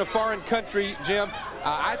ladies in a foreign country, Jim.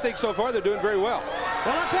 I think so far they're doing very well.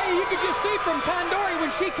 Well, I'll tell you, you could just see from Condori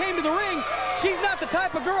when she came to the ring, she's not the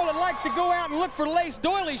type of girl that likes to go out and look for lace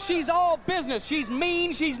doilies. She's all business. She's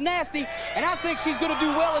mean, she's nasty, and I think she's going to do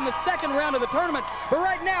well in the second round of the tournament. But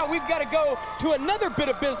right now, we've got to go to another bit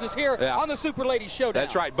of business here on the Super Ladies Showdown.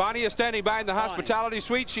 That's right. Bonnie is standing by in the hospitality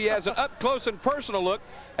suite. She has an up-close and personal look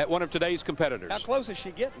at one of today's competitors. How close is she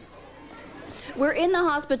getting? We're in the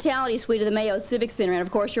hospitality suite of the Mayo Civic Center, and of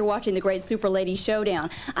course you're watching the great Super Ladies Showdown.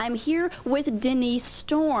 I'm here with Denise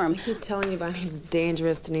Storm. I keep telling you about his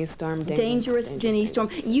dangerous Denise Storm. Dangerous Denise Storm.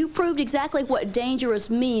 You proved exactly what dangerous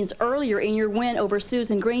means earlier in your win over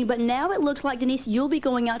Susan Green, but now it looks like, Denise, you'll be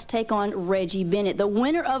going out to take on Reggie Bennett, the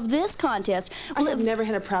winner of this contest. I have never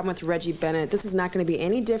had a problem with Reggie Bennett. This is not going to be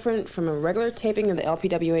any different from a regular taping of the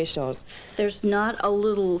LPWA shows. There's not a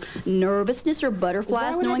little nervousness or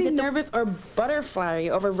butterflies knowing that nervous or butterfly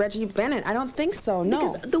over Reggie Bennett? I don't think so,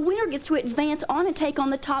 no. Because the winner gets to advance on and take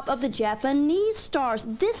on the top of the Japanese stars.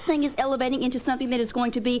 This thing is elevating into something that is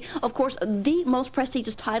going to be, of course, the most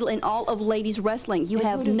prestigious title in all of ladies wrestling. You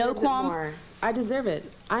have no qualms. I deserve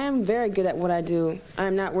it. I am very good at what I do.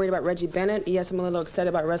 I'm not worried about Reggie Bennett. Yes, I'm a little excited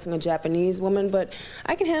about wrestling a Japanese woman, but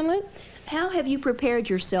I can handle it. How have you prepared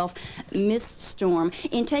yourself, Miss Storm,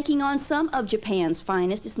 in taking on some of Japan's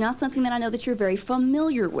finest? It's not something that I know that you're very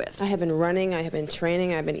familiar with. I have been running, I have been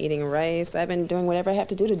training, I've been eating rice, I've been doing whatever I have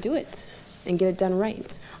to do it and get it done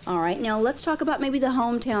right. All right, now let's talk about maybe the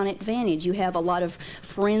hometown advantage. You have a lot of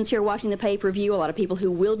friends here watching the pay-per-view, a lot of people who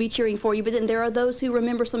will be cheering for you, but then there are those who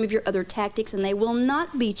remember some of your other tactics and they will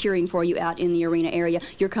not be cheering for you out in the arena area.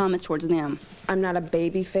 Your comments towards them? I'm not a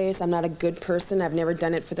baby face. I'm not a good person. I've never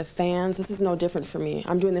done it for the fans. This is no different for me.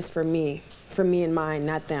 I'm doing this for me and mine,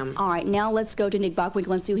 not them. All right, now let's go to Nick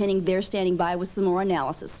Bockwinkel and Sue Henning. They're standing by with some more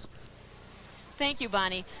analysis. Thank you,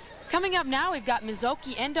 Bonnie. Coming up now, we've got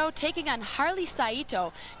Mizuki Endo taking on Harley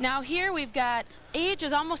Saito. Now here we've got age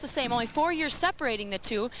is almost the same, only 4 years separating the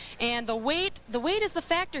two, and the weight is the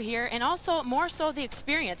factor here, and also more so the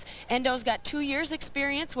experience. Endo's got 2 years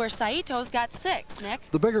experience, where Saito's got 6. Nick?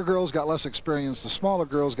 The bigger girls got less experience. The smaller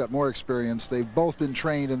girls got more experience. They've both been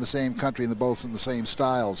trained in the same country, and they're both in the same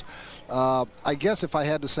styles. I guess if I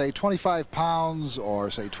had to say 25 pounds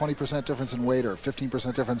or say 20% difference in weight or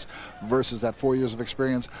 15% difference versus that 4 years of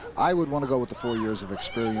experience, I would want to go with the 4 years of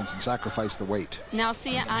experience and sacrifice the weight. Now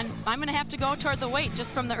see, I'm going to have to go toward the weight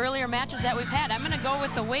just from the earlier matches that we've had. I'm going to go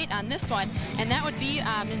with the weight on this one, and that would be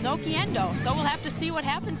Mizuki Endo. So we'll have to see what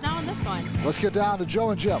happens now on this one. Let's get down to Joe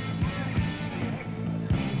and Jim.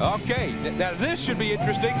 Okay, now this should be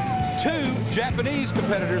interesting. 2 Japanese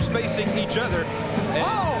competitors facing each other.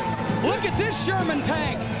 Oh, look at this Sherman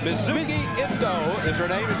tank. Mizuki Endo is her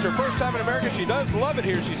name. It's her first time in America. She does love it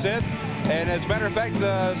here, she says. And as a matter of fact,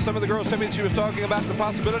 some of the girls told me that she was talking about the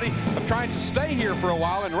possibility of trying to stay here for a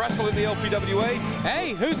while and wrestle in the LPWA.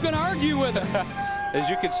 Hey, who's going to argue with her? As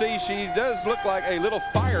you can see, she does look like a little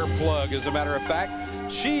fire plug, as a matter of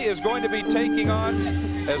fact. She is going to be taking on,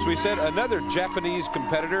 as we said, another Japanese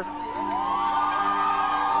competitor.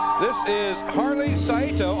 This is Harley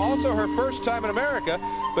Saito, also her first time in America,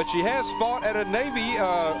 but she has fought at a Navy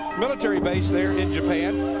military base there in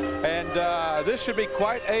Japan, and this should be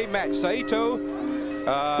quite a match. Saito...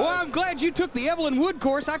 well, I'm glad you took the Evelyn Wood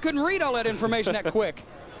course. I couldn't read all that information that quick.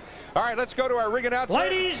 All right, let's go to our ring announcer.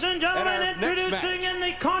 Ladies and gentlemen, introducing in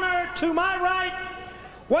the corner to my right,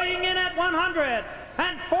 weighing in at 100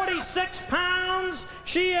 146 pounds.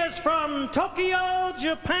 She is from Tokyo,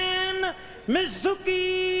 Japan,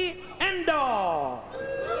 Mizuki Endo.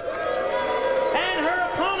 And her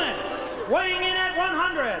opponent, weighing in at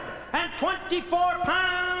 124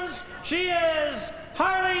 pounds, she is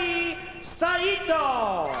Harley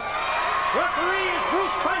Saito. Referee is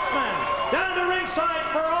Bruce Kreitzman, down to ringside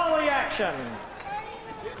for all the action.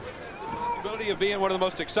 Of being one of the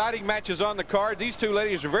most exciting matches on the card. These two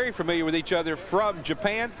ladies are very familiar with each other from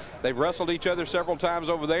Japan. They've wrestled each other several times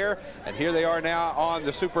over there, and here they are now on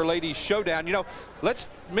the Super Ladies Showdown. You know, let's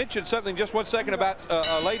mention something just 1 second about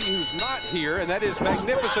a lady who's not here, and that is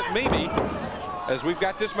Magnificent Mimi. As we've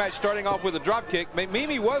got this match starting off with a drop kick.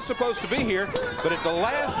 Mimi was supposed to be here, but at the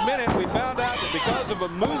last minute we found out that because of a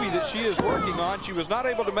movie that she is working on, she was not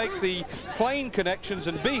able to make the plane connections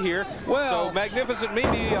and be here. Well, so Magnificent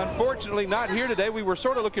Mimi, unfortunately, not here today. We were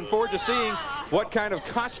sort of looking forward to seeing what kind of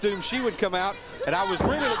costume she would come out, and I was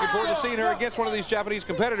really looking forward to seeing her against one of these Japanese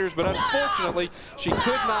competitors, but unfortunately, she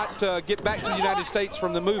could not get back to the United States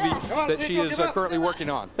from the movie that she is currently working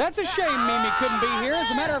on. That's a shame Mimi couldn't be here. As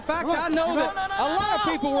a matter of fact, I know that a lot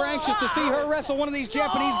of people were anxious to see her wrestle one of these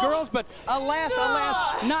Japanese girls, but alas,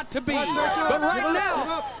 alas, not to be. But right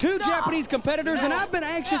now, two Japanese competitors, and I've been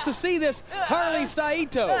anxious to see this Harley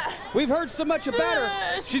Saito. We've heard so much about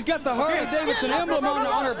her. She's got the Harley-Davidson emblem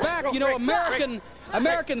on her back. You know,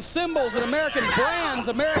 American symbols and American brands,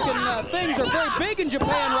 American things are very big in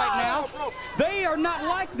Japan right now. They are not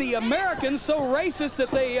like the Americans, so racist that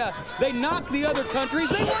they knock the other countries.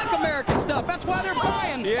 They like American stuff. That's why they're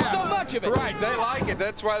buying so much of it. Right, they like it.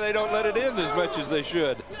 That's why they don't let it in as much as they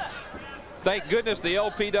should. Thank goodness the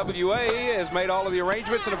LPWA has made all of the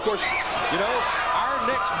arrangements, and of course, you know, our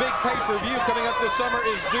next big pay-per-view coming up this summer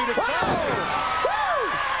is due to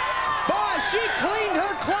Boy, she cleaned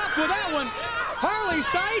her clock with that one. Harley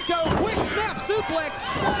Saito, quick snap suplex.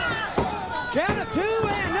 Count of 2,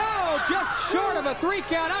 and no, just short of a 3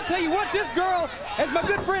 count. I'll tell you what, this girl, as my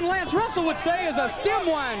good friend Lance Russell would say, is a stem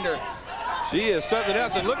winder. She is something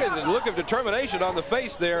else, and look at the look of determination on the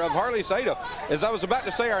face there of Harley Saito. As I was about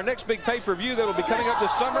to say, our next big pay-per-view that will be coming up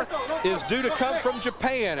this summer is due to come from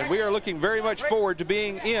Japan, and we are looking very much forward to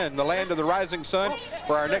being in the land of the rising sun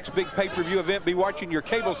for our next big pay-per-view event. Be watching your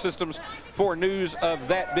cable systems for news of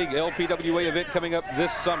that big LPWA event coming up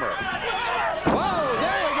this summer. Whoa,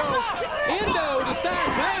 there we go. Endo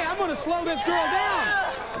decides, hey, I'm going to slow this girl down.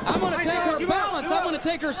 I'm going to take her balance. I'm going to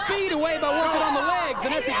take her speed away by working on the legs,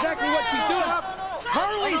 and that's exactly what she's doing.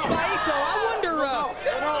 Harley Saito, I wonder,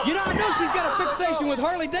 you know, I know she's got a fixation with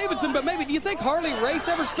Harley Davidson, but maybe, do you think Harley Race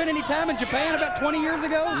ever spent any time in Japan about 20 years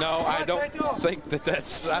ago? No, I don't think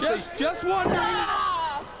that's... Just wondering.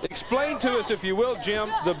 Explain to us, if you will, Jim,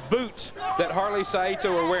 the boots that Harley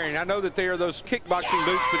Saito are wearing. I know that they are those kickboxing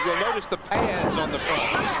boots, but you'll notice the pads on the front.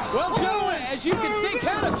 Well, Joe, as you can see,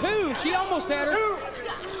 count of 2. She almost had her.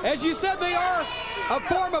 As you said, they are a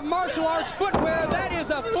form of martial arts footwear. That is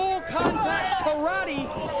a full contact karate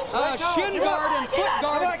shin guard and foot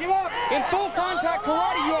guard. In full contact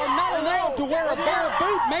karate, you are not allowed to wear a bare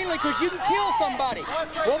boot, mainly because you can kill somebody.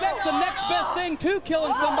 Well, that's the next best thing to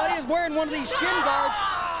killing somebody, is wearing one of these shin guards.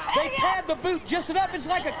 They pad the boot just enough. It's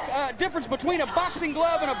like a difference between a boxing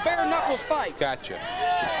glove and a bare knuckles fight. Gotcha.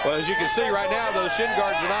 Well, as you can see right now, those shin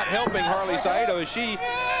guards are not helping Harley Saito, as she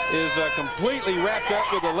is completely wrapped up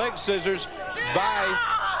with the leg scissors by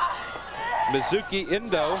Mizuki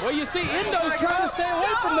Endo. Well, you see, Endo's trying to stay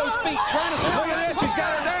away from those feet. Trying to stay Look at this. She's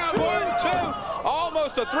got her down. 1, 2.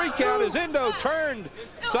 Almost a 3 count as Endo turned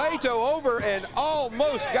Saito over and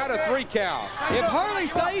almost got a 3 count. If Harley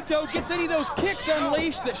Saito gets any of those kicks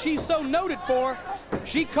unleashed that she's so noted for,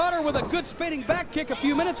 she caught her with a good spinning back kick a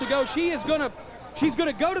few minutes ago. She's going to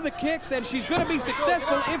go to the kicks, and she's going to be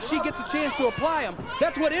successful if she gets a chance to apply them.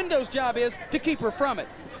 That's what Endo's job is, to keep her from it.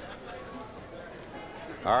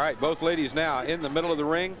 All right, both ladies now in the middle of the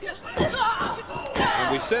ring.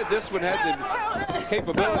 And we said this one had the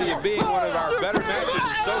capability of being one of our better matches,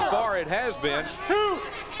 and so far it has been.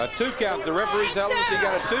 A 2 count. The referee telling us he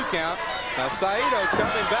got a 2 count. Now Saito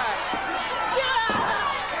coming back.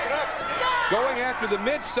 Going after the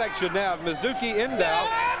midsection now of Mizuki Endo.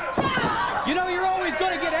 You know, you're always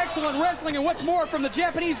going to get excellent wrestling, and what's more, from the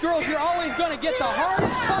Japanese girls, you're always going to get the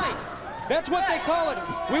hardest fight. That's what they call it.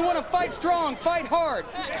 We want to fight strong, fight hard.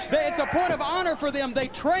 It's a point of honor for them. They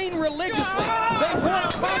train religiously. They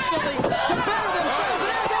work constantly to better themselves.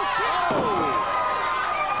 There those kicks. Oh.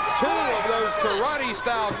 2 of those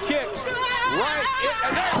karate-style kicks. Right.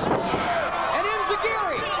 And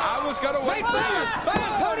Enziguri. I was going to wait for this. By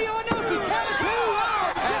Antonio Inoki. Count of 2.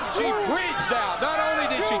 Oh, and she bridged out. Not only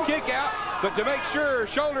did she kick out, but to make sure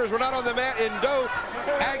shoulders were not on the mat, Endo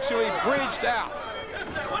actually bridged out.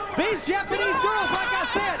 These Japanese girls, like I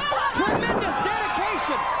said, tremendous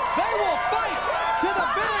dedication. They will fight to the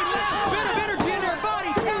very last bit of energy in their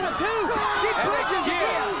body. Count of 2. She bridges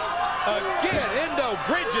again. Again, Endo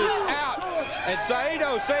bridges out. And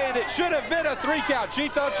Saito saying it should have been a 3 count. She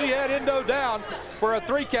thought she had Endo down for a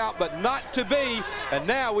 3 count, but not to be. And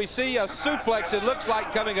now we see a suplex, it looks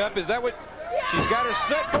like, coming up. Is that what? She's got her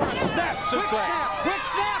set for a snap suplex. Quick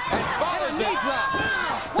snap, and follows a knee drop.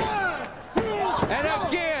 And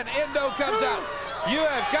again, Endo comes out. You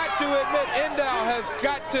have got to admit, Endo has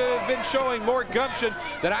got to have been showing more gumption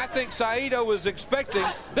than I think Saito was expecting.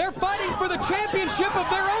 They're fighting for the championship of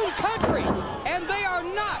their own country, and they are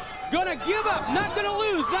not going to give up, not going to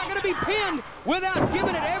lose, not going to be pinned without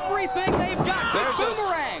giving it everything they've got. There's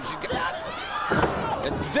boomerang.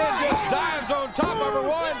 And then just dives on top of her,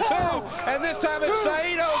 1, 2, and this time it's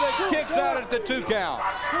Saito that kicks out at the 2 count.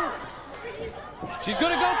 She's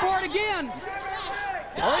going to go for it again.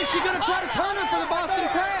 Or is she going to try to turn her for the Boston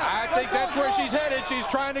Crab? I think that's where she's headed. She's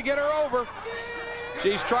trying to get her over.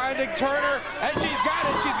 She's trying to turn her, and she's got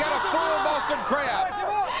it. She's got a full Boston Crab.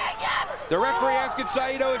 The referee asking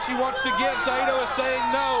Saito if she wants to give. Saito is saying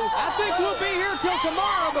no. I think we'll be here till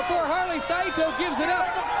tomorrow before Harley Saito gives it up.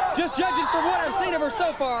 Just judging from what I've seen of her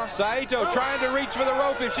so far. Saito trying to reach for the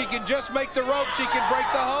rope. If she can just make the rope, she can break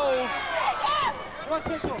the hold.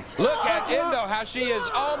 Look at Endo, how she is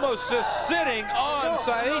almost just sitting on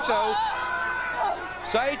Saito.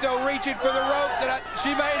 Saito reaching for the ropes, and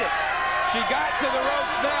she made it. She got to the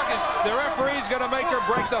ropes now because the referee's going to make her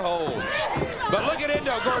break the hold. But look at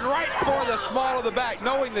Endo going right for the small of the back,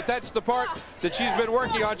 knowing that that's the part that she's been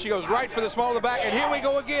working on. She goes right for the small of the back, and here we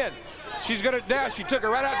go again. She's going to, now she took her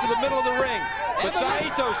right out to the middle of the ring. But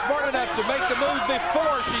Saito's smart enough to make the move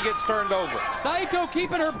before she gets turned over. Saito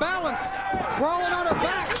keeping her balance, crawling on her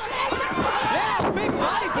back. Yeah, big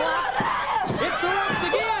body block. It's the ropes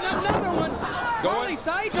again, another one. Harley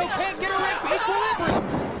Saito can't get her equilibrium.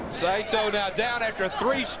 Saito now down after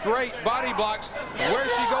 3 straight body blocks.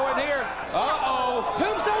 Where's she going here? Uh-oh.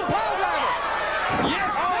 Tombstone pile driver.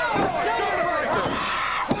 Yeah. Oh, shoulder breaker.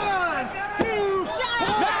 1, 2,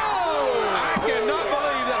 No! I cannot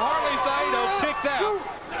believe that Harley Saito kicked out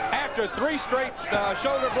after 3 straight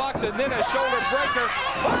shoulder blocks and then a shoulder breaker.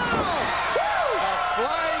 Oh! A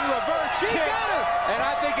flying reverse kick. Got her. And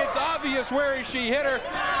I think it's obvious where she hit her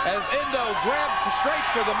as Endo grabbed straight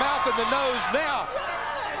for the mouth and the nose now.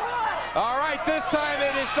 All right, this time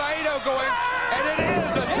it is Saito going, and it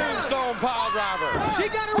is a tombstone pile driver.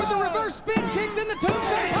 She got her with the reverse spin kick, then the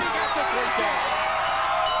tombstone pile driver.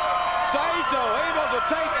 Saito able to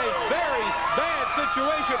take a very bad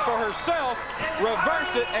situation for herself,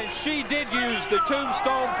 reverse it, and she did use the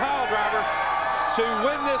tombstone pile driver to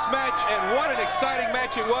win this match, and what an exciting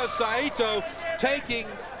match it was. Saito taking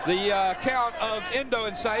the count of Endo,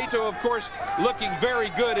 and Saito, of course, looking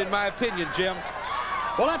very good in my opinion, Jim.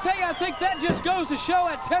 Well, I tell you, I think that just goes to show,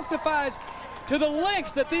 it testifies to the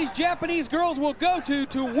lengths that these Japanese girls will go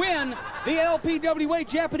to win the LPWA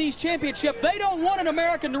Japanese Championship. They don't want an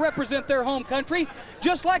American to represent their home country,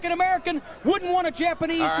 just like an American wouldn't want a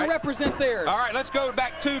Japanese to represent theirs. All right, let's go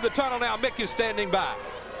back to the tunnel now. Mick is standing by.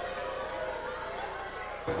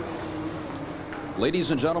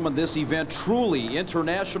 Ladies and gentlemen, this event truly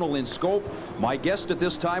international in scope. My guest at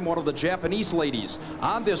this time, one of the Japanese ladies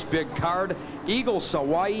on this big card, Eagle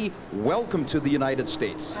Sawai. Welcome to the United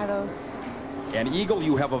States. Hello. And Eagle,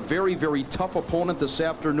 you have a very, very tough opponent this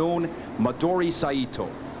afternoon, Midori Saito.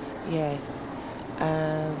 Yes,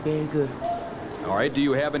 very good. All right, do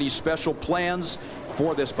you have any special plans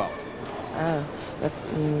for this bout?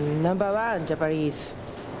 Number 1, Japanese.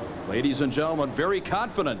 Ladies and gentlemen, very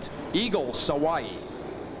confident, Eagle Sawai.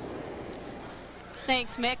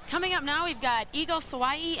 Thanks, Mick. Coming up now, we've got Eagle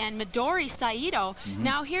Sawai and Midori Saito.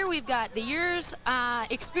 Now here we've got the years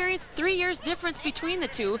experience, 3 years difference between the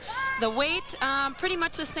two. The weight, pretty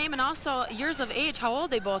much the same, and also years of age, how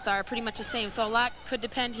old they both are, pretty much the same. So a lot could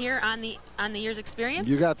depend here on the year's experience.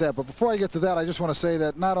 You got that. But before I get to that, I just want to say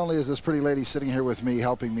that not only is this pretty lady sitting here with me,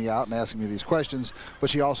 helping me out and asking me these questions, but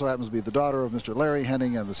she also happens to be the daughter of Mr. Larry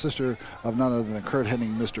Henning and the sister of none other than Kurt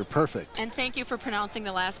Henning, Mr. Perfect. And thank you for pronouncing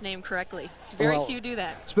the last name correctly. Very few do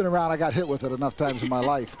that. It's been around. I got hit with it enough times in my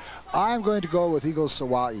life. I'm going to go with Eagle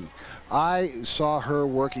Sawai. I saw her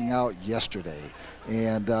working out yesterday,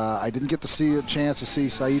 and I didn't get to see a chance to see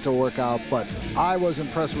Saito work out, but I was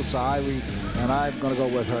impressed with Sawai, and I'm going to go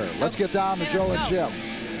with her. Let's get down to Joe and Jim.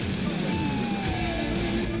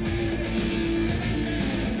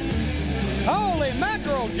 Holy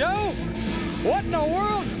mackerel, Joe! What in the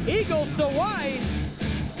world? Eagle Sawai.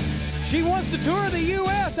 She wants to tour the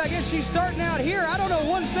U.S. I guess she's starting out here. I don't know,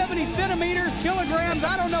 170 centimeters, kilograms.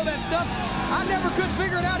 I don't know that stuff. I never could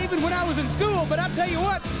figure it out even when I was in school. But I'll tell you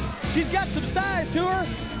what, she's got some size to her.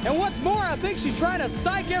 And what's more, I think she's trying to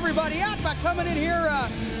psych everybody out by coming in here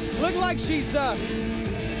looking like she's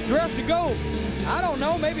dressed to go, I don't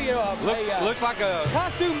know, maybe looks like a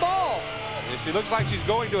costume ball. She looks like she's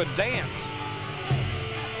going to a dance.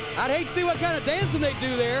 I'd hate to see what kind of dancing they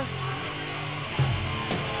do there.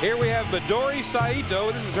 Here we have Midori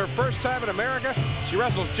Saito. This is her first time in America. She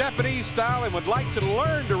wrestles Japanese style and would like to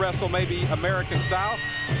learn to wrestle maybe American style.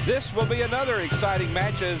 This will be another exciting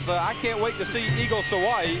match, as I can't wait to see Eagle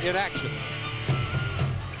Sawai in action.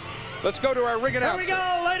 Let's go to our ring announcer. Here we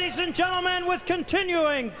go, ladies and gentlemen, with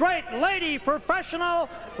continuing great lady professional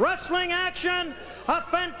wrestling action. A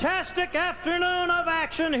fantastic afternoon of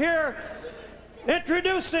action here.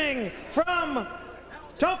 Introducing from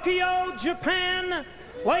Tokyo, Japan,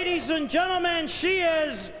 ladies and gentlemen, she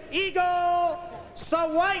is Eagle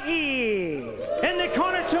Sawai. In the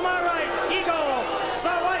corner to my right, Eagle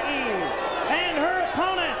Sawai. And her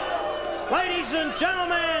opponent, ladies and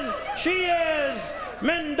gentlemen, she is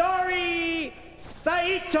Midori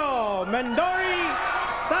Saito. Midori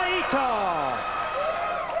Saito.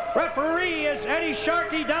 Referee is Eddie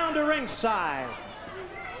Sharkey down to ringside.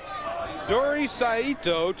 Midori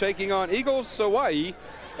Saito taking on Eagle Sawai,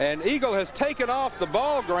 and Eagle has taken off the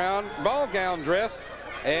ball gown dress,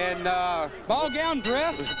 and ball gown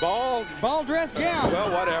dress, ball dress gown.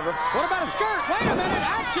 Well, whatever. What about a skirt? Wait a minute,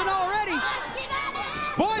 action already.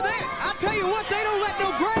 Boy, I tell you what, they don't let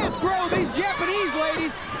no grass grow, these Japanese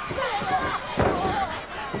ladies.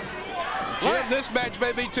 Jim, this match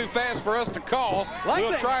may be too fast for us to call.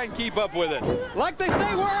 We'll try and keep up with it. Like they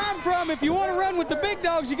say where I'm from, if you want to run with the big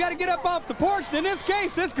dogs, you got to get up off the porch. And in this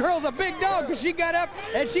case, this girl's a big dog because she got up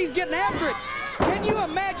and she's getting after it. Can you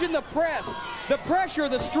imagine the press, the pressure,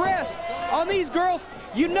 the stress on these girls?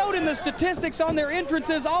 You note in the statistics on their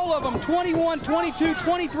entrances, all of them 21, 22,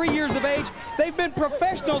 23 years of age. They've been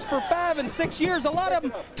professionals for 5 and 6 years. A lot of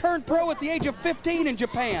them turned pro at the age of 15 in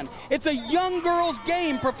Japan. It's a young girl's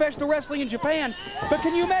game, professional wrestling in Japan. But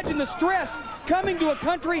can you imagine the stress coming to a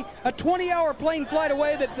country, a 20-hour plane flight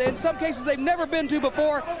away that in some cases they've never been to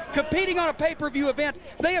before, competing on a pay-per-view event?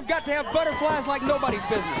 They have got to have butterflies like nobody's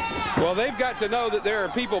business. Well, they've got to know that there are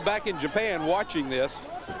people back in Japan watching this.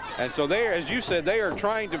 And so they, as you said, they are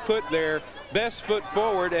trying to put their best foot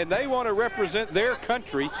forward, and they want to represent their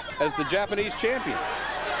country as the Japanese champion.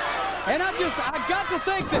 And I got to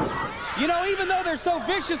think that, you know, even though they're so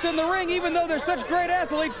vicious in the ring, even though they're such great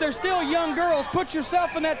athletes, they're still young girls. Put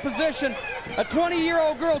yourself in that position. A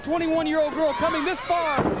 20-year-old girl, 21-year-old girl coming this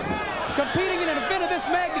far, competing in an event of this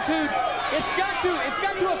magnitude, it's got to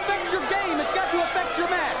affect your game. It's got to affect your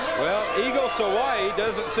match. Well, Eagle Sawai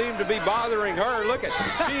doesn't seem to be bothering her. Look at,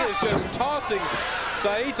 she is just tossing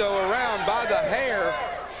Saito around by the hair.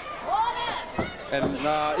 And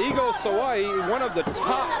Eagle Sawai, one of the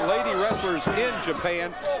top lady wrestlers in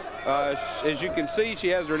Japan. As you can see, she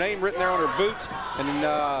has her name written there on her boots. And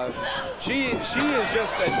she is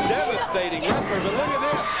just a devastating wrestler. But look at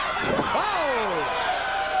this. Oh!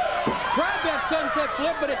 Tried that sunset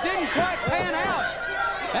flip, but it didn't quite pan out.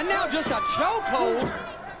 And now just a chokehold.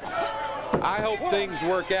 I hope things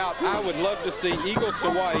work out. I would love to see Eagle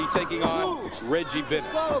Sawai taking on Reggie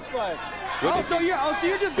Bennett. So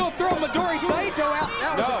you're just going to throw Midori Saito out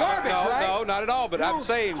as the garbage, right? No, not at all. But I'm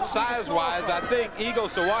saying size-wise, I think Eagle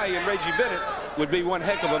Sawai and Reggie Bennett would be one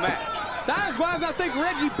heck of a match. Size-wise, I think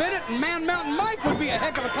Reggie Bennett and Man Mountain Mike would be a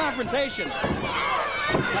heck of a confrontation.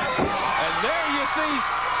 And there you see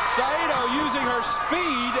Saito using her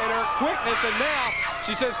speed and her quickness, and now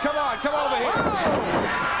she says, come on, come over here.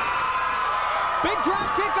 Whoa. Big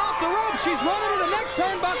drop kick off the rope. She's running to the next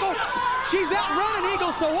turnbuckle. She's outrunning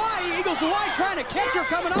Eagle Sawai. Eagle Sawai trying to catch her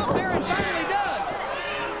coming off there, and finally does.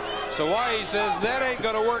 Sawai says, that ain't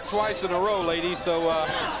going to work twice in a row, ladies. So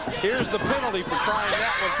here's the penalty for trying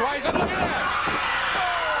that one twice. And look at that.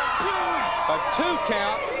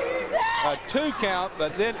 A two count,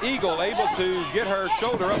 but then Eagle able to get her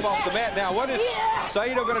shoulder up off the mat. Now, what is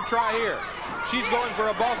Saito going to try here? She's going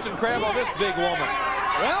for a Boston Crab on this big woman.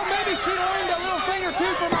 Well, maybe she learned a little thing or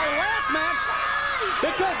two from our last match,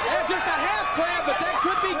 because just a half crab, but that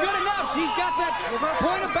could be good enough. She's got that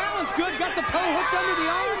point of balance good, got the toe hooked under the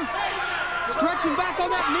arm, stretching back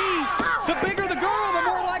on that knee. The bigger the girl, the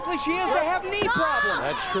more likely she is to have knee problems.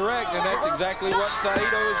 That's correct, and that's exactly what Saito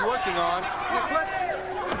is working on.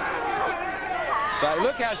 So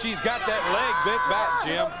look how she's got that leg bent back,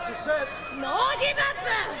 Jim. No give up.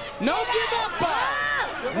 No give up.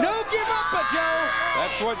 No give up, Joe.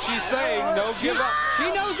 That's what she's saying, no give up.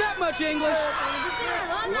 She knows that much English.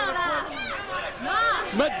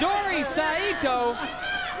 Midori Saito,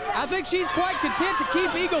 I think she's quite content to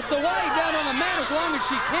keep Eagle Sawai down on the mat as long as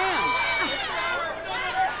she can.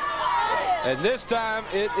 And this time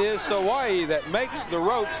it is Sawai that makes the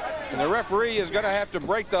ropes, and the referee is going to have to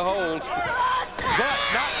break the hold, but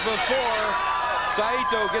not before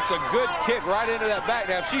Saito gets a good kick right into that back.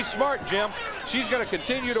 Now, if she's smart, Jim, she's going to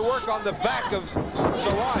continue to work on the back of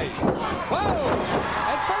Sawai. Whoa!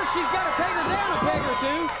 At first, she's got to take her down a peg or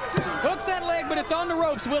two. Hooks that leg, but it's on the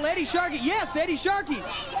ropes. Will Eddie Sharkey? Yes, Eddie Sharkey.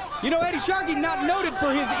 You know, Eddie Sharkey not noted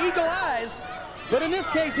for his eagle eyes, but in this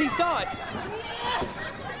case, he saw it.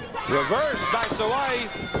 Reversed by Sawai,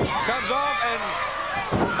 comes off, and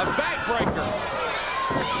a backbreaker.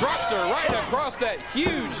 Drops her right across that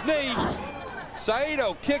huge knee.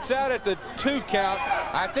 Saito kicks out at the 2 count.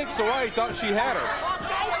 I think Sawai thought she had her.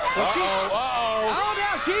 Oh,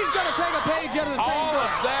 now she's going to take a page out of the same All book.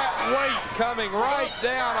 of that weight coming right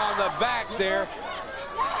down on the back there.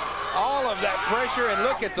 All of that pressure, and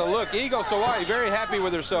look at the look. Eagle Sawai very happy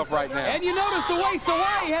with herself right now. And you notice the way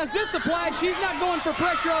Sawai has this applied, she's not going for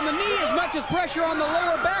pressure on the knee as much as pressure on the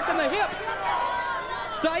lower back and the hips.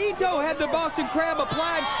 Saito had the Boston Crab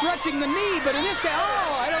applied, stretching the knee, but in this case,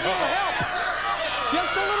 I don't need help.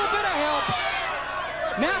 Just a little bit of help.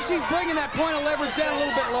 Now she's bringing that point of leverage down a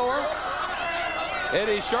little bit lower.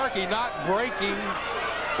 Eddie Sharkey not breaking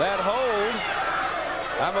that hold.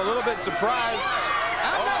 I'm a little bit surprised.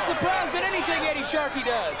 I'm not surprised at anything Eddie Sharkey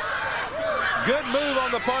does. Good move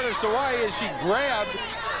on the part of Sawai as she grabbed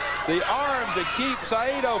the arm to keep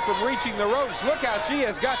Saito from reaching the ropes. Look how she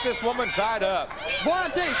has got this woman tied up. Boy, I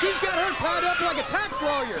tell you, she's got her tied up like a tax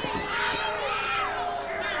lawyer.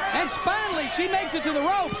 And finally, she makes it to the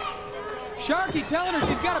ropes. Sharkey telling her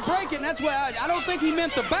she's got to break it, and that's why I don't think he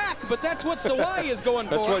meant the back, but that's what Sawai is going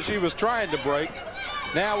for. That's what she was trying to break.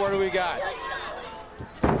 Now, what do we got?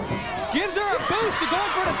 Gives her a boost to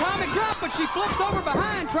going for an atomic drop, but she flips over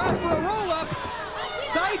behind, tries for a roll-up.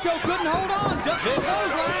 Saito couldn't hold on, ducks the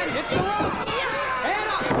clothesline, hits the ropes.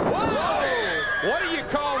 And whoa! What do you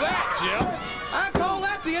call that, Jim? I call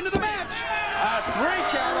that the end of the match. A 3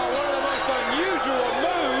 count on one of the most unusual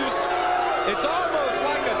moves. It's almost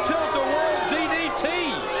like a tilt-a-whirl DDT.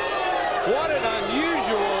 What an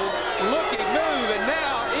unusual looking move. And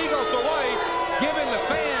now Eagle Sawai giving the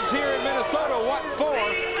fans here in Minnesota what for.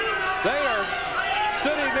 They are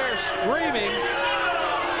sitting there screaming.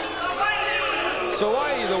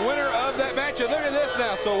 Sawai, the winner of that match. And look at this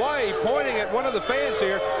now. Sawai pointing at one of the fans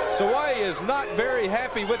here. Sawai is not very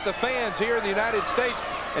happy with the fans here in the United States.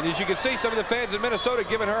 And as you can see, some of the fans in Minnesota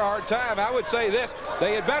giving her a hard time. I would say this,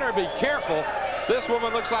 they had better be careful. This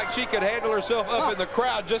woman looks like she could handle herself up in the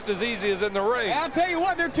crowd just as easy as in the ring. I'll tell you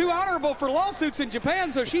what, they're too honorable for lawsuits in Japan,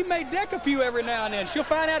 so she may deck a few every now and then. She'll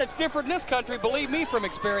find out it's different in this country, believe me from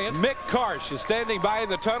experience. Mick Karsh is standing by in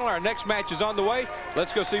the tunnel. Our next match is on the way.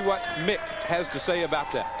 Let's go see what Mick has to say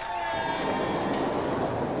about that.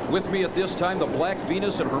 With me at this time, the Black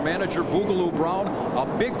Venus and her manager, Boogaloo Brown. A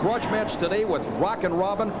big grudge match today with Rockin'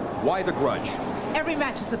 Robin. Why the grudge? Every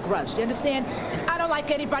match is a grudge, do you understand? I don't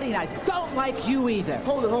like anybody, and I don't like you either.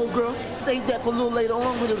 Hold it, homegirl. Save that for a little later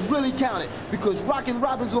on when it's really counted. Because Rockin'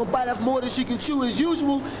 Robin's gonna bite off more than she can chew as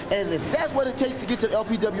usual. And if that's what it takes to get to the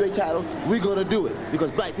LPWA title, we're gonna do it.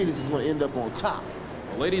 Because Black Venus is gonna end up on top.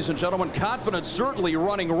 Ladies and gentlemen, confidence certainly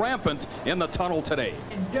running rampant in the tunnel today.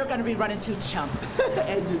 And you're gonna be running too, chump.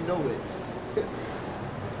 And you know it.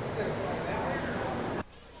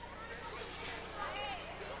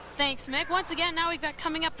 Thanks, Mick. Once again, now we've got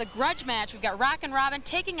coming up the grudge match. We've got Rockin' Robin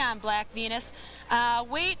taking on Black Venus.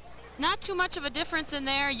 Weight, not too much of a difference in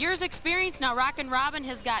there. Years experience. Now Rockin' Robin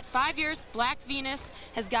has got 5 years. Black Venus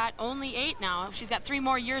has got only 8 now. She's got 3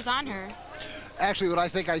 more years on her. Actually, what I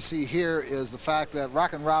think I see here is the fact that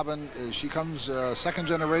Rockin' Robin, she comes second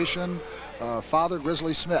generation, father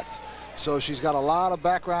Grizzly Smith. So she's got a lot of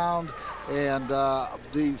background, and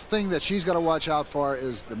the thing that she's got to watch out for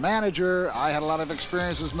is the manager. I had a lot of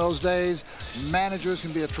experiences in those days. Managers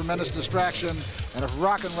can be a tremendous distraction, and if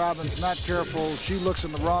Rockin' Robin's not careful, she looks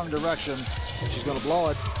in the wrong direction, she's going to blow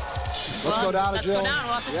it. Let's go down to Jill. Let's go down.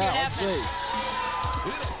 We'll have to see what happens.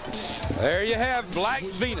 Let's see. There you have Black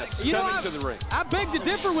Venus coming to the ring. I beg to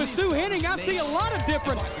differ with Sue Henning. I see a lot of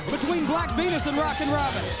difference between Black Venus and Rockin'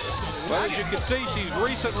 Robin. Well, as you can see, she's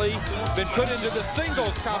recently been put into the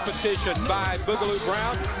singles competition by Boogaloo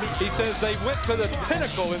Brown. He says they went to the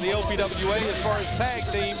pinnacle in the LPWA as far as tag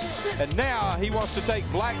team, and now he wants to take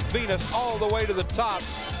Black Venus all the way to the top.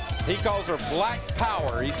 He calls her Black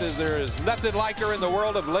Power. He says there is nothing like her in the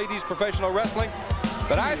world of ladies professional wrestling.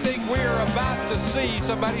 But I think we're about to see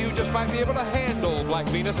somebody who just might be able to handle Black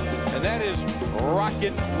Venus, and that is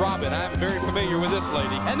Rockin' Robin. I'm very familiar with this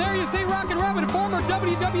lady. And there you see Rockin' Robin, former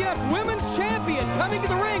WWF Women's Champion, coming to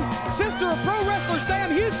the ring. Sister of pro wrestler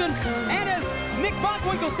Sam Houston, and as Nick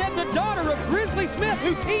Bockwinkel said, the daughter of Grizzly Smith,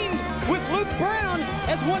 who teamed with Luke Brown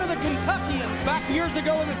as one of the Kentuckians back years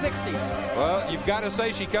ago in the 60s. Well, you've got to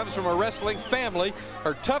say she comes from a wrestling family.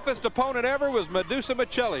 Her toughest opponent ever was Medusa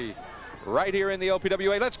Michelli, right here in the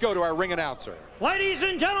LPWA. Let's go to our ring announcer. Ladies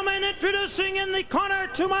and gentlemen, introducing in the corner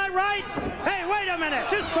to my right. Hey, wait a minute,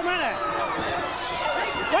 just a minute.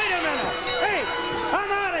 Wait a minute. Hey,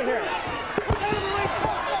 I'm out of here.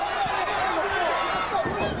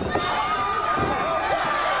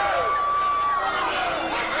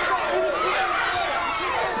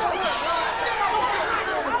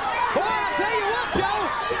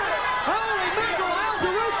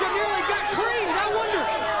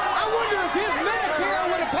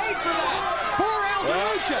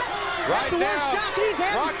 Right now,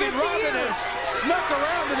 Rockin' Robin has snuck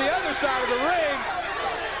around to the other side of the ring,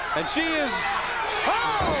 and she is,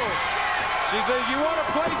 she says, you want to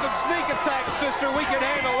play some sneak attack, sister, we can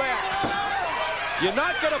handle that. You're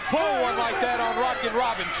not going to pull one like that on Rockin'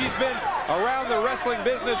 Robin. She's been around the wrestling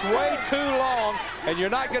business way too long, and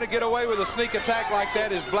you're not going to get away with a sneak attack like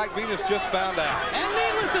that, as Black Venus just found out. And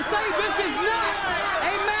needless to say, this is not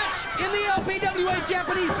a match in the LPWA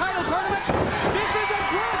Japanese title tournament. This is a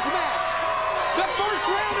grudge match. The first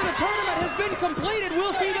round of the tournament has been completed.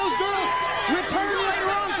 We'll see those girls return later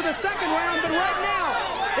on for the second round, but right now,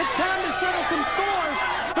 it's time to settle some scores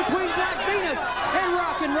between Black Venus and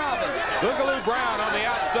Rockin' Robin. Boogaloo Brown on the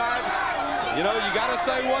outside. You know, you got to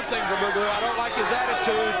say one thing for Boogaloo. I don't like his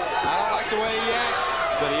attitude. I don't like the way he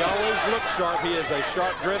acts, but he always looks sharp. He is a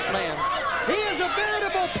sharp-dressed man. He is a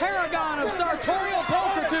veritable paragon of sartorial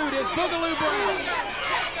pulchritude, is Boogaloo Brown.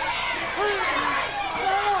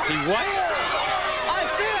 He what? I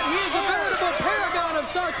said he is a veritable paragon of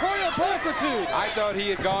sartorial pulchritude. I thought he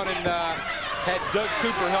had gone and had Doug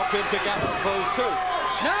Cooper help him pick out some clothes, too.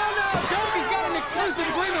 No, Doug has got an exclusive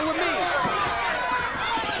agreement with me.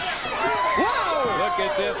 Whoa! Look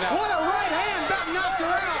at this now. What a right hand, about knocked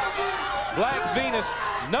her out. Black Venus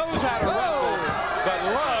knows how to wrestle, but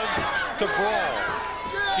loves to brawl.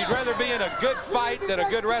 She'd rather be in a good fight than a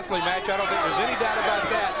good wrestling match. I don't think there's any doubt about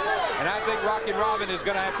that. And I think Rockin' Robin is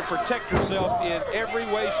going to have to protect herself in every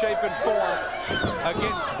way, shape, and form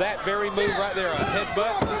against that very move right there, a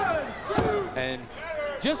headbutt. And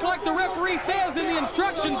just like the referee says in the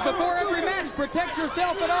instructions before every match, protect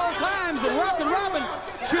yourself at all times, and Rockin' Robin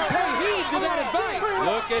should pay heed to that advice.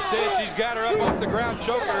 Look at this. She's got her up off the ground,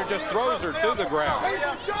 choking her, and just throws her to the ground.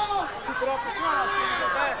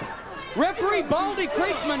 Referee Baldy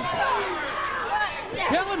Creeksman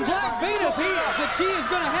telling Black Venus that she is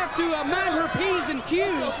going to have to mind her P's and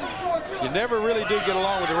Q's. You never really do get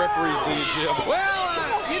along with the referees, do you, Jim? Well,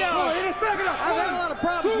 you know, I've had a lot of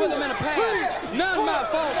problems with them in the past. None my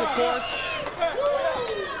fault, of course.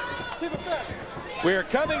 We're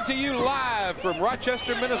coming to you live from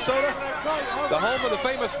Rochester, Minnesota, the home of the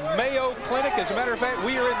famous Mayo Clinic. As a matter of fact,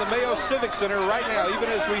 we are in the Mayo Civic Center right now, even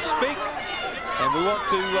as we speak. And we want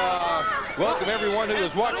to welcome everyone who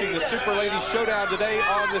is watching the Super Ladies Showdown today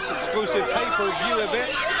on this exclusive pay-per-view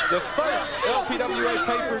event, the first LPWA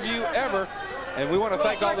pay-per-view ever. And we want to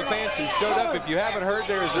thank all the fans who showed up. If you haven't heard,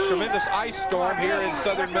 there is a tremendous ice storm here in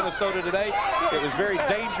southern Minnesota today. It was very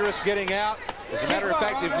dangerous getting out. As a matter of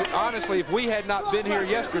fact, honestly, if we had not been here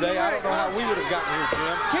yesterday, I don't know how we would have gotten here,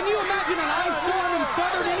 Jim. Can you imagine an ice storm in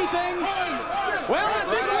southern anything? Well, I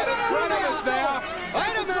think right out in front of us now.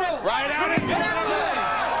 Wait a minute. Right out in front of us.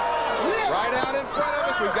 Right out in front of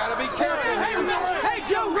us. We've got to be careful here. Hey,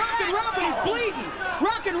 Joe, Rockin' Robin is bleeding.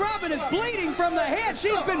 Rockin' Robin is bleeding from the head.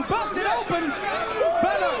 She's been busted open.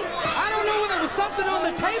 But I don't know whether it was something on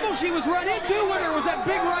the table she was run into, whether it was that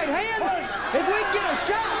big right hand. If we can get a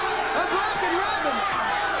shot of Rockin' Robin.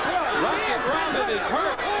 Rockin' Robin is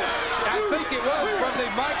hurt. I think it was from the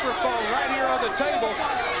microphone right here on the table.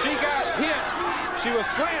 She got hit. She was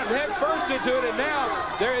slammed head first into it, and now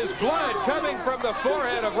there is blood coming from the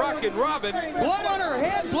forehead of Rockin' Robin. Blood on her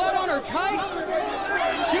head, blood on her tights.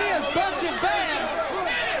 She is busted bad.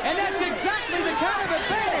 And that's exactly the kind of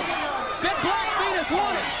advantage that Black Venus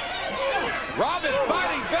wanted. Robin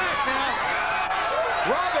fighting back now.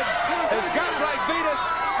 Robin has got Black Venus.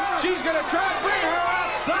 She's going to try and bring her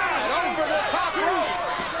outside over the top rope.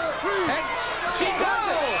 And she does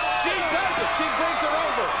it. She does it. She brings her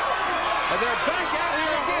over. And they're back out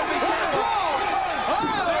here again. Be careful.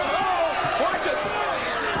 Watch it.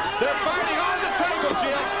 They're fighting on the table,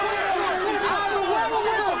 Jim. I'm well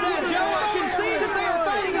aware of that, Joe. I can see that they are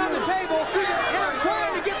fighting on the table, and I'm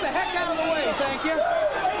trying to get the heck out of the way. Thank you.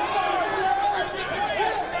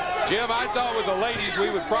 Jim, I thought with the ladies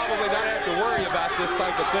we would probably not have to worry about this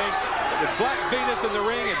type of thing. With Black Venus in the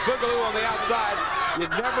ring and Boogaloo on the outside, you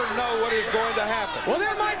never know what is going to happen. Well,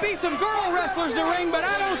 there might be some girl wrestlers in the ring, but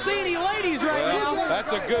I don't see any ladies right now.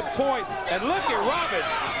 That's a good point. And look at Robin.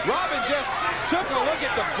 Robin just took a look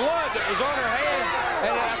at the blood that was on her hands,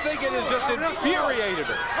 and I think it has just infuriated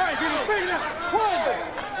her. All right, give me 1,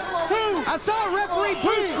 2. I saw referee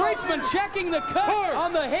Bruce Kreutzmann checking the cut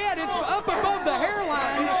on the head. It's up above the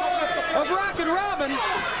hairline of Rockin' Robin.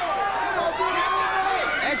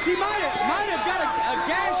 And she might have got a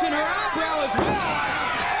gash in her eyebrow as well.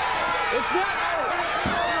 It's not.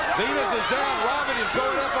 Venus is down. Robin is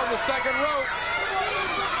going up on the second rope.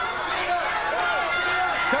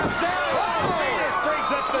 Comes down. Oh! Venus brings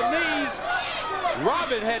up the knees.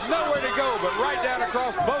 Robin had nowhere to go but right down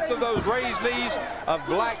across both of those raised knees of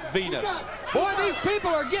Black Venus. Boy, these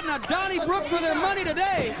people are getting a Donnybrook for their money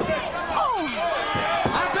today. Oh!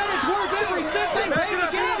 I bet it's worth every cent they paid to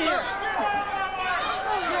get in here.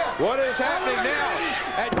 What is happening now?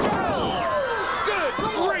 And oh, good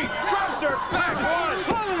grief, drops her back one.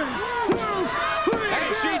 And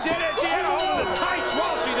she did it. She had a hold of the tights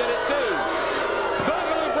while she did it too.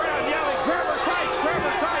 Boogaloo Brown yelling, grab her tights, grab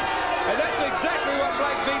her tights. And that's exactly what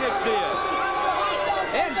Black Venus did.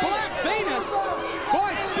 And Black Venus,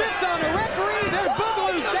 boy, spits on the referee. There's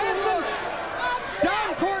Boogaloo's dancing.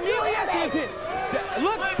 Don Cornelius is it.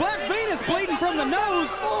 Look, Black Venus bleeding from the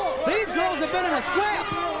nose. These girls have been in a scrap.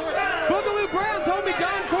 Boogaloo Brown told me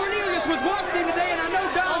Don Cornelius was watching him today, and I know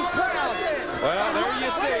Don's proud. Well, there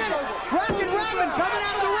you see. Rockin' Robin coming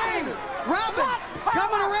out of the ring. Robin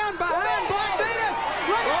coming around behind Black Venus.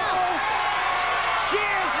 Look out! She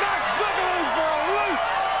has knocked Boogaloo for a loop.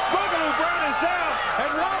 Boogaloo Brown is down,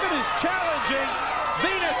 and Robin is challenging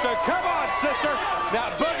Venus to come on, sister.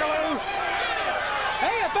 Now, Boogaloo.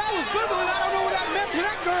 Hey, if I was Boogaloo, I don't know whether I'd mess with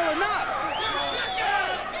that girl or not.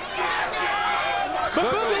 But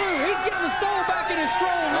Boogaloo, he's getting the soul back in his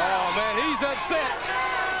stroll now. Oh, man, he's upset.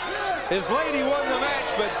 His lady won the match,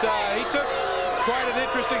 but he took quite an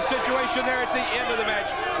interesting situation there at the end of the match.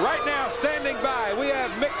 Right now, standing by, we have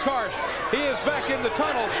Mick Karsh. He is back in the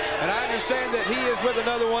tunnel, and I understand that he is with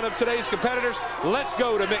another one of today's competitors. Let's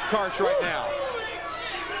go to Mick Karsh right now.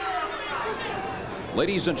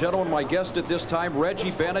 Ladies and gentlemen, my guest at this time,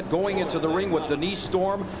 Reggie Bennett, going into the ring with Denise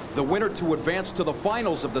Storm, the winner to advance to the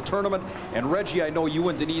finals of the tournament. And Reggie, I know you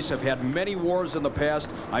and Denise have had many wars in the past.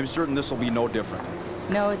 I'm certain this will be no different.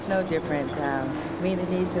 No, it's no different. Me and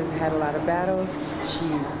Denise has had a lot of battles.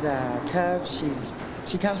 She's tough.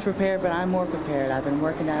 She comes prepared, but I'm more prepared. I've been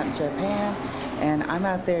working out in Japan, and I'm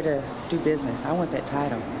out there to do business. I want that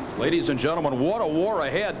title. Ladies and gentlemen, what a war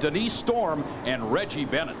ahead. Denise Storm and Reggie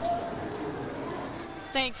Bennett.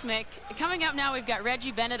 Thanks, Mick. Coming up now, we've got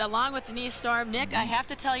Reggie Bennett along with Denise Storm. Nick, I have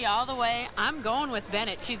to tell you all the way, I'm going with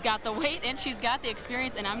Bennett. She's got the weight and she's got the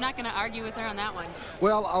experience, and I'm not going to argue with her on that one.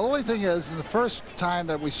 Well, the only thing is, in the first time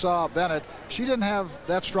that we saw Bennett, she didn't have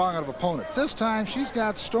that strong of an opponent. This time, she's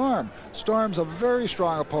got Storm. Storm's a very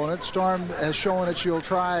strong opponent. Storm has shown that she'll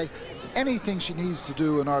try anything she needs to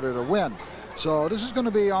do in order to win. So this is going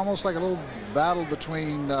to be almost like a little battle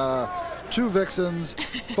between two vixens,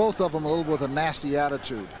 both of them a little with a nasty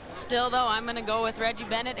attitude. Still, though, I'm going to go with Reggie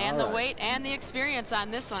Bennett and the weight and the experience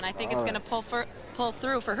on this one. I think it's going to pull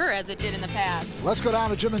through for her as it did in the past. Let's go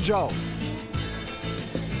down to Jim and Joe.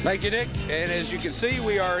 Thank you, Nick. And as you can see,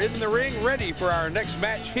 we are in the ring ready for our next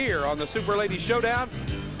match here on the Super Ladies Showdown.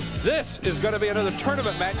 This is going to be another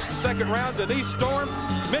tournament match, the second round. Denise Storm,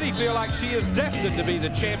 many feel like she is destined to be the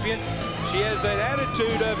champion. She has that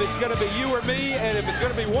attitude of it's going to be you or me, and if it's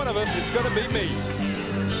going to be one of us, it's going to be me.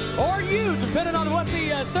 Or you, depending on what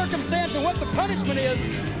the circumstance and what the punishment is.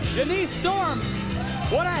 Denise Storm,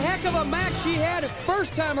 what a heck of a match she had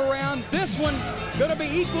first time around. This one going to be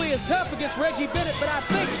equally as tough against Reggie Bennett, but I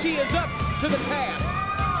think she is up to the task.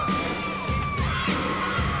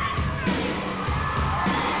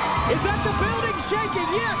 Is that the building shaking?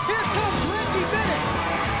 Yes, here comes Reggie Bennett.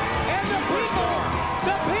 And the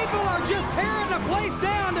people are just tearing the place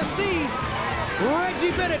down to see Reggie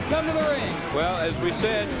Bennett come to the ring. Well, as we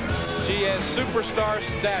said, she has superstar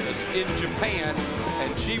status in Japan,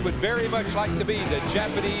 and she would very much like to be the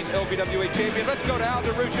Japanese LPWA champion. Let's go to Al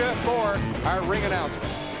DeRusha for our ring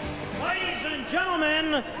announcement. Ladies and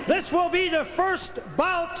gentlemen, this will be the first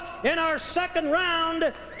bout in our second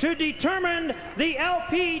round to determine the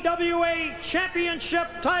LPWA championship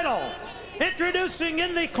title. Introducing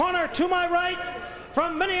in the corner to my right,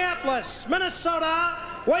 from Minneapolis, Minnesota,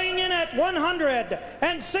 weighing in at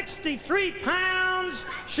 163 pounds,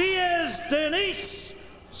 she is Denise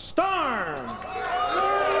Storm. And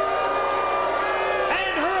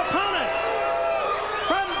her opponent,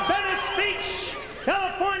 from Venice Beach,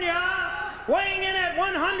 California, weighing in at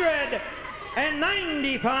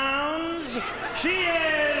 190 pounds, she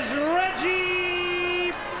is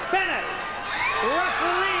Reggie Bennett.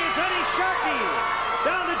 Referees Eddie Sharkey,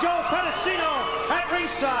 down to Joe Pedicino at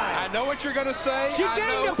ringside. I know what you're going to say. She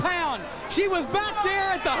gained a pound. She was back there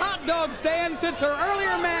at the hot dog stand since her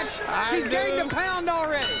earlier match. She's gained a pound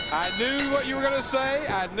already. I knew what you were going to say.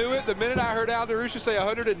 I knew it the minute I heard Al DeRusha say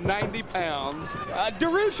 190 pounds.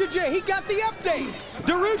 DeRusha, he got the update.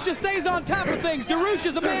 DeRusha stays on top of things.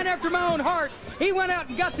 DeRusha's a man after my own heart. He went out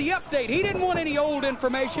and got the update. He didn't want any old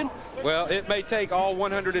information. Well, it may take all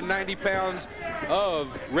 190 pounds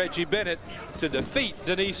of Reggie Bennett to defeat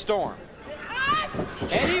Denise Storm.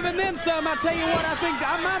 And even then some, I tell you what, I think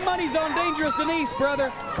my money's on Dangerous Denise,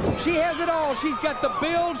 brother. She has it all. She's got the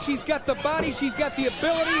build, she's got the body, she's got the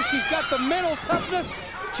ability, she's got the mental toughness,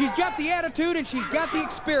 she's got the attitude, and she's got the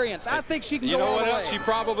experience. I think she can go all the way. You know what else she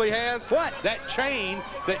probably has? What? That chain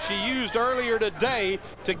that she used earlier today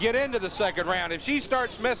to get into the second round. If she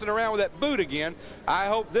starts messing around with that boot again, I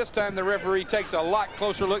hope this time the referee takes a lot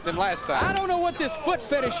closer look than last time. I don't know what this foot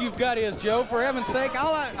fetish you've got is, Joe, for heaven's sake.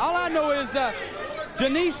 All I know is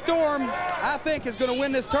Denise Storm, I think, is going to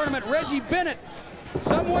win this tournament. Reggie Bennett,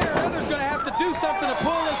 some way or other, is going to have to do something to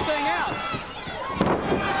pull this thing out.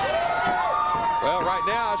 Well, right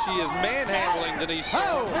now, she is manhandling Denise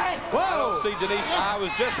Storm. Whoa! I don't see Denise. I was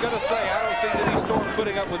just going to say, I don't see Denise Storm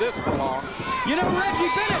putting up with this for long. You know, Reggie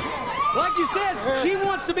Bennett, like you said, she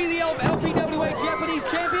wants to be the LPWA Japanese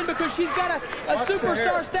champion because she's got a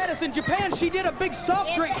superstar status in Japan. She did a big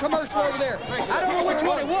soft drink commercial over there. I don't know which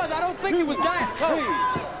one it was. I don't think it was Diet Coke.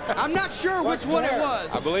 I'm not sure which one it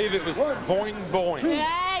was. I believe it was Boing Boing.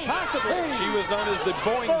 Possibly. She was known as the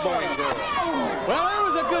Boing Boing girl. Well, there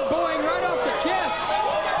was a good boing right off the chest.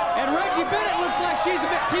 And Reggie Bennett looks like she's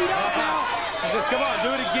a bit teed up now. She says, come on,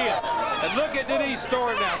 do it again. And look at Denise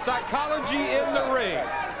Storm now. Psychology in the ring.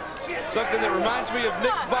 Something that reminds me of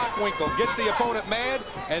Nick Bockwinkel. Get the opponent mad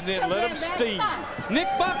and then let him steam. Nick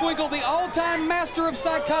Bockwinkel, the all-time master of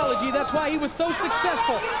psychology. That's why he was so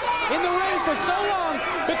successful in the ring for so long,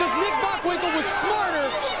 because Nick Bockwinkel was smarter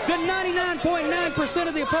than 99.9%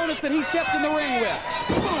 of the opponents that he stepped in the ring with.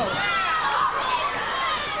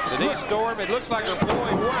 Denise Storm, it looks like her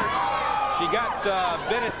ploy worked. She got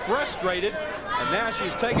Bennett frustrated, and now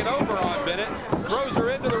she's taking over on Bennett. Throws her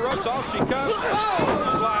into the ropes, off she comes.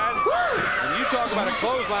 Clothesline. And you talk about a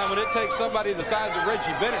clothesline when it takes somebody the size of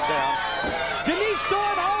Reggie Bennett down. Denise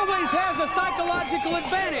Storm always has a psychological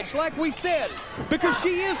advantage, like we said, because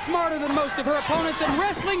she is smarter than most of her opponents, and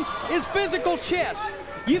wrestling is physical chess.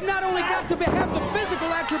 You've not only got to have the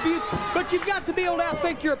physical attributes, but you've got to be able to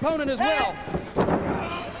outthink your opponent as well.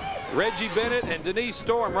 Reggie Bennett and Denise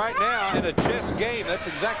Storm right now in a chess game. That's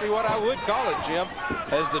exactly what I would call it, Jim,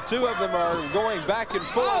 as the two of them are going back and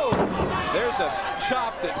forth. There's a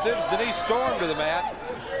chop that sends Denise Storm to the mat.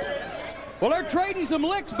 Well, they're trading some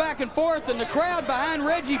licks back and forth, and the crowd behind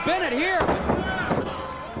Reggie Bennett here.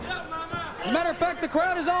 As a matter of fact, the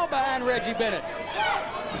crowd is all behind Reggie Bennett.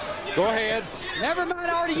 Go ahead. Never mind,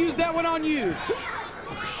 I already used that one on you.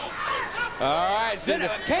 All right.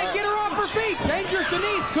 Can't get her off her feet. Dangerous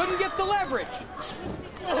Denise couldn't get the leverage.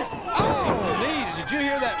 Oh, knee. Did you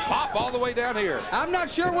hear that pop all the way down here? I'm not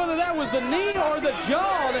sure whether that was the knee or the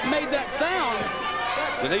jaw that made that sound.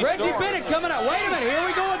 Denise Reggie Storm. Bennett coming out. Wait a minute. Here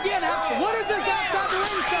we go again. What is this outside the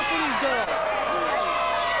ring stuff for these girls?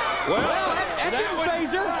 Well, that didn't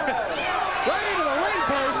phase her. Right into the ring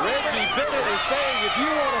post. Reggie Bennett is saying, if you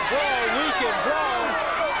want to brawl, we can brawl.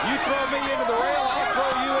 You throw me into the rail, I'll throw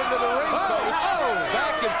you into the ring post.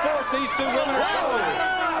 Back and forth, these two women are going.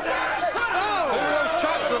 Who those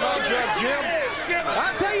chops remind you of, Jim?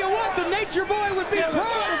 I'll tell you what, the Nature Boy would be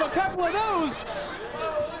proud of a couple of those.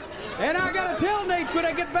 And I got to tell Nate when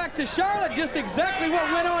I get back to Charlotte just exactly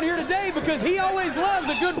what went on here today, because he always loves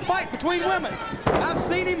a good fight between women. I've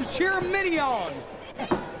seen him cheer many on.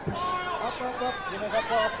 All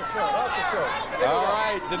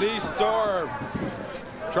right, Denise Storm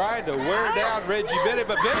trying to wear down Reggie Bennett,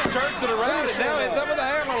 but Bennett turns it around and now ends up with a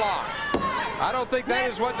hammerlock. I don't think that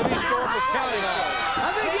is what Denise Storm was counting on. I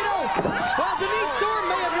think, you know, while Denise Storm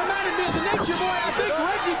may have reminded me of the Nature Boy, I think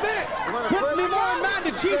Reggie Bennett puts me more in mind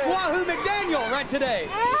of Chief Wahoo McDaniel right today.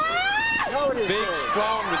 Big,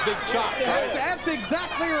 strong, with big chops. Right? That's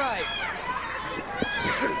exactly right.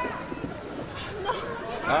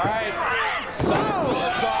 All right, so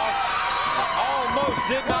almost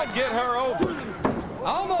did not get her over.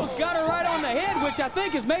 Almost got her right on the head, which I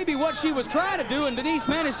think is maybe what she was trying to do, and Denise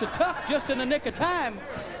managed to tuck just in the nick of time.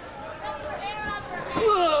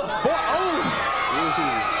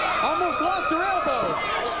 Almost lost her elbow.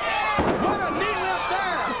 What a knee lift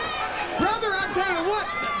there. Brother, I tell you what,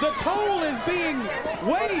 the toll is being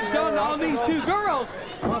waged on these two girls.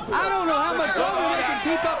 I don't know how much longer they can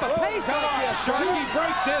keep up a pace like this. Sharky,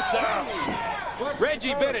 break this out.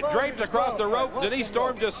 Reggie Bennett draped across the rope. Denise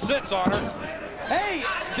Storm just sits on her. Hey,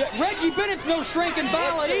 Reggie Bennett's no shrinking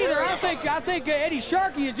violet either. I think Eddie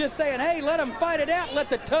Sharkey is just saying, hey, let them fight it out. Let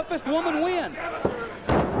the toughest woman win.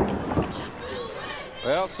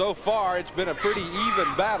 Well, so far, it's been a pretty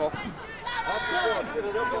even battle.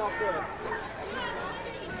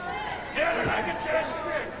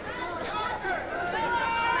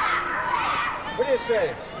 What do you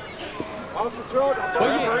say? Off the throat? The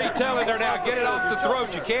referee telling her now, get it off the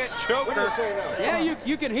throat. You can't choke her. Yeah,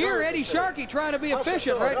 you can hear Eddie Sharkey trying to be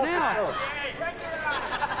efficient right now.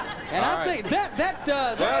 And I think that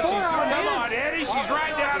forearm Come on, Eddie. She's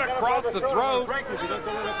right down across the throat.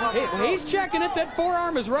 He's checking it. That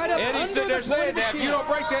forearm is right up Eddie's sitting there saying that if you don't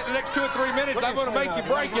break that in the next 2 or 3 minutes, I'm going to make you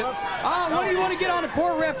break it. Oh, what do you want to get on a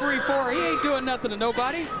poor referee for? He ain't doing nothing to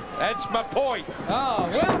nobody. That's my point. Oh,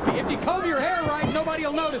 well, if you comb your hair right, nobody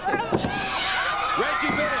will notice it.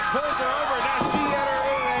 Reggie Bennett pulls her over. Now she had her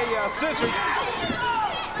in a scissors.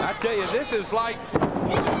 I tell you, this is like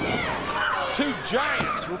two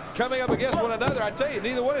giants coming up against one another. I tell you,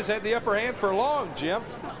 neither one has had the upper hand for long, Jim.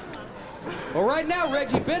 Well, right now,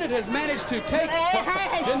 Reggie Bennett has managed to take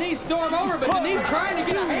Denise Storm over, but Denise trying to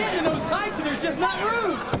get a hand in those tights, and there's just not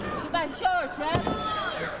room.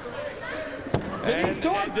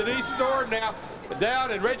 Denise Storm now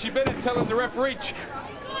down, and Reggie Bennett telling the referee,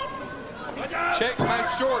 check my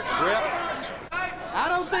shorts, rep. I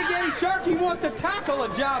don't think Eddie Sharkey wants to tackle a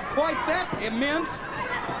job quite that immense.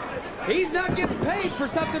 He's not getting paid for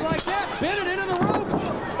something like that. Bennett into the ropes.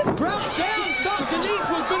 Crouched down, thought Denise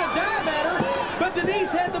was going to dive at her, but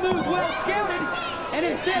Denise had the move well scouted and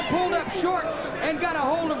instead pulled up short and got a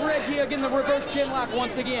hold of Reggie again, the reverse chin lock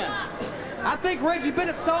once again. I think Reggie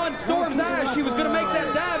Bennett saw in Storm's eyes she was going to make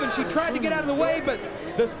that dive, and she tried to get out of the way, but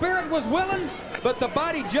the spirit was willing, but the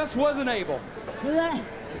body just wasn't able.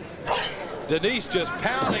 Denise just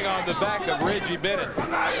pounding on the back of Reggie Bennett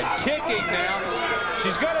and kicking now.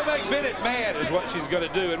 She's going to make Bennett mad is what she's going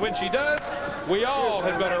to do. And when she does, we all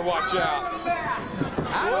had better watch out.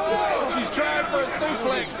 I don't know. She's trying for a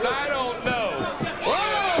suplex. I don't know.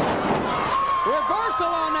 Whoa!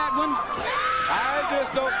 Reversal on that one. I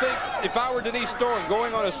just don't think, if I were Denise Storm,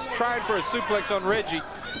 trying for a suplex on Reggie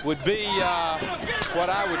would be what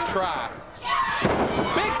I would try.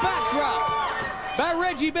 Big backdrop by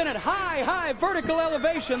Reggie Bennett. High vertical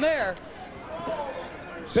elevation there.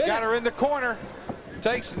 She's got her in the corner.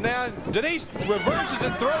 Takes now. Denise reverses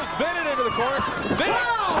and throws Bennett into the corner. Bennett!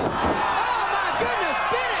 Oh my goodness!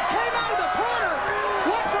 Bennett came out of the corner,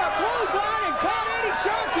 went for a clothesline and caught Eddie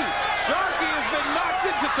Sharkey. Sharkey has been knocked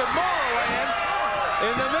into Tomorrowland.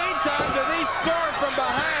 In the meantime, Denise Storm from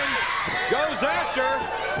behind goes after,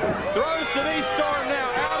 throws Denise Storm now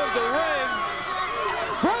out of the ring.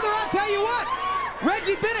 Brother, I'll tell you what,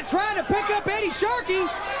 Reggie Bennett trying to pick up Eddie Sharkey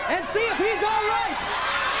and see if he's all right.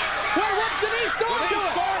 Well, what's Denise Storm doing?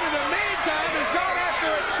 Denise Storm in the meantime has gone after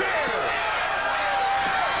a chair.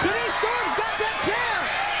 Denise Storm's got that chair.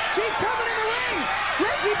 She's coming in the ring.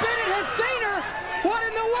 Reggie Bennett has seen her. What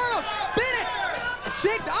in the world? Bennett!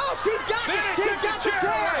 She's got Bennett it. She's got the chair.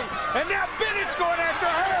 Away. And now Bennett's going after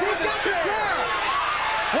her. She's got the chair.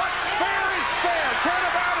 What's fair is fair.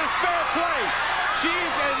 Turnabout is fair play.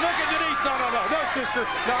 And look at Denise. No, sister.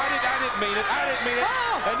 No, I didn't mean it.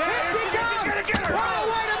 Oh, and now here she comes. Gonna get her. Oh,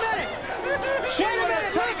 wait a minute. She would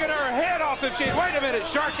have taken her head off if she. Wait a minute,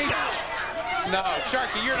 Sharkey. No,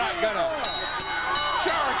 Sharkey, you're not gonna.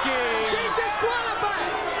 Sharkey. She's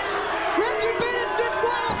disqualified. Reggie Bennett's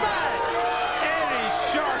disqualified. Eddie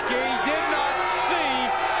Sharkey did not see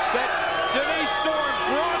that Denise Storm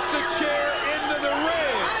brought the chair into the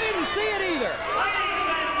ring. I didn't see it either.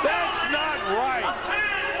 That's not right.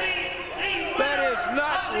 That is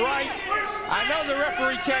not right.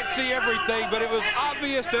 referee can't see everything, but it was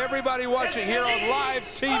obvious to everybody watching here on live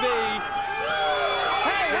TV.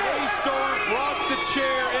 Denise Storm brought the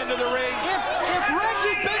chair into the ring. If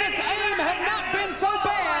Reggie Bennett's aim had not been so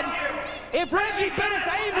bad, if Reggie Bennett's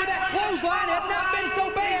aim with that clothesline had not been so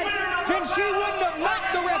bad, then she wouldn't have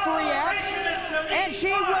knocked the referee out, and she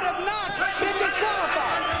would have not been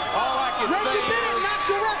disqualified. All I can say Reggie Bennett knocked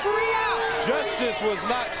the referee out. Justice was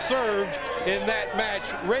not served in that match.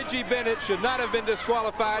 Reggie Bennett should not have been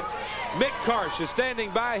disqualified. Mick Karsh is standing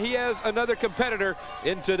by. He has another competitor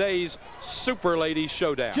in today's Super Ladies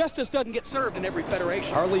Showdown. Justice doesn't get served in every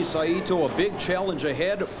federation. Harley Saito, a big challenge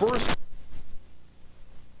ahead. First,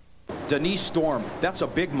 Denise Storm. That's a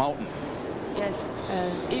big mountain. Yes,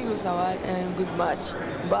 Eagle Sawai and good match,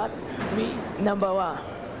 but me #1.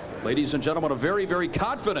 Ladies and gentlemen, a very, very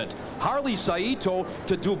confident Harley Saito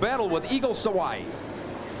to do battle with Eagle Sawai.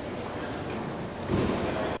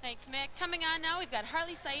 Thanks, Mick. Coming on now, we've got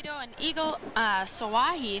Harley Saito and Eagle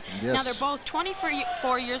Sawahi. Yes. Now, they're both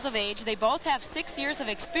 24 years of age. They both have 6 years of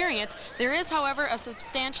experience. There is, however, a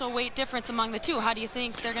substantial weight difference among the two. How do you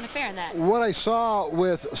think they're going to fare in that? What I saw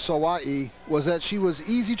with Sawai was that she was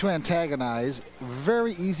easy to antagonize,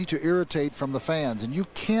 very easy to irritate from the fans, and you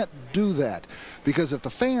can't do that because if the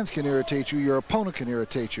fans can irritate you, your opponent can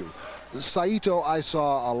irritate you. Saito, I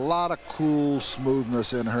saw a lot of cool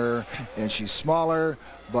smoothness in her, and she's smaller,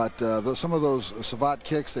 but some of those savate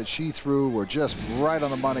kicks that she threw were just right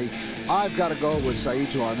on the money. I've got to go with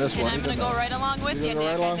Saito on this one. I'm going to go right along with you,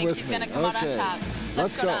 Nick. I think she's going to come out on top.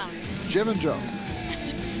 Let's go. Down. Jim and Joe.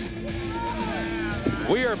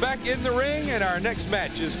 We are back in the ring, and our next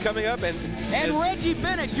match is coming up. And Reggie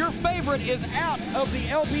Bennett, your favorite, is out of the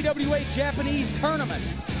LPWA Japanese tournament.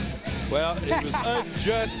 Well, it was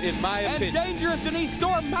unjust in my opinion. And Dangerous Denise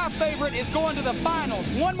Storm, my favorite, is going to the finals.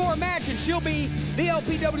 One more match, and she'll be the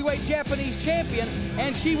LPWA Japanese champion,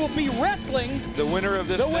 and she will be wrestling the winner of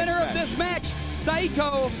this match,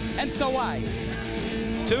 Saito and Sawai.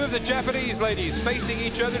 Two of the Japanese ladies facing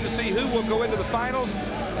each other to see who will go into the finals.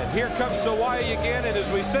 And here comes Sawai again, and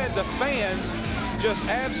as we said, the fans just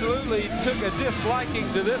absolutely took a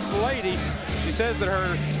disliking to this lady. She says that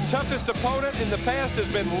her toughest opponent in the past has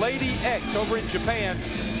been Lady X over in Japan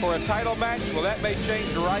for a title match. Well, that may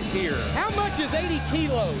change right here. How much is 80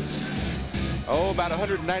 kilos? Oh, about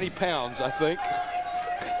 190 pounds, I think.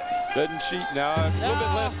 Doesn't she? No, it's a little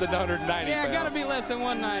bit less than 190 Yeah, pounds. got to be less than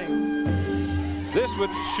 190. This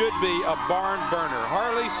one should be a barn burner.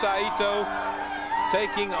 Harley Saito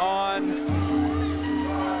taking on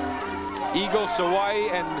Eagle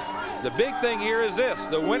Sawai, and the big thing here is this: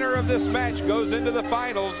 the winner of this match goes into the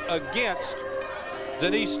finals against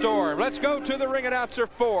Denise Storm. Let's go to the ring announcer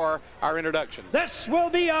for our introduction. This will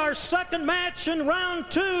be our second match in round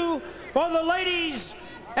 2 for the ladies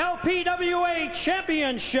LPWA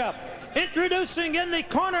Championship. Introducing in the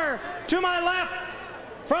corner to my left,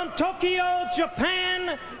 from Tokyo,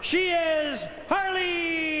 Japan, she is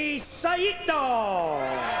Harley Saito.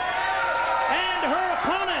 And her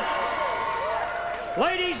opponent,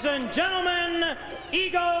 ladies and gentlemen,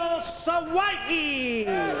 Eagle Sawai.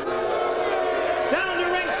 Down the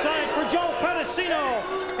ringside for Joe Pedicino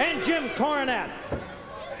and Jim Coronet.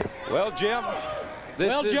 Well, Jim,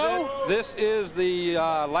 this is the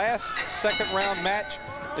last second round match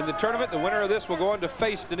in the tournament. The winner of this will go on to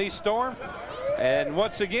face Denise Storm. And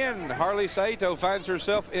once again, Harley Saito finds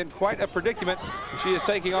herself in quite a predicament. She is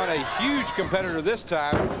taking on a huge competitor this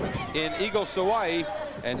time in Eagle Sawai.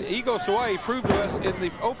 And Eagle Sawai proved to us in the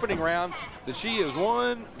opening round that she is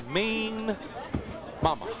one mean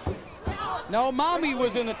mama. No, Mommy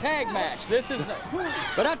was in a tag match. This is,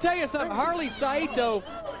 but I'll tell you something, Harley Saito,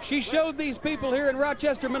 she showed these people here in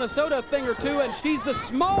Rochester, Minnesota a thing or two, and she's the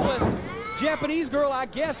smallest Japanese girl, I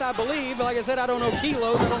believe. Like I said, I don't know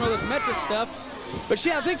kilos, I don't know this metric stuff. But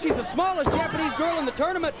I think she's the smallest Japanese girl in the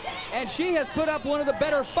tournament, and she has put up one of the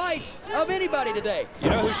better fights of anybody today. You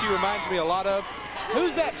know who she reminds me a lot of?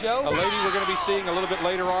 Who's that, Joe? A lady we're going to be seeing a little bit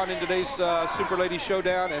later on in today's Super Lady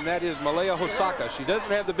Showdown, and that is Malaya Hosaka. She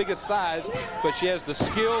doesn't have the biggest size, but she has the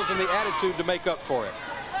skills and the attitude to make up for it.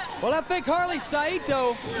 Well, I think Harley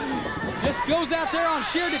Saito just goes out there on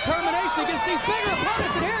sheer determination against these bigger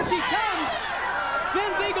opponents, and here she comes.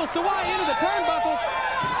 Sends Eagle Sawai into the turnbuckles.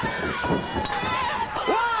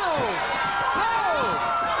 Whoa!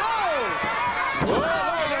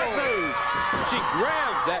 She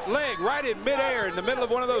grabbed that leg right in midair in the middle of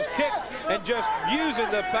one of those kicks, and just using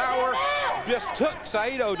the power, just took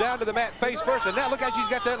Saito down to the mat face first, and now look how she's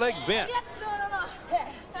got that leg bent.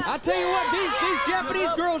 I tell you what, these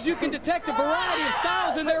Japanese girls, you can detect a variety of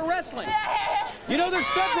styles in their wrestling. You know, there's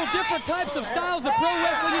several different types of styles of pro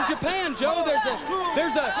wrestling in Japan, Joe.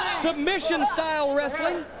 There's a submission style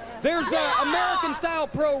wrestling. There's American style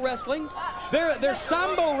pro wrestling. There's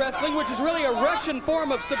Sambo wrestling, which is really a Russian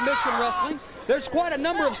form of submission wrestling. There's quite a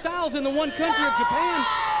number of styles in the one country of Japan,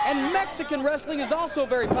 and Mexican wrestling is also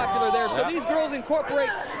very popular there. So these girls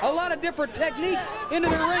incorporate a lot of different techniques into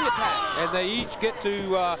their ring attack. And they each get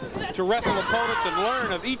to wrestle opponents and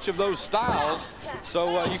learn of each of those styles.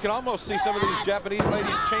 So you can almost see some of these Japanese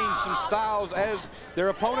ladies change some styles as their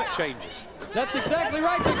opponent changes. That's exactly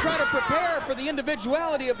right. They try to prepare for the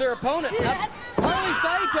individuality of their opponent. Harley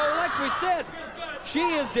Saito, like we said, she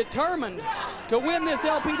is determined to win this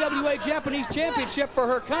LPWA Japanese Championship for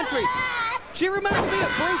her country. She reminds me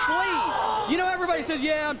of Bruce Lee. You know, everybody says,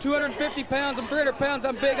 yeah, I'm 250 pounds, I'm 300 pounds,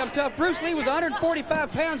 I'm big, I'm tough. Bruce Lee was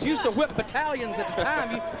 145 pounds, used to whip battalions at the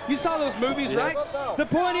time. You saw those movies, right? The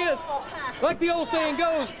point is, like the old saying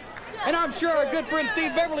goes, and I'm sure our good friend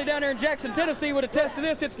Steve Beverly down there in Jackson, Tennessee would attest to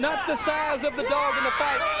this, it's not the size of the dog in the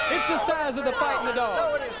fight, it's the size of the fight in the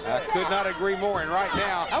dog. I could not agree more, and right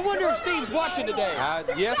now... I wonder if Steve's watching today.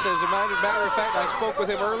 Yes, as a matter of fact, I spoke with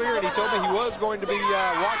him earlier, and he told me he was going to be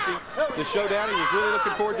watching the Showdown. He was really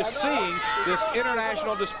looking forward to seeing this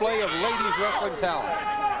international display of ladies wrestling talent.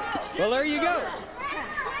 Well, there you go.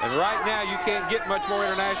 And right now, you can't get much more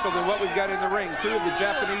international than what we've got in the ring. Two of the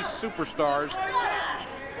Japanese superstars.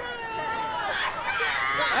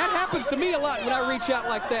 That happens to me a lot when I reach out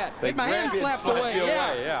like that. Get my hand slapped away.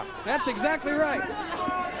 Yeah, that's exactly right.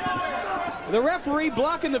 The referee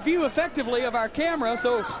blocking the view effectively of our camera,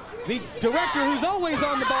 so the director, who's always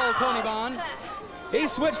on the ball, Tony Bond, he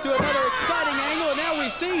switched to another exciting angle, and now we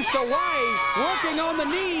see Sawai working on the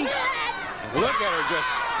knee. Look at her just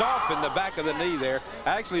stomp in the back of the knee there.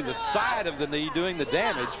 Actually, the side of the knee doing the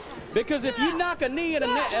damage. Because if you knock a knee at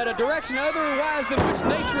a direction otherwise than which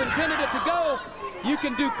nature intended it to go, you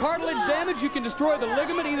can do cartilage damage, you can destroy the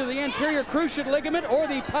ligament, either the anterior cruciate ligament or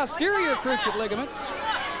the posterior cruciate ligament.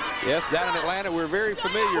 Yes, down in Atlanta, we're very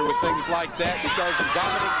familiar with things like that because of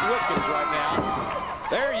Dominic Wilkins right now.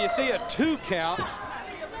 There you see a 2 count.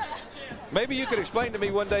 Maybe you could explain to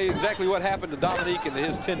me one day exactly what happened to Dominique and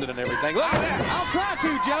his tendon and everything. Look at that. I'll try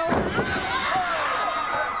to, Joe.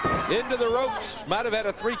 Into the ropes. Might have had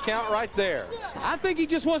a 3 count right there. I think he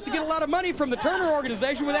just wants to get a lot of money from the Turner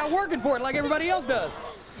organization without working for it like everybody else does.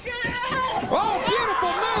 Oh,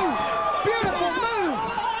 beautiful move. Beautiful move.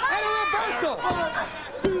 And a reversal.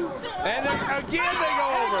 And then again they go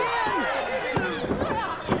over.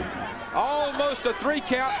 Almost a 3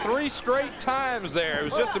 count, 3 straight times there. It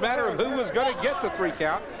was just a matter of who was going to get the 3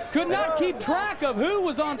 count. Could not keep track of who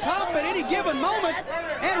was on top at any given moment.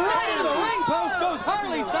 And right into the ring post goes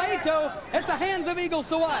Harley Saito at the hands of Eagle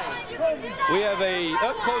Sawai. We have a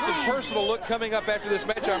up-close and personal look coming up after this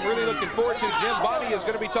match I'm really looking forward to. Jim Bonney is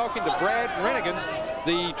going to be talking to Brad Rennigan,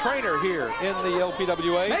 the trainer here in the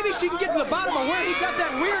LPWA. Maybe she can get to the bottom of where he got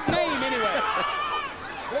that weird name anyway.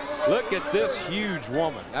 Look at this huge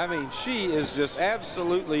woman. I mean, she is just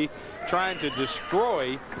absolutely trying to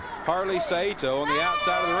destroy Harley Saito on the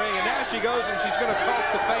outside of the ring. And now she goes and she's going to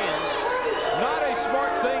talk to fans. Not a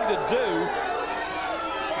smart thing to do.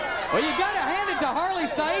 Well, you got to hand it to Harley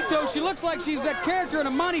Saito. She looks like she's that character in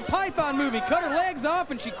a Monty Python movie. Cut her legs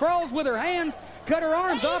off and she crawls with her hands. Cut her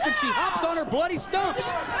arms off and she hops on her bloody stumps.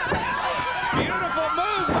 Beautiful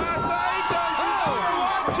move by Saito.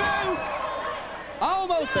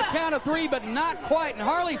 Almost a count of 3, but not quite. And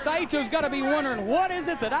Harley Saito's got to be wondering, what is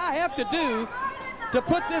it that I have to do to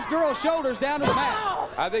put this girl's shoulders down to the mat?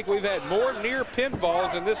 I think we've had more near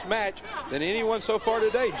pinfalls in this match than anyone so far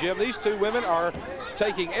today, Jim. These two women are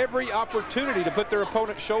taking every opportunity to put their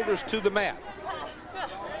opponent's shoulders to the mat.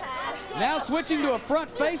 Now switching to a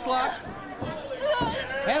front face lock.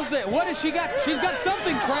 What has she got? She's got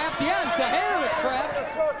something trapped. Yeah, it's the hair that's trapped.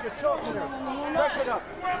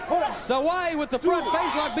 Sawai with the front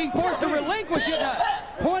face lock being forced to relinquish it.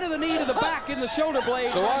 Point of the knee to the back in the shoulder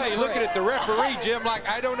blades. Sawai looking at the referee, Jim, like,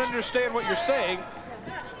 I don't understand what you're saying.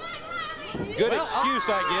 Good excuse,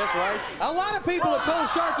 I guess, right? A lot of people have told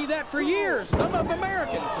Sharkey that for years, some of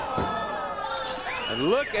Americans. And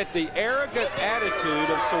look at the arrogant attitude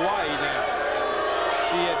of Sawai now.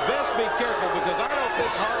 She had best be careful because I don't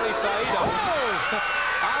think Harley Saito...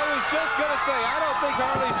 I was just going to say, I don't think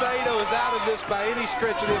Harley Saito is out of this by any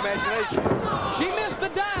stretch of the imagination. She missed the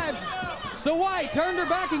dive. Sawai turned her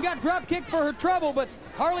back and got drop kicked for her trouble, but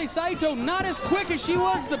Harley Saito, not as quick as she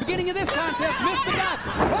was at the beginning of this contest, missed the dive.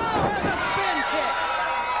 Oh, there's a spin kick.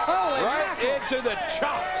 Holy right into the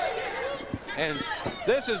chops. And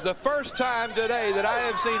this is the first time today that I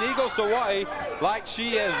have seen Eagle Sawai like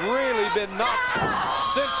she has really been knocked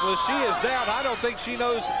senseless. She is down. I don't think she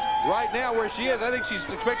knows right now where she is. I think she's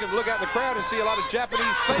expecting to look out in the crowd and see a lot of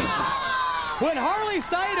Japanese faces. When Harley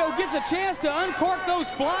Saito gets a chance to uncork those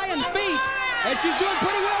flying feet, and she's doing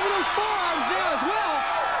pretty well with those forearms now as well.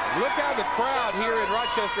 Look how the crowd here in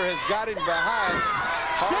Rochester has gotten behind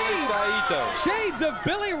Harley Saito. Shades of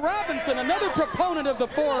Billy Robinson, another proponent of the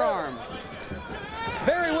forearm.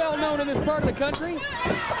 Very well known in this part of the country.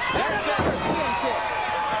 And another spin kick.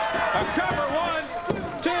 A cover,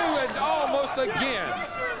 1, 2, and almost again.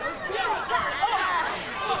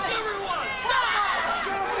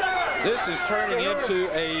 This is turning into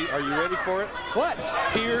a, are you ready for it? What?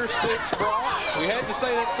 Pier 6 brawl. We had to say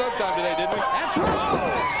that sometime today, didn't we? That's right. Oh,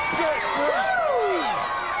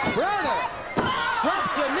 brother,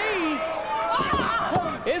 drops the knee.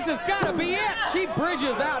 This has got to be it. She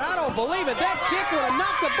bridges out. I don't believe it. That kick would have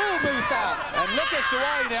knocked the bull moose out. And look at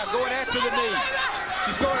Sawai now going after the knee.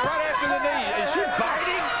 She's going right after the knee. Is she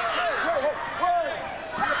biting?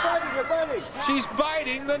 She's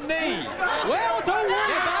biting the knee. Well, don't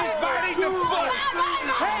worry about it. She's biting the foot.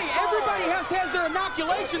 Hey, everybody has to have their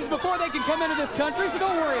inoculations before they can come into this country, so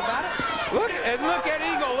don't worry about it. Look at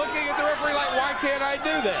Eagle looking at the referee like, why can't I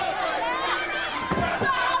do that?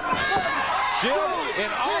 Jim, in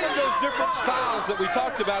all of those different styles that we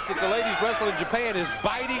talked about that the ladies wrestle in Japan, is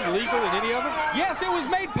biting legal in any of them? Yes, it was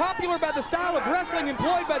made popular by the style of wrestling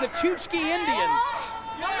employed by the Chukchi Indians.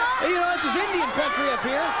 You know, this is Indian country up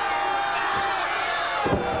here.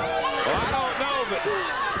 Well, I don't know, but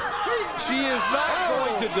she is not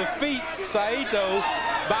going to defeat Saito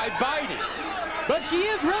by biting. But she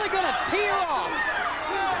is really going to tee her off.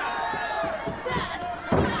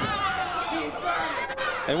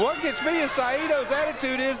 And what gets me is Saito's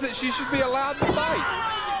attitude is that she should be allowed to bite.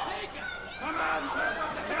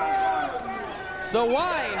 So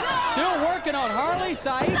why? Still working on Harley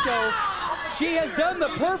Saito. She has done the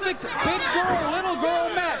perfect big girl, little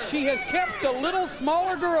girl match. She has kept the little,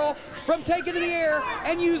 smaller girl from taking to the air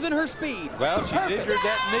and using her speed. Well, she's injured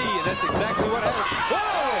that knee, and that's exactly what happened.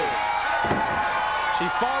 Whoa! She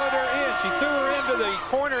followed her in. She threw her into the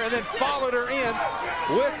corner and then followed her in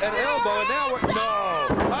with an elbow. And now we're, no!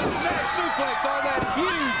 A snap suplex on that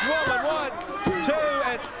huge woman. 1, 2,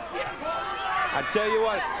 and I tell you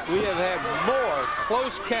what, we have had more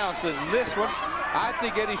close counts in this one. I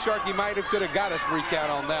think Eddie Sharkey could have got a 3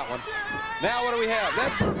 count on that one. Now what do we have?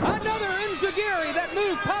 That's another enziguri, that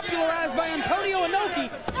move popularized by Antonio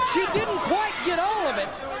Inoki. She didn't quite get all of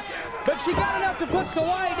it, but she got enough to put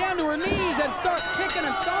Sawai down to her knees and start kicking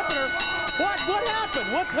and stomping her. What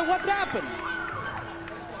happened? What's happened?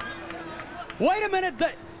 Wait a minute.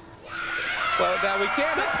 Well, now we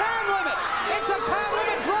can't. The time limit. It's a time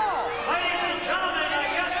limit draw. Ladies and gentlemen,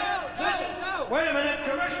 I guess this. Wait a minute.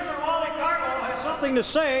 Commissioner Wally Carbo has something to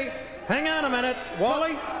say. Hang on a minute,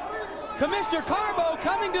 Wally. Commissioner Carbo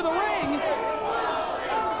coming to the ring.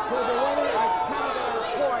 For the winner, I count our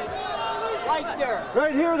points. Right there.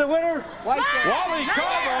 Right here, the winner. Right there. Wally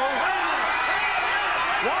Carbo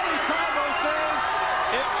says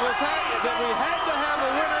it was that we had to have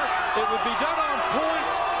a winner. It would be done on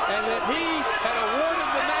points, and that he had awarded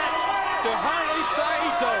the match to Harley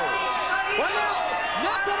Saito. Well, now,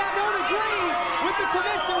 not that I don't agree with the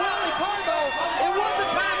Commissioner Wally Carbo. It was a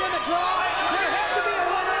time limit draw. There had to be a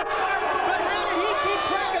winner. But how did he keep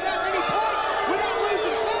track of that many points without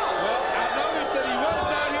losing count? Well, I noticed that he was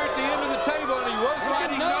down here at the end of the table, and he was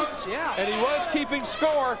writing notes, and he was keeping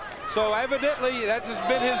score. So evidently, that has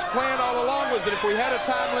been his plan all along, was that if we had a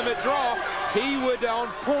time limit draw, he would, on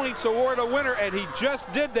points, award a winner, and he just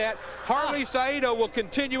did that. Harley Saito will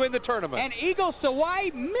continue in the tournament. And Eagle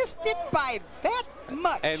Sawai missed it by that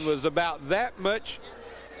much. And was about that much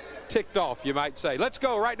ticked off, you might say. Let's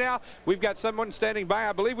go right now. We've got someone standing by.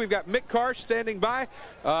 I believe we've got Mick Karsh standing by,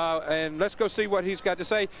 and let's go see what he's got to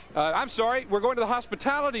say. I'm sorry, we're going to the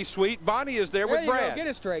hospitality suite. Bonnie is there with Brad. Get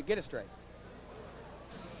it straight, get it straight.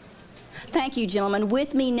 Thank you, gentlemen.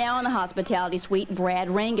 With me now in the hospitality suite, Brad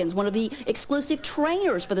Rangans, one of the exclusive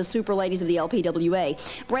trainers for the Super Ladies of the LPWA.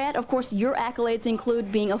 Brad, of course, your accolades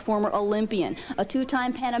include being a former Olympian, a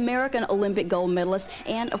 2-time Pan American Olympic gold medalist,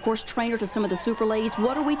 and, of course, trainer to some of the Super Ladies.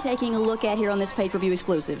 What are we taking a look at here on this pay-per-view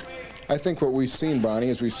exclusive? I think what we've seen, Bonnie,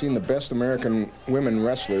 is we've seen the best American women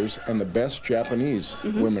wrestlers and the best Japanese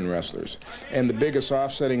women wrestlers. And the biggest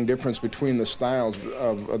offsetting difference between the styles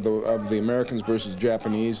of the Americans versus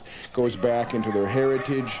Japanese goes back into their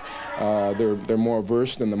heritage. They're more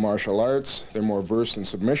versed in the martial arts. They're more versed in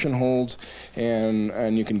submission holds,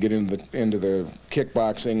 and you can get into the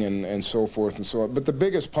kickboxing and so forth and so on. But the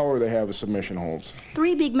biggest power they have is submission holds.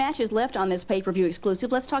 3 big matches left on this pay-per-view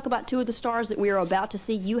exclusive. Let's talk about 2 of the stars that we are about to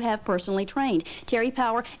see. You have personally trained. Terry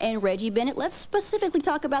Power and Reggie Bennett. Let's specifically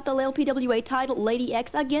talk about the LPWA title, Lady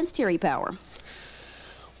X against Terry Power.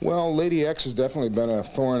 Well, Lady X has definitely been a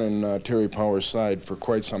thorn in Terry Power's side for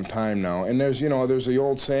quite some time now. And there's, you know, there's the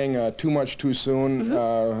old saying, too much too soon.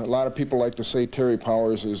 A lot of people like to say Terry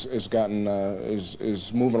Powers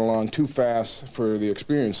is moving along too fast for the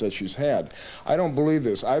experience that she's had. I don't believe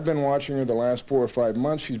this. I've been watching her the last 4 or 5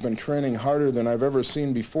 months. She's been training harder than I've ever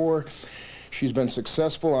seen before. She's been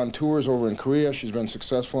successful on tours over in Korea. She's been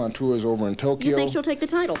successful on tours over in Tokyo. You think she'll take the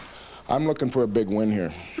title? I'm looking for a big win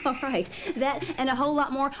here. All right. That and a whole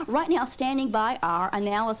lot more right now, standing by our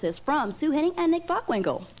analysis from Sue Henning and Nick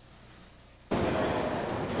Bockwinkel.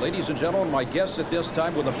 Ladies and gentlemen, my guests at this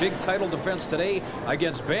time with a big title defense today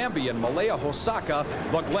against Bambi and Malaya Hosaka,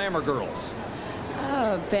 the Glamour Girls.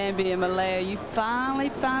 Oh, Bambi and Malaya, you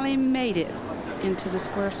finally made it into the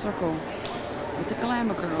square circle with the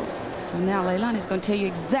Glamour Girls. So now Leilani's going to tell you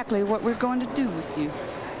exactly what we're going to do with you.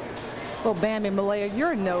 Well, Bambi and Malaya,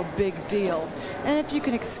 you're no big deal. And if you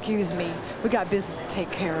can excuse me, we got business to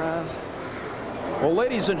take care of. Well,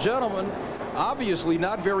 ladies and gentlemen, obviously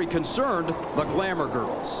not very concerned, the Glamour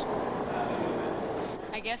Girls.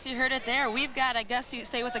 I guess you heard it there. We've got, I guess you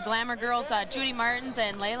say with the Glamour Girls, Judy Martins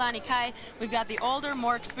and Leilani Kai, we've got the older,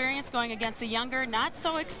 more experienced going against the younger, not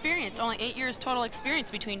so experienced. Only 8 years total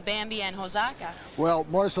experience between Bambi and Hosaka. Well,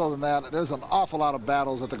 more so than that, there's an awful lot of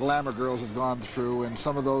battles that the Glamour Girls have gone through, and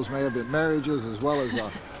some of those may have been marriages as well as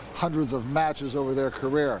hundreds of matches over their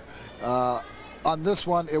career. On this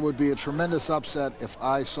one, it would be a tremendous upset if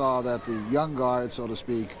I saw that the young guard, so to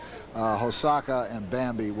speak, Hosaka and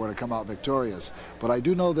Bambi were to come out victorious. But I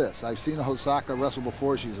do know this. I've seen Hosaka wrestle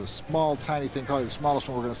before. She's a small, tiny thing, probably the smallest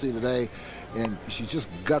one we're going to see today. And she's just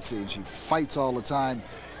gutsy, and she fights all the time.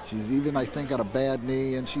 She's even, I think, got a bad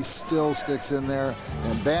knee, and she still sticks in there.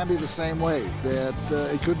 And Bambi the same way. That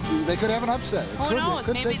they could have an upset. Who knows?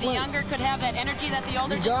 Maybe the younger could have that energy that the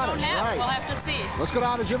older just don't have. Right. We'll have to see. Let's go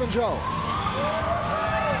down to Jim and Joe.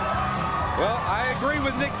 Well, I agree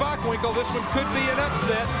with Nick Bockwinkel. This one could be an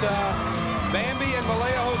upset. Bambi and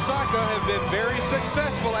Malaya Hosaka have been very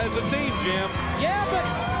successful as a team, Jim. Yeah, but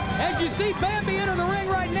as you see Bambi enter the ring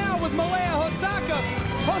right now with Malaya Hosaka,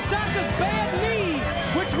 Hosaka's bad knee,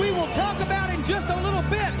 which we will talk about in just a little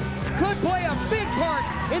bit, could play a big part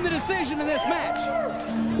in the decision in this match.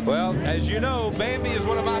 Well, as you know, Bambi is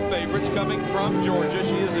one of my favorites coming from Georgia.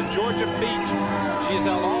 She is a Georgia peach. She's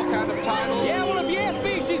held all kinds of titles. Yeah, well, if you ask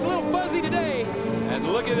me, she's a little fuzzy today. And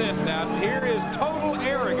look at this now. Here is total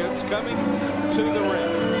arrogance coming to the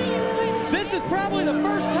ring. This is probably the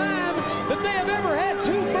first time that they have ever had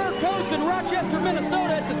 2 fur coats in Rochester,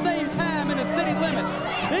 Minnesota at the same time in the city limits.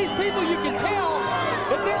 These people, you can tell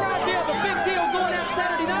that their idea of a big deal going out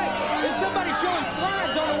Saturday night is somebody showing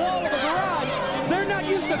slides on the wall of a garage. They're not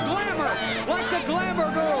used to glamour like the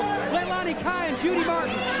Glamour Girls, Leilani Kai and Judy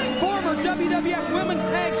Martin, former WWF Women's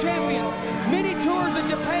Tag Champions, many tours in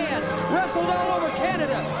Japan, wrestled all over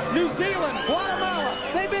Canada, New Zealand, Guatemala.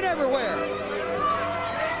 They've been everywhere.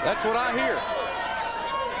 That's what I hear.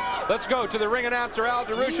 Let's go to the ring announcer, Al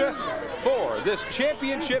DeRusha, for this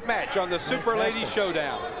championship match on the Super Ladies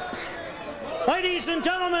Showdown. Ladies and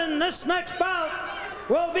gentlemen, this next bout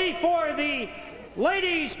will be for the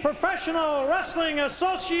Ladies Professional Wrestling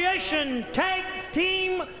Association Tag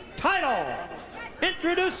Team title.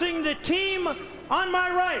 Introducing the team on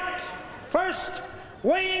my right. First,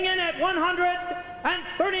 weighing in at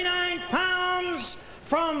 139 pounds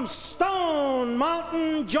from Stone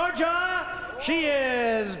Mountain, Georgia, she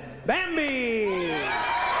is Bambi.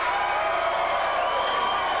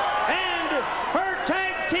 And her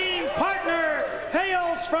tag team partner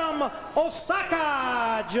hails from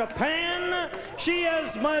Osaka, Japan. She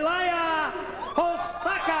is Malaya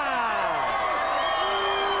Hosaka.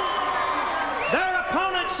 Their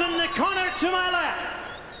opponents in the corner to my left.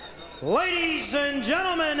 Ladies and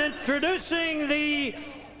gentlemen, introducing the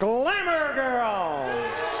Glamour Girls.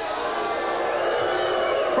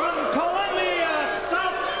 From Columbia,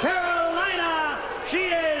 South Carolina, she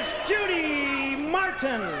is Judy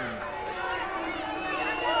Martin.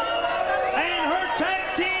 And her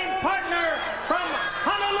tag team partner from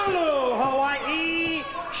Honolulu, Hawaii,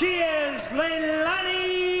 she is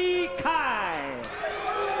Leilani Kai.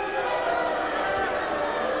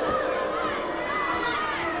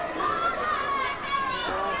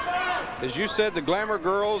 As you said, the Glamour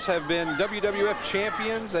Girls have been WWF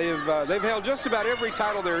champions. They've held just about every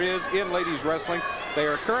title there is in ladies wrestling. They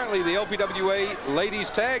are currently the LPWA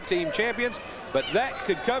Ladies Tag Team champions, but that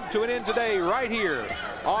could come to an end today right here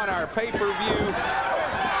on our pay-per-view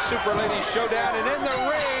Super Ladies Showdown. And in the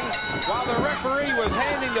ring, while the referee was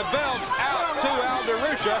handing the belts out to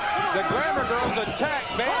Alderusha. The Glamour Girls attack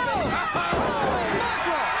Bambi.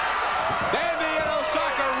 Bambi and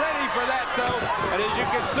Osaka ready for that, though. And as you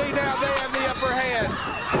can see now, they have the upper hand.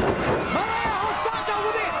 Malaya Osaka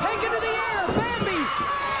with it, taken to the air. Bambi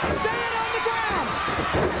staying on the ground.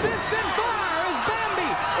 Fists and fire is Bambi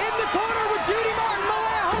in the corner with Judy Martin.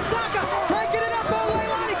 Malaya Osaka cranking it up on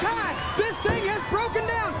Leilani Kai. This thing has broken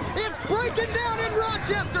down. It's breaking down in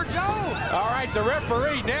Rochester, Joe. All right, the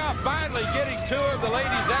referee now finally getting two of the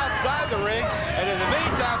ladies outside the ring. And in the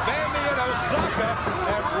meantime, Bambi and Osaka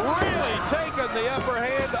have really taken the upper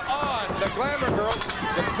hand on the Glamour Girls.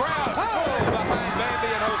 The crowd full behind Bambi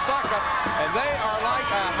and Osaka, and they are like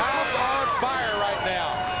a house on fire right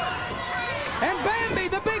now. And Bambi,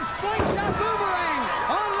 the big slingshot boomerang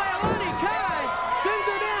on Leilani Kai, sends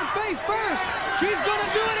her down face first. She's going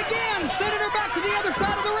to do it again, sending her back to the other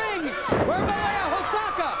side of the ring, where Malaya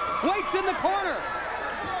Osaka waits in the corner.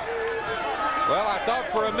 Well, I thought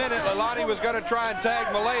for a minute Leilani was going to try and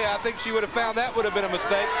tag Malaya. I think she would have found that would have been a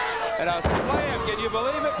mistake. And a slam, can you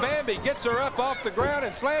believe it? Bambi gets her up off the ground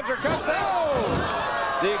and slams her cup down.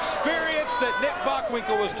 The experience that Nick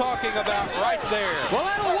Bockwinkel was talking about right there. Well,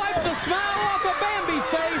 that'll wipe the smile off of Bambi's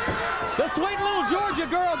face. The sweet little Georgia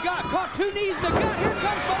girl caught two knees in the gut. Here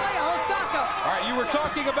comes Malaya Osaka. All right, you were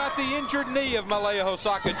talking about the injured knee of Malaya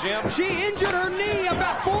Osaka, Jim. She injured her knee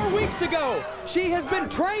about 4 weeks ago. She has been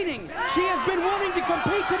training. She has been wanting to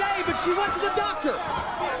compete today, but she went to the doctor.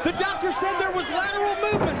 The doctor said there was lateral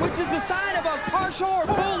movement, which is the sign of a partial or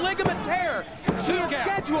full ligament tear. She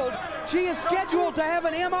is scheduled to have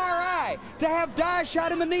an MRI, to have dye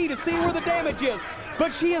shot in the knee to see where the damage is.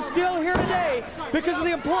 But she is still here today because of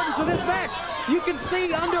the importance of this match. You can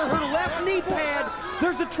see under her left knee pad,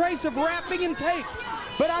 there's a trace of wrapping and tape.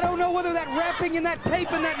 But I don't know whether that wrapping and that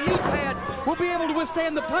tape and that knee pad will be able to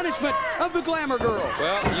withstand the punishment of the Glamour Girls.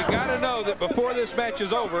 Well, you got to know that before this match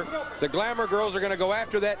is over, the Glamour Girls are going to go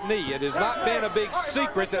after that knee. It has not been a big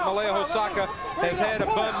secret that Malaya Osaka has had a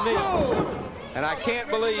bum knee. And I can't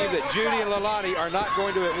believe that Judy and Leilani are not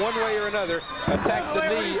going to, in one way or another, attack the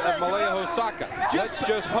knee of Malaya Osaka. Let's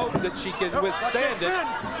just hope that she can withstand it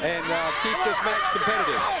and keep this match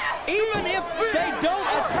competitive. Even if they don't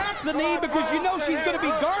attack the knee, because you know she's going to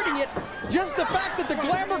be guarding it, just the fact that the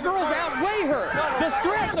Glamour Girls outweigh her, the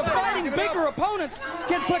stress of fighting bigger opponents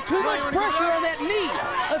can put too much pressure on that knee,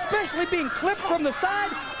 especially being clipped from the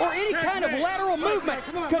side or any kind of lateral movement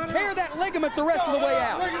could tear that ligament the rest of the way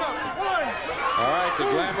out. All right, the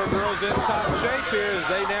Glamour Girls in top shape here as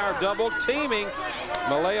they now are double teaming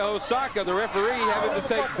Malaya Osaka. The referee having to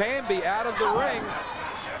take Bambi out of the ring.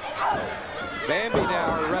 Bambi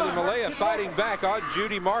now, or rather Malaya, fighting back on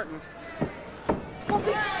Judy Martin.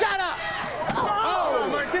 Shut up!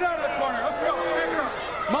 Oh! Get out of the corner. Let's go.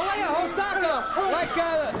 Malaya Osaka, like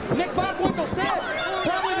Nick Bockwinkel said,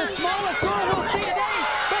 probably the smallest girl we'll see today,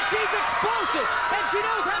 but she's explosive, and she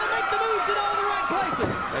knows how to make the moves in all the right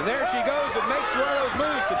places. And there she goes and makes one of those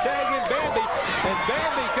moves to tag in Bambi, and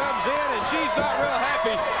Bambi comes in, and she's not real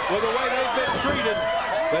happy with the way they've been treated.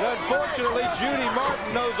 But unfortunately, Judy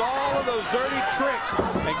Martin knows all of those dirty tricks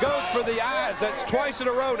and goes for the eyes. That's twice in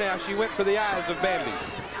a row now she went for the eyes of Bambi.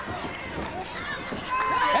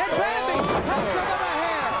 And Bambi tucks her with a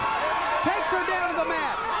hand, takes her down to the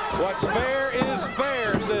mat. What's fair is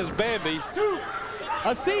fair, says Bambi.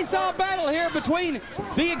 A seesaw battle here between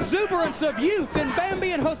the exuberance of youth in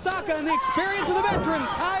Bambi and Osaka and the experience of the veterans,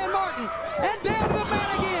 Kai and Martin. And down to the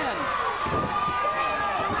mat again.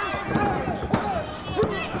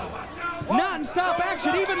 Non-stop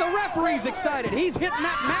action. Even the referee's excited. He's hitting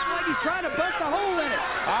that mat like he's trying to bust a hole in it.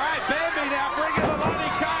 All right, Bambi now bringing Leilani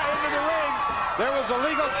Kai into the ring. There was a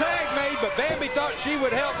legal tag made, but Bambi thought she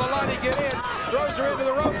would help Leilani get in. Throws her into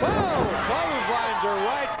the rope. Boom! Clotheslines are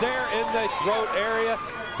right there in the throat area.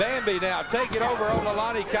 Bambi now taking over on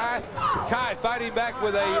Leilani Kai. Kai fighting back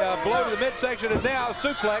with a blow to the midsection, and now a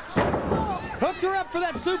suplex. Hooked her up for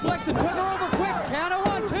that suplex and took her over quick. Count of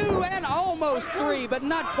 1, 2, and almost 3, but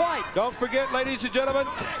not quite. Don't forget, ladies and gentlemen,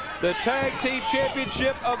 the Tag Team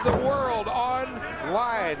Championship of the World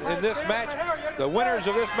online in this match. The winners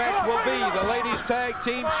of this match will be the Ladies Tag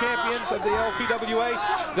Team Champions of the LPWA,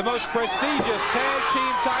 the most prestigious tag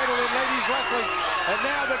team title in ladies wrestling. And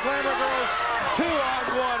now the Glamour Girls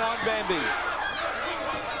 2-on-1 on Bambi.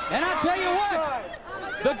 And I tell you what,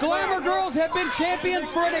 the Glamour Girls have been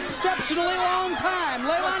champions for an exceptionally long time.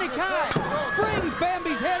 Leilani Kai springs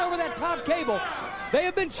Bambi's head over that top cable. They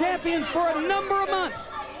have been champions for a number of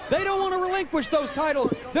months. They don't want to relinquish those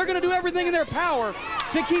titles. They're going to do everything in their power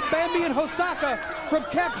to keep Bambi and Osaka from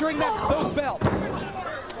capturing those belts.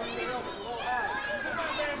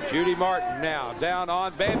 Judy Martin now down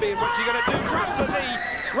on Bambi, and what's she going to do? Drops a knee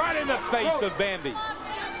right in the face of Bambi.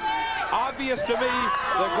 Obvious to me,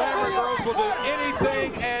 the Glamour girls will do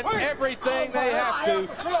anything and everything they have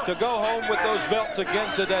to go home with those belts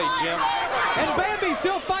again today, Jim. And Bambi's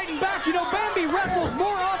still fighting back. You know, Bambi wrestles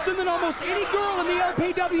more often than almost any girl in the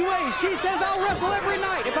LPWA. She says, I'll wrestle every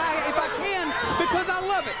night if I can because I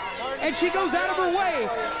love it. And she goes out of her way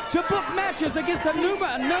to book matches against a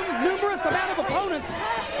numerous amount of opponents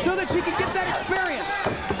so that she can get that experience.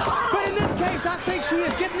 But in this case, I think she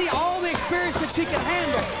is getting all the experience that she can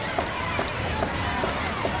handle.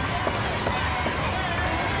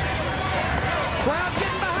 Crowd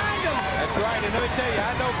getting behind him. That's right, and let me tell you,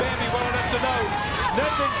 I know Bambi well enough to know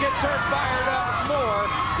nothing gets her fired up more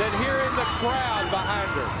than hearing the crowd behind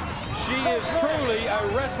her. She is truly a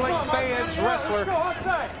wrestling fans wrestler.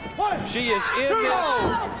 She is in this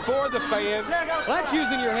for the fans. Well, that's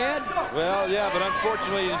using your head. Well, yeah, but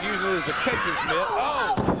unfortunately it's using it as a catcher's mitt.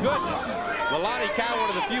 Oh, goodness. Leilani Kai, one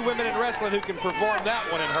of the few women in wrestling who can perform that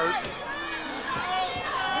one and hurt.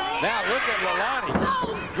 Now look at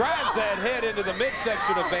Leilani. Drives that head into the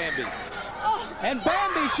midsection of Bambi. And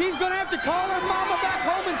Bambi, she's going to have to call her mama back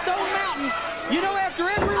home in Stone Mountain. You know, after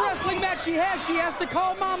every wrestling match she has to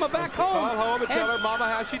call mama back home. Call home and tell her mama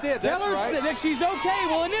how she did. Tell her that she's okay.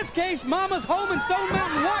 Well, in this case, mama's home in Stone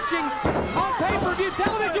Mountain watching on pay-per-view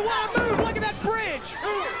television. What a move! Look at that bridge.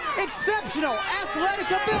 Exceptional athletic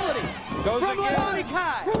ability from Leilani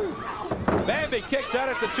Kai. Bambi kicks out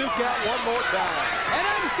at the 2 count one more time. And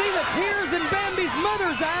I can see the tears in Bambi's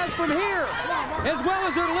mother's eyes from here, as well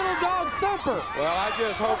as her little dog Thumper. Well, I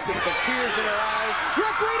just hope that the tears in her eyes.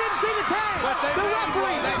 Referee didn't see the tag. But the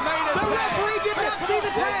referee did not see the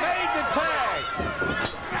tag. They made the tag.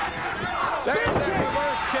 There's that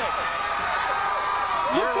reverse kick.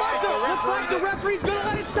 Looks like the referee's going to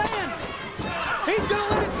let it stand. He's going to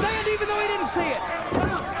let it stand even though he didn't see it.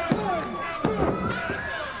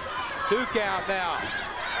 2 count now.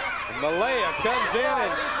 Malaya comes in,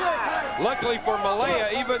 and luckily for Malaya,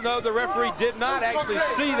 even though the referee did not actually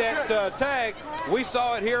see that tag, we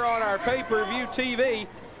saw it here on our pay-per-view TV.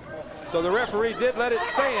 So the referee did let it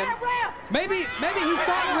stand. Maybe he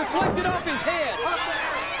saw it reflected off his head.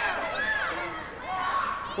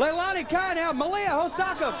 Leilani Kai now, Malaya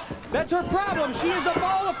Hosaka. That's her problem. She is a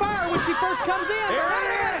ball of fire when she first comes in. Here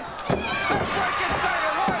it is.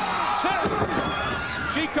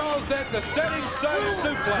 She calls that the setting sun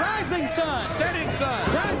suplex. Rising sun. Setting sun.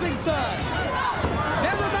 Rising sun.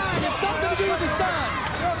 Never mind, it's something to do with the sun.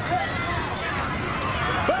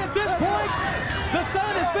 But at this point, the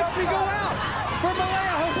sun is fixing to go out for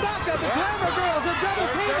Malaya Hosaka. The Glamour girls are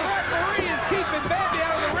double teaming. The referee is keeping Bambi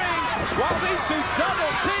out of the ring while these two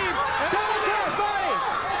double team. Double cross body.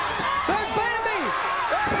 There's Bambi.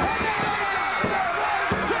 And they go down.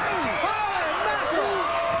 Holy mackerel.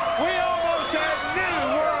 We almost had new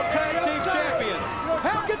World Tag Team Champions.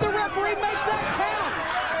 How could the referee make that count?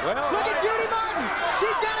 Well, look at Judy Martin.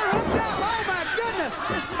 She's got her hooked up. Oh, my goodness.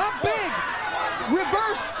 A big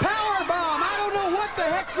reverse power bomb. I don't know what the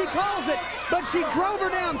heck she calls it, but she drove her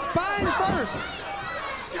down spine first.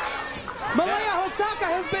 Malaya Hosaka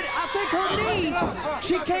has been, I think her knee,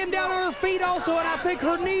 she came down on her feet also, and I think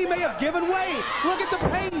her knee may have given way. Look at the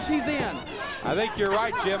pain she's in. I think you're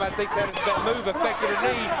right, Jim. I think that move affected her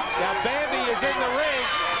knee. Now Bambi is in the ring.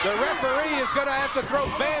 The referee is going to have to throw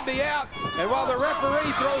Bambi out. And while the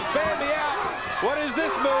referee throws Bambi out, what is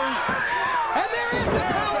this move? And there is the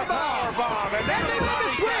power bomb. And they made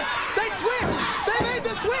the switch. They switched. They made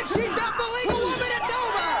the switch. She's not the legal woman. It's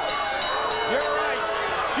over. You're right.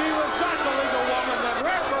 She was not the legal woman. The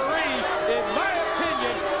referee, in my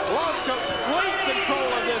opinion, lost complete control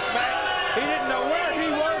of this match. He didn't know where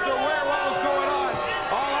he was or what was going on.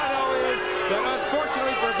 All I know is that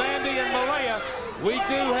unfortunately for Bambi and Malaya, we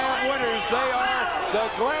do have winners. They are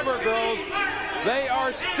the Glamour girls. They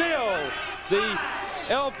are still the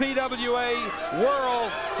LPWA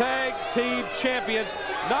World Tag Team Champions.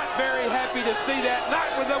 Not very happy to see that. Not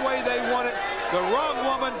with the way they won it. The wrong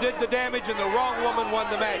woman did the damage, and the wrong woman won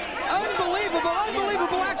the match.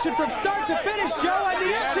 Unbelievable action from start to finish, Joe, and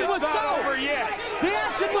the action was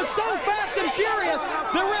so fast and furious,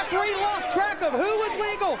 the referee lost track of who was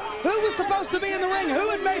legal, who was supposed to be in the ring, who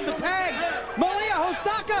had made the tag. Malaya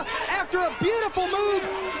Hosaka, after a beautiful move,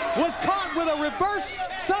 was caught with a reverse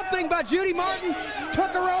something by Judy Martin,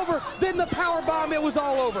 took her over, then the power bomb, it was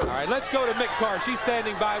all over. All right, let's go to Mick Carr. She's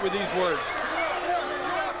standing by with these words.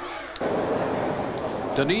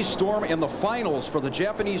 Denise Storm in the finals for the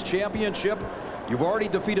Japanese Championship You've already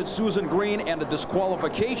defeated Susan Green and a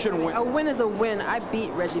disqualification win. A win is a win. I beat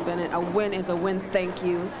Reggie Bennett. A win is a win. Thank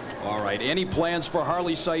you. All right. Any plans for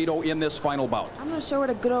Harley Saito in this final bout? I'm not sure what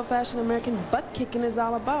a good old-fashioned American butt kicking is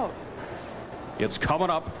all about. It's coming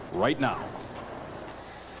up right now.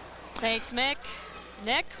 Thanks, Mick.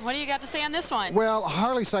 Nick, what do you got to say on this one? Well,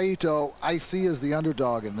 Harley Saito, I see as the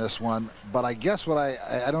underdog in this one, but I guess what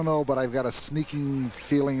I don't know, but I've got a sneaking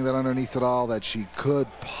feeling that underneath it all that she could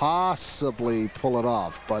possibly pull it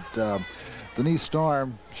off. But Denise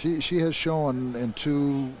Storm, she has shown in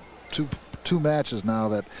two matches now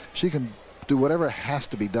that she can do whatever has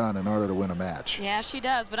to be done in order to win a match. Yeah, she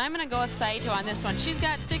does, but I'm going to go with Saito on this one. She's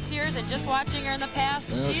got 6 years, and just watching her in the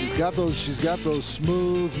past, she's got those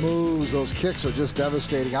smooth moves. Those kicks are just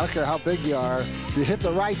devastating. I don't care how big you are. If you hit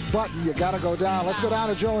the right button, you got to go down. Let's go down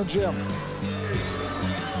to Joe and Jim.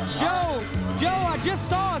 Joe, I just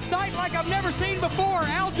saw a sight like I've never seen before.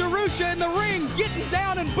 Al Jarusha in the ring, getting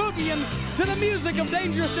down and boogieing to the music of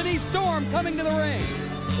Dangerous Denise Storm coming to the ring.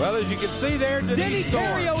 Well, as you can see there, Denny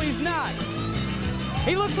Terrio, he's not.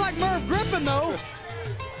 He looks like Merv Griffin, though.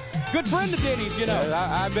 Good friend of Denny's, you know.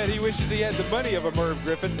 I bet he wishes he had the money of a Merv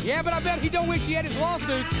Griffin. Yeah, but I bet he don't wish he had his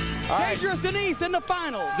lawsuits. Dangerous Denise in the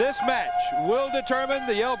finals. This match will determine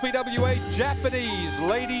the LPWA Japanese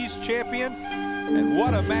Ladies Champion, and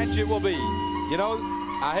what a match it will be. You know,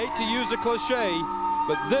 I hate to use a cliche,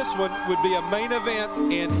 but this one would be a main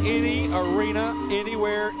event in any arena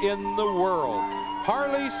anywhere in the world.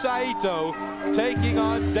 Harley Saito taking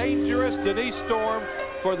on Dangerous Denise Storm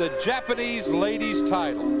for the Japanese ladies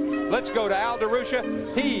title. Let's go to Al Darusha.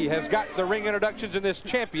 He has got the ring introductions in this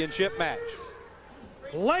championship match.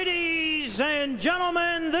 Ladies and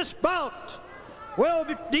gentlemen, this bout will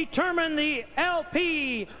determine the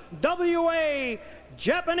LPWA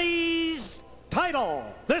Japanese title.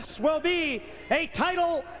 This will be a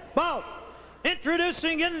title bout.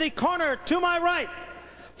 Introducing in the corner to my right,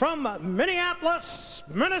 from Minneapolis,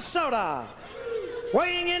 Minnesota,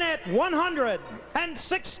 weighing in at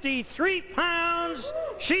 163 pounds,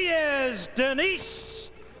 she is Denise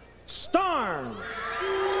Storm.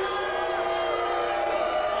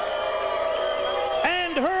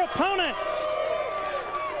 And her opponent,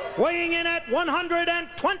 weighing in at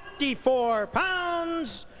 124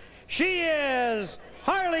 pounds, she is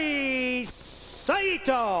Harley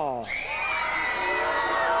Saito.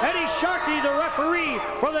 Eddie Sharkey, the referee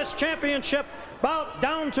for this championship bout,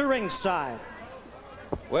 down to ringside.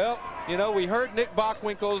 Well, you know, we heard Nick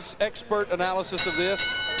Bockwinkel's expert analysis of this.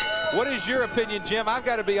 What is your opinion, Jim? I've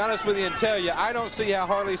got to be honest with you and tell you, I don't see how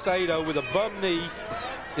Harley Saito with a bum knee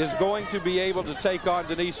is going to be able to take on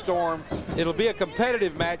Denise Storm. It'll be a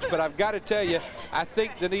competitive match, but I've got to tell you, I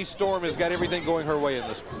think Denise Storm has got everything going her way in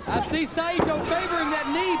this one. I see Saito favoring that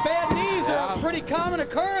knee. Bad knees are a pretty common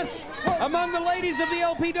occurrence among the ladies of the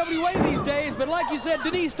LPWA these days, but like you said,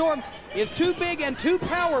 Denise Storm is too big and too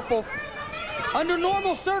powerful. Under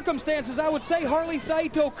normal circumstances, I would say Harley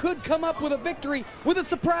Saito could come up with a victory with a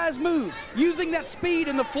surprise move, using that speed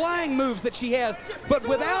and the flying moves that she has. But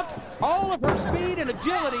without all of her speed and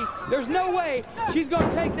agility, there's no way she's going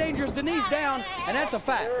to take Dangerous Denise down, and that's a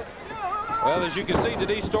fact. Well, as you can see,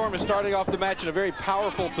 Denise Storm is starting off the match in a very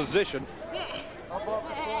powerful position.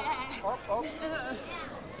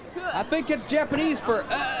 I think it's Japanese for...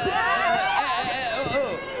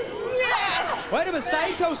 Wait a minute,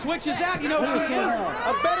 Saito switches out. You know, she is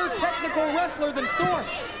a better technical wrestler than Storm.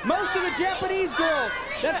 Most of the Japanese girls,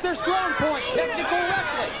 that's their strong point, technical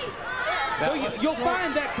wrestling. So you'll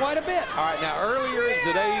find that quite a bit. All right, now earlier in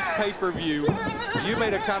today's pay-per-view, you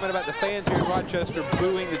made a comment about the fans here in Rochester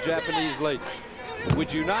booing the Japanese ladies.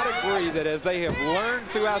 Would you not agree that as they have learned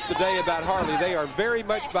throughout the day about Harley, they are very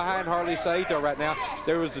much behind Harley Saito right now?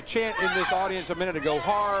 There was a chant in this audience a minute ago,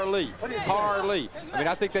 Harley, Harley. I mean,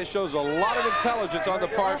 I think that shows a lot of intelligence on the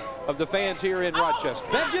part of the fans here in Rochester.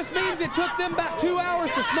 That just means it took them about 2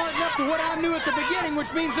 hours to smarten up to what I knew at the beginning,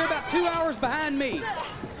 which means they're about 2 hours behind me.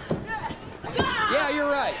 Yeah,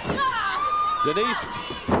 you're right. Denise,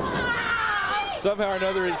 somehow or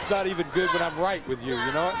another, it's not even good when I'm right with you,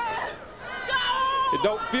 you know what? It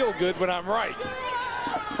don't feel good when I'm right.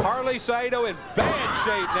 Harley Saito in bad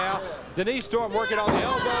shape now. Denise Storm working on the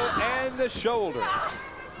elbow and the shoulder.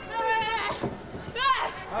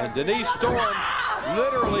 And Denise Storm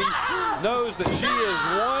literally knows that she is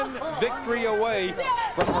one victory away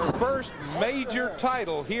from her first major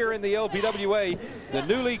title here in the LPWA, the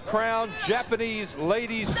newly crowned Japanese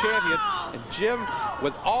Ladies Champion. And Jim,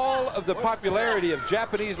 with all of the popularity of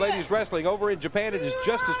Japanese ladies wrestling over in Japan, it is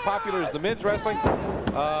just as popular as the men's wrestling.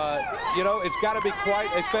 You know, it's got to be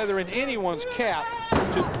quite a feather in anyone's cap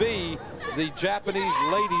to be the Japanese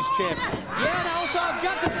Ladies Champion. Yeah, and also I've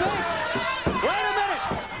got to think.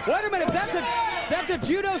 Wait a minute. That's a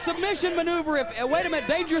judo submission maneuver. Wait a minute.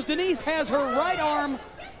 Dangerous Denise has her right arm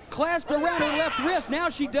clasped around her left wrist. Now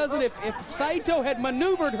she does it. If Saito had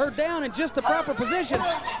maneuvered her down in just the proper position,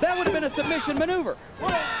 that would have been a submission maneuver.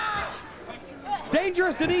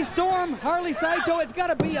 Dangerous Denise Storm, Harley Saito, it's got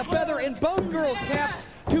to be a feather in both girls' caps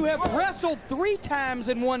to have wrestled 3 times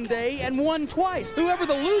in one day and won twice. Whoever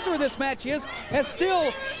the loser of this match is has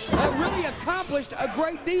still really accomplished a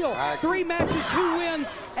great deal. 3 matches, 2 wins,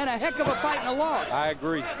 and a heck of a fight and a loss. I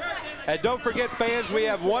agree. And don't forget, fans, we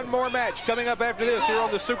have one more match coming up after this here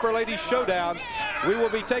on the Super Ladies Showdown. We will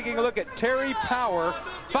be taking a look at Terry Power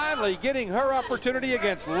finally getting her opportunity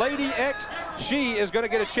against Lady X. She is going to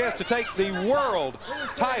get a chance to take the world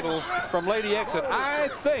title from Lady X, and I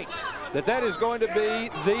think that is going to be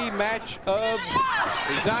the match of,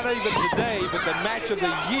 not even today, but the match of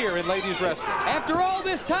the year in ladies wrestling. After all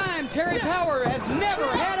this time, Terry Power has never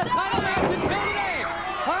had a title match until today.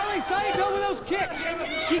 Harley Saito with those kicks.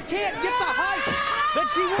 She can't get the height that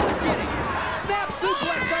she was getting. Snap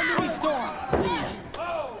suplex on Denise Storm.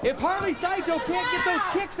 If Harley Saito can't get those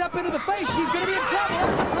kicks up into the face, she's going to be in trouble.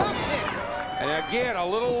 That's a drop kick. And again, a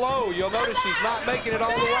little low. You'll notice she's not making it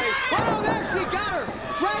all the way. Oh, there she got her.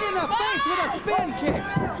 Right in the face with a spin kick.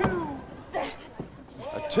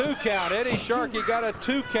 A 2 count. Eddie Sharkey got a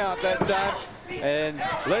 2 count that time. And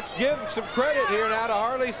let's give some credit here now to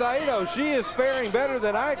Harley Saito. She is faring better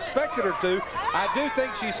than I expected her to. I do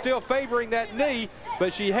think she's still favoring that knee,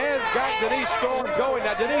 but she has got Denise Storm going.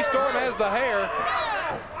 Now, Denise Storm has the hair.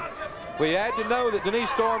 We had to know that Denise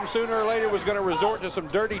Storm sooner or later was going to resort to some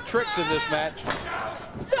dirty tricks in this match.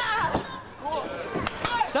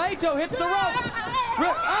 Saito hits the ropes.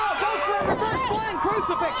 Oh, goes for a reverse flying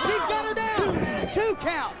crucifix. She's got her down. 2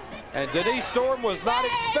 count. And Denise Storm was not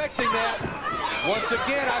expecting that. Once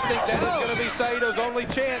again, I think that is going to be Saito's only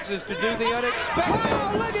chance, is to do the unexpected.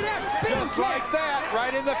 Oh, look at that spin Just like that,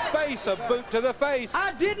 right in the face, a boot to the face.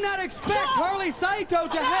 I did not expect Harley Saito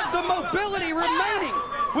to have the mobility remaining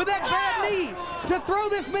with that bad knee to throw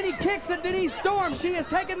this many kicks at Denise Storm. She has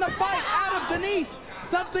taken the fight out of Denise.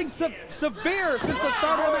 Something severe since the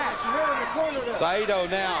start of the match. Saito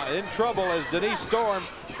now in trouble as Denise Storm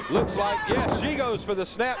looks like, yes, she goes for the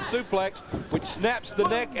snap suplex, which snaps the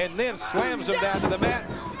neck and then slams him down to the mat.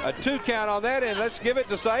 A 2 count on that, and let's give it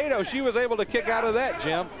to Saito. She was able to kick out of that,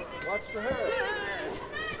 Jim. Watch the hair.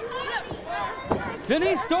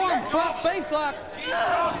 Denise Storm front face lock,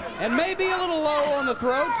 and maybe a little low on the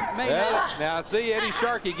throat. Maybe. Yeah, now see Eddie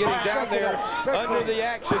Sharkey getting down there under the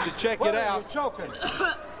action to check it out. Choking.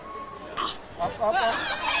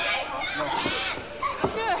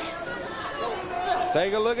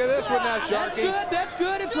 Take a look at this one now, Sharkey. That's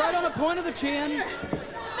good. It's right on the point of the chin.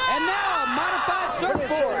 And now a modified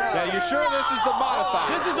surfboard. Now, you sure this is the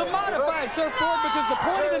modified? This is a modified surfboard because the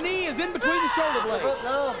point of the knee is in between the shoulder blades.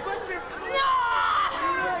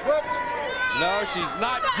 No, she's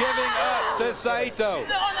not giving up, says Saito.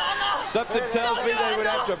 Something tells me they would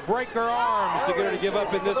have to break her arms to get her to give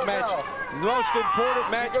up in this match. The most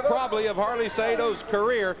important match probably of Harley Saito's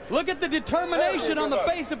career. Look at the determination on the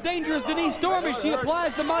face of Dangerous Denise Storm as she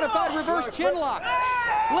applies the modified reverse chin lock.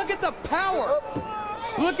 Look at the power.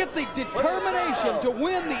 Look at the determination to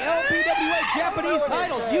win the LPWA Japanese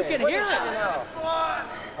titles. You can hear it.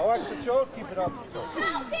 Watch the choke, keep it up the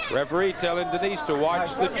choke. Referee telling Denise to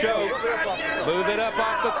watch the choke. Move it up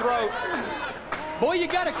off the throat. Boy, you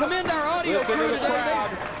got to commend our audio crew today.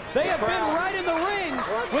 They have been right in the ring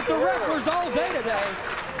with the wrestlers all day today.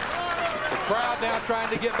 The crowd now trying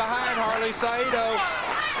to get behind Harley Saito.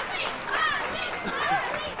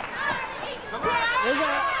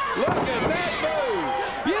 Look at that move.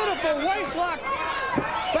 Beautiful waist lock.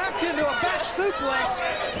 Back into a back suplex.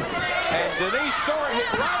 And Denise Storm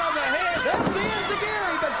hit right on the head. That's the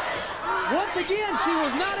enziguri, but once again, she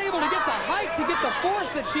was not able to get the height to get the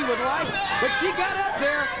force that she would like, but she got up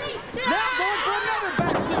there. Now going for another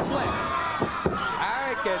back suplex.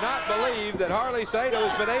 I cannot believe that Harley Saito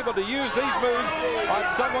has been able to use these moves on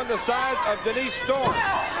someone the size of Denise Storm.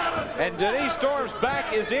 And Denise Storm's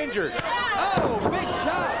back is injured. Oh, big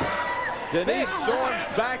shot. Denise Storm's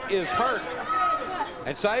back is hurt.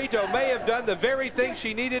 And Saito may have done the very thing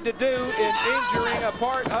she needed to do in injuring a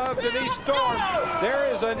part of Denise Storm. There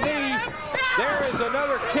is a knee. There is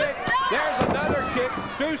another kick. There's another kick.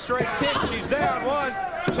 2 straight kicks. She's down 1,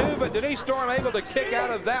 2, but Denise Storm able to kick out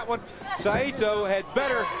of that one. Saito had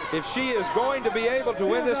better, if she is going to be able to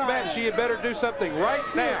win this match, she had better do something right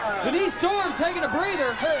now. Denise Storm taking a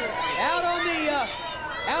breather out on the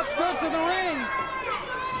outskirts of the ring,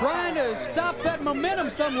 trying to stop that momentum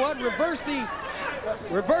somewhat, reverse the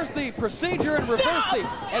reverse the procedure and reverse the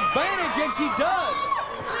advantage, and she does.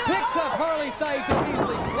 Picks up Harley Saito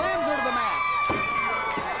easily, slams her to the mat.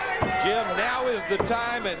 Jim, now is the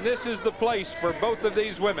time, and this is the place for both of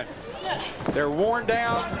these women. They're worn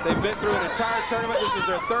down. They've been through an entire tournament. This is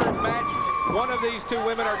their third match. One of these two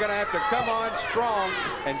women are going to have to come on strong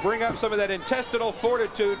and bring up some of that intestinal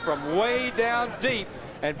fortitude from way down deep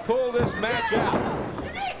and pull this match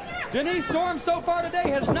out. Denise Storm so far today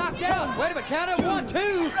has knocked out. Wait a minute, count it, 1,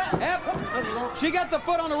 2. She got the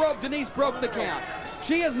foot on the rope. Denise broke the count.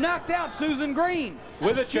 She has knocked out Susan Green.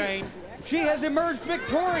 With a chain. She has emerged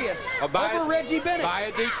victorious over Reggie Bennett. By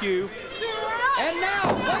a DQ. And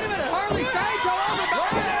now, wait a minute, Harley Saito over by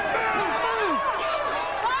Bennett. He's moved.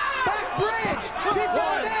 Back bridge. She's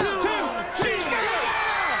got her down. She's got her.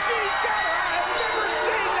 She's got her. I have never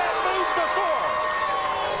seen that move before.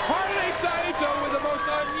 Harley Saito with the most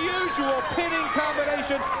unusual pinning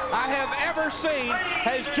combination I have ever seen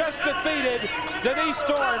has just defeated Denise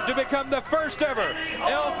Storm to become the first ever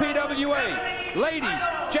LPWA Ladies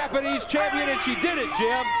Japanese Champion, and she did it,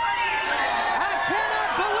 Jim. I cannot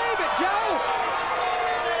believe it, Joe.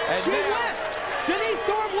 And she went. Denise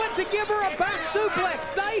Storm went to give her a back suplex.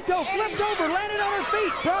 Saito flipped over, landed on her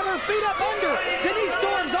feet, brought her feet up under. Denise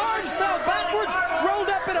Storm's arms fell backwards, rolled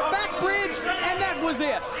up in a back bridge, and that was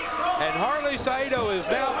it. And Harley Saito is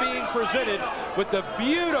now being presented with the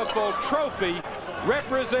beautiful trophy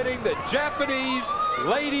representing the Japanese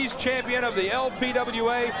Ladies Champion of the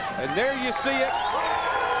LPWA. And there you see it.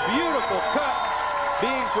 Beautiful cut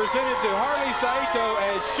being presented to Harley Saito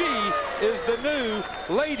as she is the new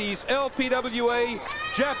Ladies LPWA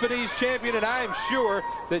Japanese Champion. And I am sure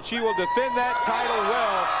that she will defend that title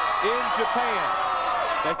well in Japan.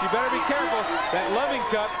 But you better be careful. That loving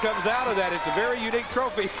cup comes out of that. It's a very unique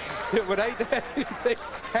trophy. It would hate to have anything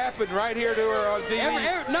happen right here to her on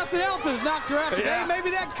TV. Nothing else has knocked her out today. Yeah. Maybe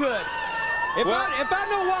that could. If I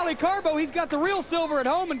know Wally Carbo, he's got the real silver at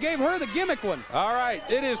home and gave her the gimmick one. All right,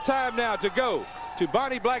 it is time now to go to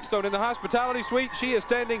Bonnie Blackstone in the hospitality suite. She is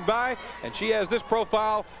standing by, and she has this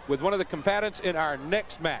profile with one of the combatants in our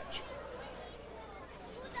next match.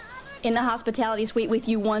 In the hospitality suite with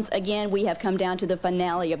you once again, we have come down to the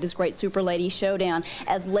finale of this great Super Lady Showdown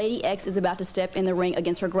as Lady X is about to step in the ring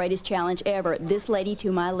against her greatest challenge ever. This lady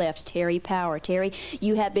to my left, Terry Power. Terry,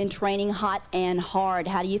 you have been training hot and hard.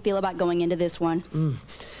 How do you feel about going into this one?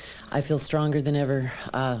 I feel stronger than ever.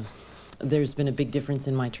 There's been a big difference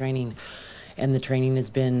in my training, and the training has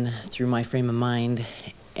been through my frame of mind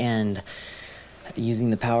and using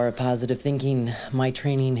the power of positive thinking. My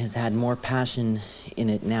training has had more passion in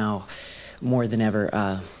it now, more than ever.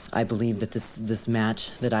 I believe that this match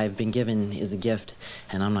that I've been given is a gift,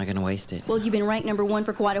 and I'm not going to waste it. Well, you've been ranked #1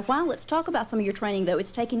 for quite a while. Let's talk about some of your training, though.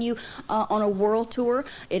 It's taken you on a world tour.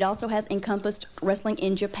 It also has encompassed wrestling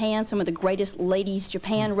in Japan, some of the greatest ladies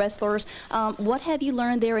Japan wrestlers. What have you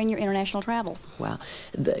learned there in your international travels? Wow.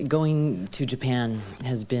 Going to Japan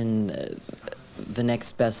has been the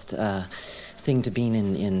next best thing to being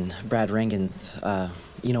in Brad Rangan's,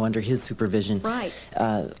 you know, under his supervision. Right.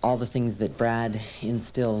 All the things that Brad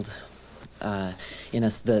instilled in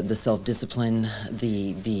us, the self-discipline,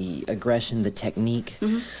 the aggression, the technique,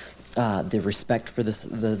 the respect for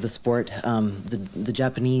the sport. The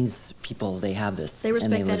Japanese people, they have this. They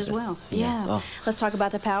respect that live as this. well. Yes. Yeah. Oh. Let's talk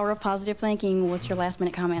about the power of positive thinking. What's your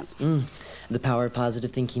last-minute comments? The power of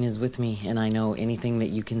positive thinking is with me, and I know anything that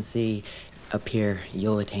you can see up here,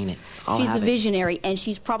 you'll attain it. She's a visionary, and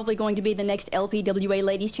she's probably going to be the next LPWA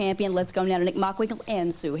Ladies Champion. Let's go now to Nick Mockwinkle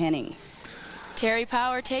and Sue Henning. Terry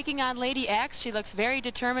Power taking on Lady X. She looks very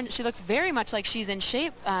determined. She looks very much like she's in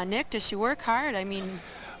shape. Nick, does she work hard? I mean...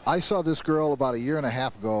 I saw this girl about 1.5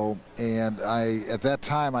 years ago, and at that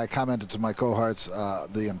time I commented to my cohorts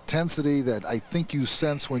the intensity that I think you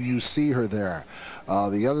sense when you see her there.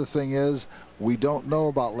 The other thing is, we don't know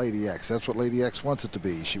about Lady X. That's what Lady X wants it to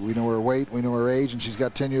be. We know her weight, we know her age, and she's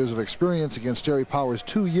got 10 years of experience against Terry Powers,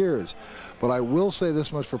 2 years. But I will say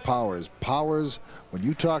this much for Powers. Powers, when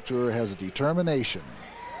you talk to her, has a determination,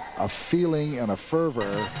 a feeling, and a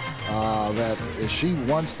fervor that if she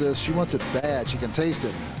wants this, she wants it bad. She can taste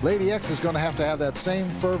it. Lady X is going to have that same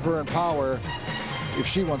fervor and power if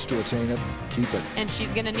she wants to attain it. Keep it. And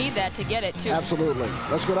she's going to need that to get it, too. Absolutely.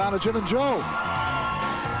 Let's go down to Jim and Joe.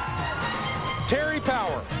 Terry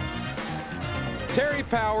Power. Terry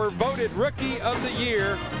Power voted Rookie of the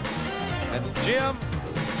Year. And Jim,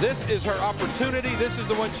 this is her opportunity. This is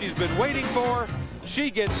the one she's been waiting for. She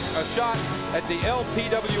gets a shot at the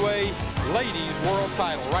LPWA Ladies World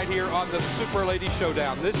Title right here on the Super Lady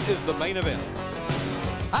Showdown. This is the main event.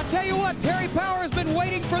 I tell you what, Terry Power has been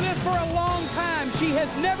waiting for this for a long time. She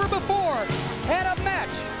has never before had a match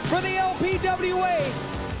for the LPWA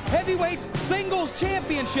Heavyweight Singles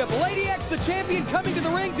Championship. Lady X, the champion, coming to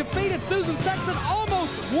the ring, defeated Susan Sexton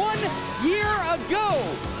almost 1 year ago.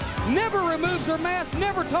 Never removes her mask,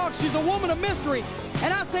 never talks. She's a woman of mystery.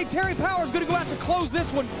 And I say Terry Power is going to go out to close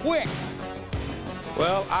this one quick.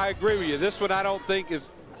 Well, I agree with you. This one I don't think is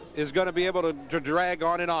going to be able to drag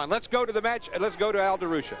on and on. Let's go to the match, and let's go to Al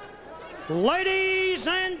DeRusha. Ladies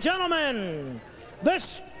and gentlemen,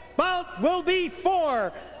 this bout will be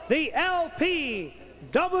for the LPWA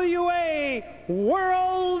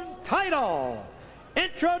World Title.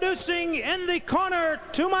 Introducing in the corner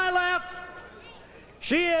to my left,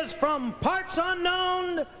 she is from parts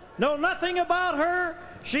unknown, know nothing about her.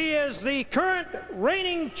 She is the current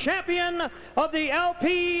reigning champion of the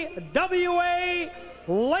LPWA,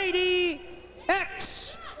 Lady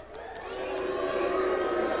X.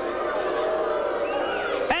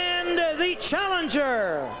 And the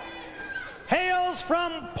challenger hails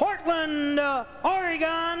from Portland,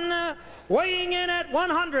 Oregon, weighing in at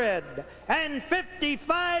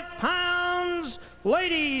 155 pounds,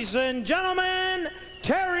 ladies and gentlemen,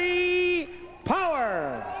 Terry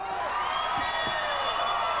Power.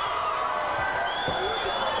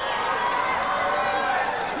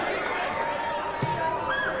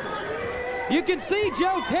 You can see,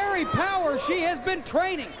 Joe, Terry Power, she has been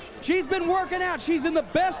training. She's been working out. She's in the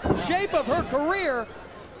best shape of her career.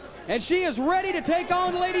 And she is ready to take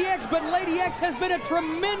on Lady X, but Lady X has been a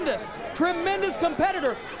tremendous, tremendous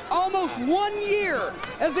competitor. Almost 1 year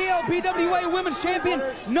as the LPWA Women's Champion.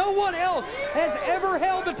 No one else has ever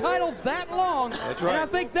held the title that long. That's right. And I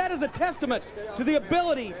think that is a testament to the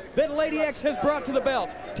ability that Lady X has brought to the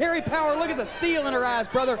belt. Terry Power, look at the steel in her eyes,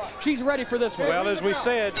 brother. She's ready for this one. Well, as we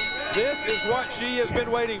said, this is what she has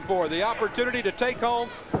been waiting for, the opportunity to take home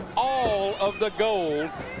all of the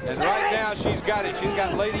gold. And right now she's got it. She's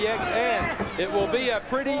got Lady X, and it will be a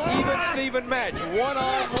pretty even-Steven match.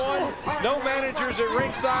 One-on-one, no managers at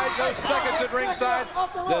ringside, no seconds at ringside.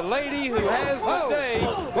 The lady who has the day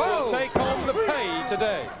will take home the pay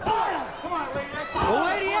today. Well,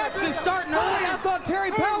 Lady X is starting early. I thought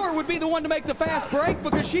Terry Power would be the one to make the fast break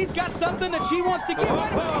because she's got something that she wants to give. Wait a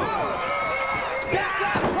minute, Power. That's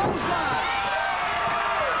out, clothesline.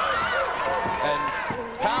 And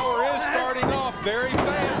Power is starting off very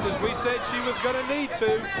fast, as we said she was going to need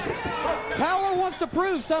to. Power wants to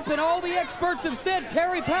prove something. All the experts have said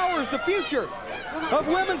Terry Power is the future of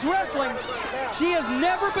women's wrestling. She has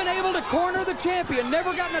never been able to corner the champion,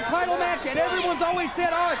 never gotten a title match, and everyone's always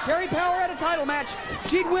said, oh, if Terry Power had a title match,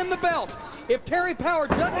 she'd win the belt. If Terry Power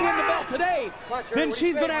doesn't win the belt today, then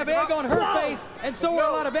she's going to have egg on her face, and so are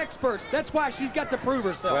a lot of experts. That's why she's got to prove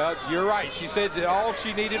herself. Well, you're right. She said that all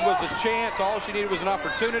she needed was a chance, all she needed was an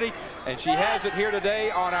opportunity, and she has it here today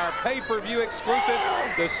on our pay-per-view exclusive,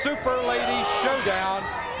 the Super Lady Showdown.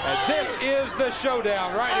 And this is the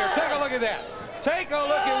showdown right here. Take a look at that. Take a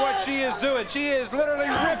look at what she is doing. She is literally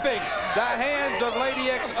ripping the hands of Lady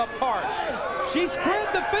X apart. She spread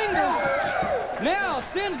the fingers. Now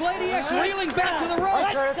sends Lady X reeling back to the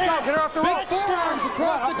ropes. Big forearms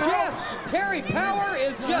across the chest. Terry Power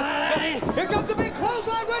is just... Here comes the big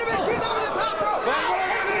clothesline. Wait a minute. She's over the top rope.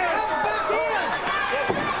 And she comes back in.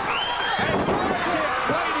 And kicks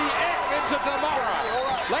Lady X into tomorrow.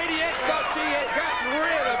 Lady X thought she had gotten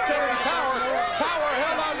rid of Terry Power. Power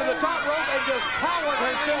held onto the top rope and just powered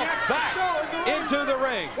herself back into the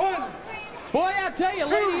ring. Boy, I tell you,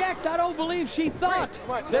 Lady X, I don't believe she thought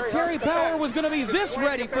that Terry Power was going to be this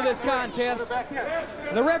ready for this contest.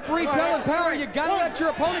 The referee telling Power, you got to let your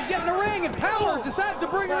opponent get in the ring, and Power decides to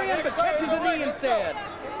bring her in, but catches a knee instead.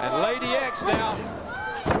 And Lady X now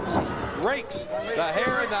rakes the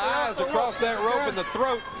hair and the eyes across that rope and the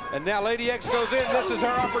throat, and now Lady X goes in. This is her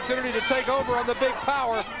opportunity to take over on the big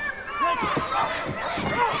Power.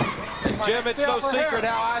 And Jim, it's no secret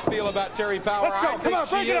how I feel about Terry Power. I think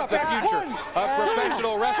she is the future of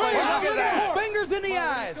professional wrestling. Look at that. Fingers in the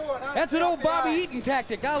eyes. That's an old Bobby Eaton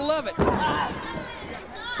tactic. I love it.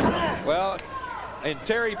 Well, and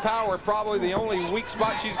Terry Power, probably the only weak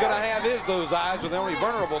spot she's going to have is those eyes, with the only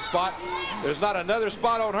vulnerable spot. There's not another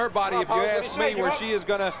spot on her body, if you ask me, where she is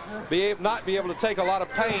going to not be able to take a lot of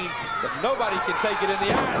pain, but nobody can take it in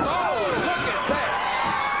the eyes. Oh, look at that.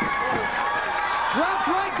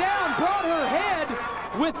 Dropped right down, brought her head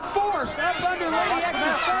with force up under Lady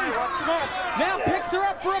X's face. Now picks her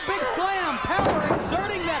up for a big slam. Power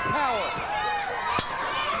exerting that power.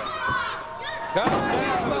 Comes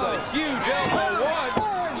down with a huge elbow.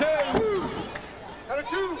 1, 2. Got a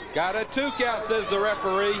 2. Got a 2 count, says the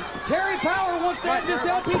referee. Terry Power wants to add this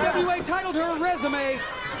LPWA title to her resume.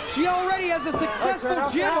 She already has a successful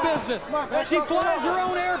gym business. She flies her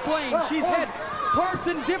own airplane. She's had parts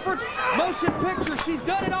in different motion pictures. She's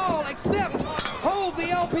done it all except hold the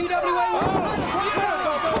LPWA.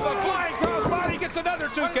 Flying crossbody gets another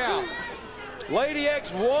 2 count. Lady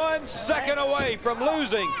X 1 second away from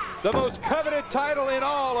losing the most coveted title in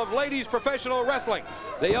all of ladies professional wrestling,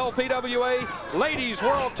 the LPWA Ladies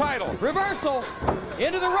World Title. Reversal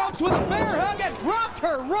into the ropes with a bear hug and dropped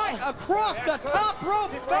her right across the top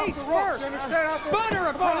rope face first. Spun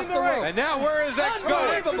her across the rope. And now where is X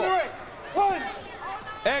going? Unbelievable.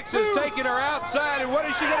 X is taking her outside, and what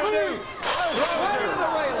is she going to do? Right into the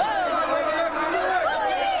railing.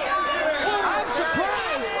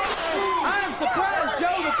 I'm surprised,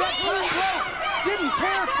 Joe, that front rope didn't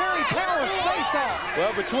tear Terry Power's face off.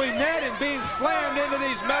 Well, between that and being slammed into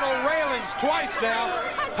these metal railings twice now,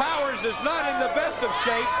 Powers is not in the best of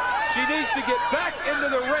shape. She needs to get back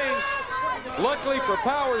into the ring. Luckily for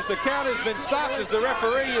Powers, the count has been stopped as the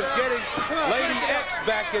referee is getting Lady X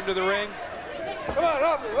back into the ring.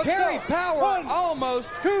 Terry Power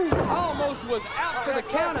almost was out for the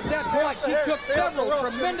count at that point. She took several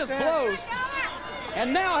tremendous blows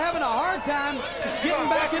and now having a hard time getting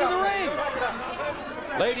back into the ring.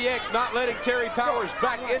 Lady X not letting Terry Powers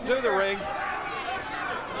back into the ring.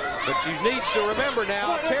 But she needs to remember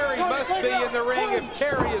now, Terry must be in the ring if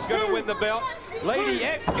Terry is going to win the belt. Lady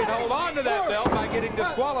X can hold on to that belt by getting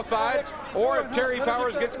disqualified, or if Terry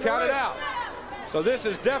Powers gets counted out. So this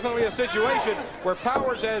is definitely a situation where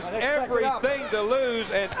Powers has everything to lose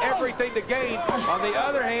and everything to gain. On the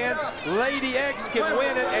other hand, Lady X can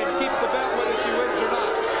win it and keep the belt whether she wins or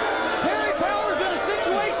not. Terry Powers in a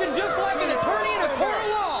situation just like an attorney in a court of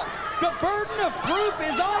law. The burden of proof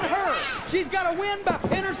is on her. She's got to win by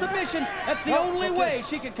pin or submission. That's the only way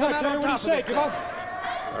she can come out on top of this thing.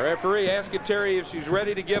 The referee asking Terry if she's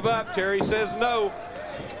ready to give up. Terry says no.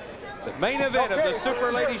 The main event of the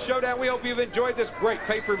Super Ladies Showdown. We hope you've enjoyed this great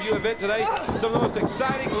pay-per-view event today. Some of the most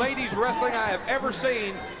exciting ladies wrestling I have ever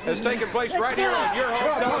seen has taken place right here on your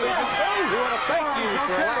home television. We want to thank you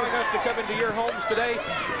for allowing us to come into your homes today.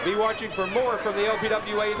 Be watching for more from the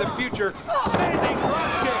LPWA in the future. Standing drop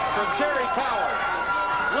kick from Terry Power.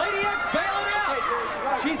 Lady X bailing out.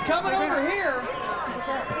 She's coming over here.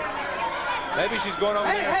 Maybe she's going over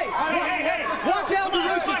there. Hey, watch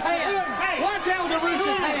Alderusha's hands. Watch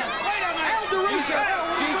Alderusha's hands. Alderusha,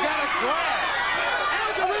 she's got a glass.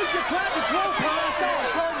 Alderusha tried to throw glass.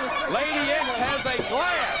 Lady X has a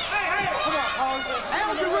glass.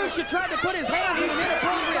 Alderusha tried to put his hand in an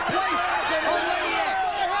inappropriate place on Lady X.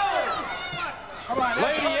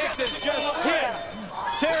 Lady X has just hit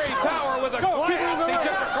Terry Power with a glass. He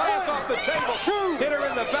took the glass off the table, hit her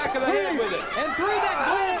in the back of the head with it. And threw that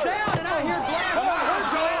glass down, and I hear glass. I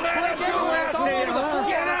heard glass break everywhere. It's all over the floor.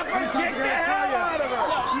 Get up and kick the hell out of her.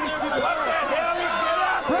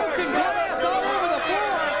 Broken glass all over the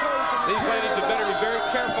floor. These ladies had better be very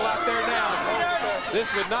careful out there now. This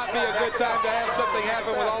would not be a good time to have something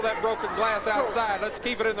happen with all that broken glass outside. Let's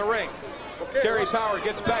keep it in the ring. Terry Power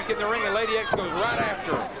gets back in the ring, and Lady X goes right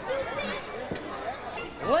after her.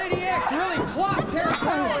 Lady X really clocked Terry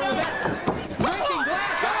Power with that breaking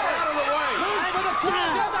glass. Out of the way. Moves for the chop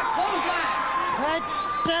down the clothesline.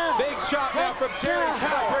 Big chop now from Terry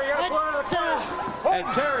Power. And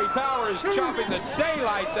Terry Power is chopping the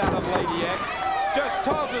daylights out of Lady X. Just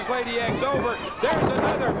tosses Lady X over. There's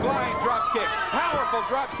another flying drop kick. Powerful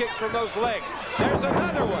drop kicks from those legs. There's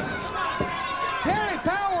another one. Terry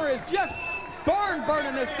Power is just barn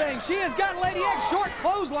burning this thing. She has got Lady X short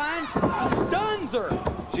clothesline. Stuns her.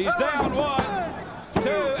 She's down 1, 2,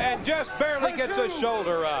 and just barely gets a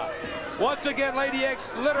shoulder up. Once again, Lady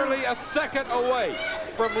X literally a second away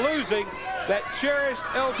from losing that cherished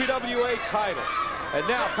LPWA title. And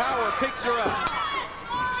now Power picks her up.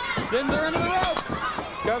 Sends her into the ropes.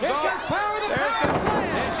 Comes Here off. comes Power, the There's power slam.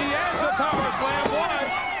 And she has the power slam.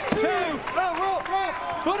 1, 2.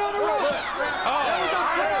 Foot on the ropes. Oh,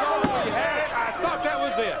 that's all we had. I thought that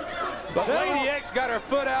was it. But Lady X got her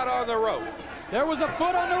foot out on the rope. There was a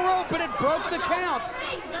foot on the rope, and it broke the count.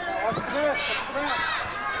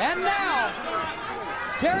 And now,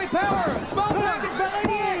 Terry Power, small package by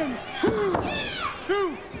Lady X.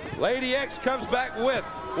 2. Lady X comes back with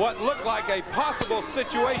what looked like a possible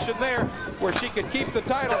situation there where she could keep the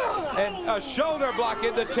title, and a shoulder block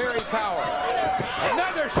into Terry Power.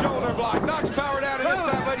 Another shoulder block, knocks Power down, and this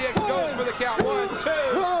time Lady X goes for the count. 1, 2.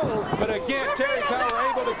 But again, Terry Power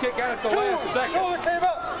able to kick out at the last second. Shoulder came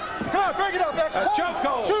up. Come on, break it up, X. A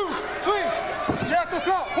chokehold. 2, 3. Stay off the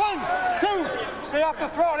throat. 1, 2. Stay off the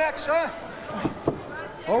throat, X.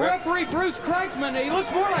 Well, referee Bruce Kreitzman, he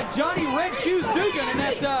looks more like Johnny Red Shoes Dugan in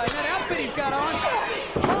that outfit he's got on.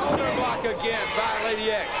 Shoulder block again by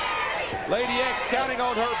Lady X. Lady X counting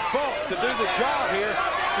on her bump to do the job here.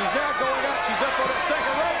 She's now going up. She's up on the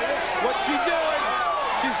second rope. What's she doing?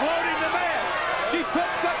 She's loading the mask. She put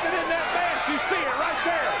something in that mask. You see it right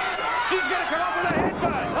there. She's going to come up with a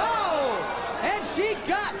headbutt. Oh! And she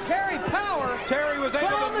got Terry Power. Terry was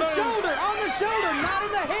able to on the shoulder, not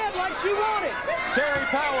in the head like she wanted. Terry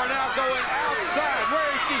Power now going outside. Where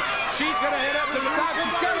is she? She's going to head up to the top.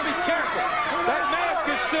 She's got to be careful. That mask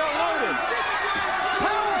is still loaded.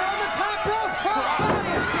 Power on the top rope.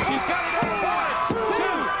 Crossbody. She's got it on 1,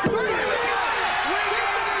 2, 3. We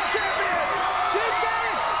got the champion. She's got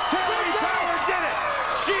it. Terry Power did it.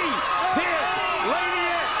 She hit Lady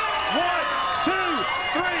X. 1, 2,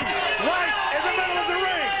 3. Right in the middle of the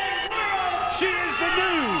ring. She is the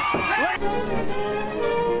new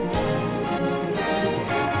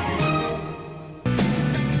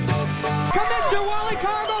Commissioner Wally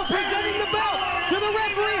Carbo presenting the belt to the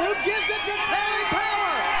referee who gives it to Terry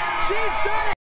Power. She's done it.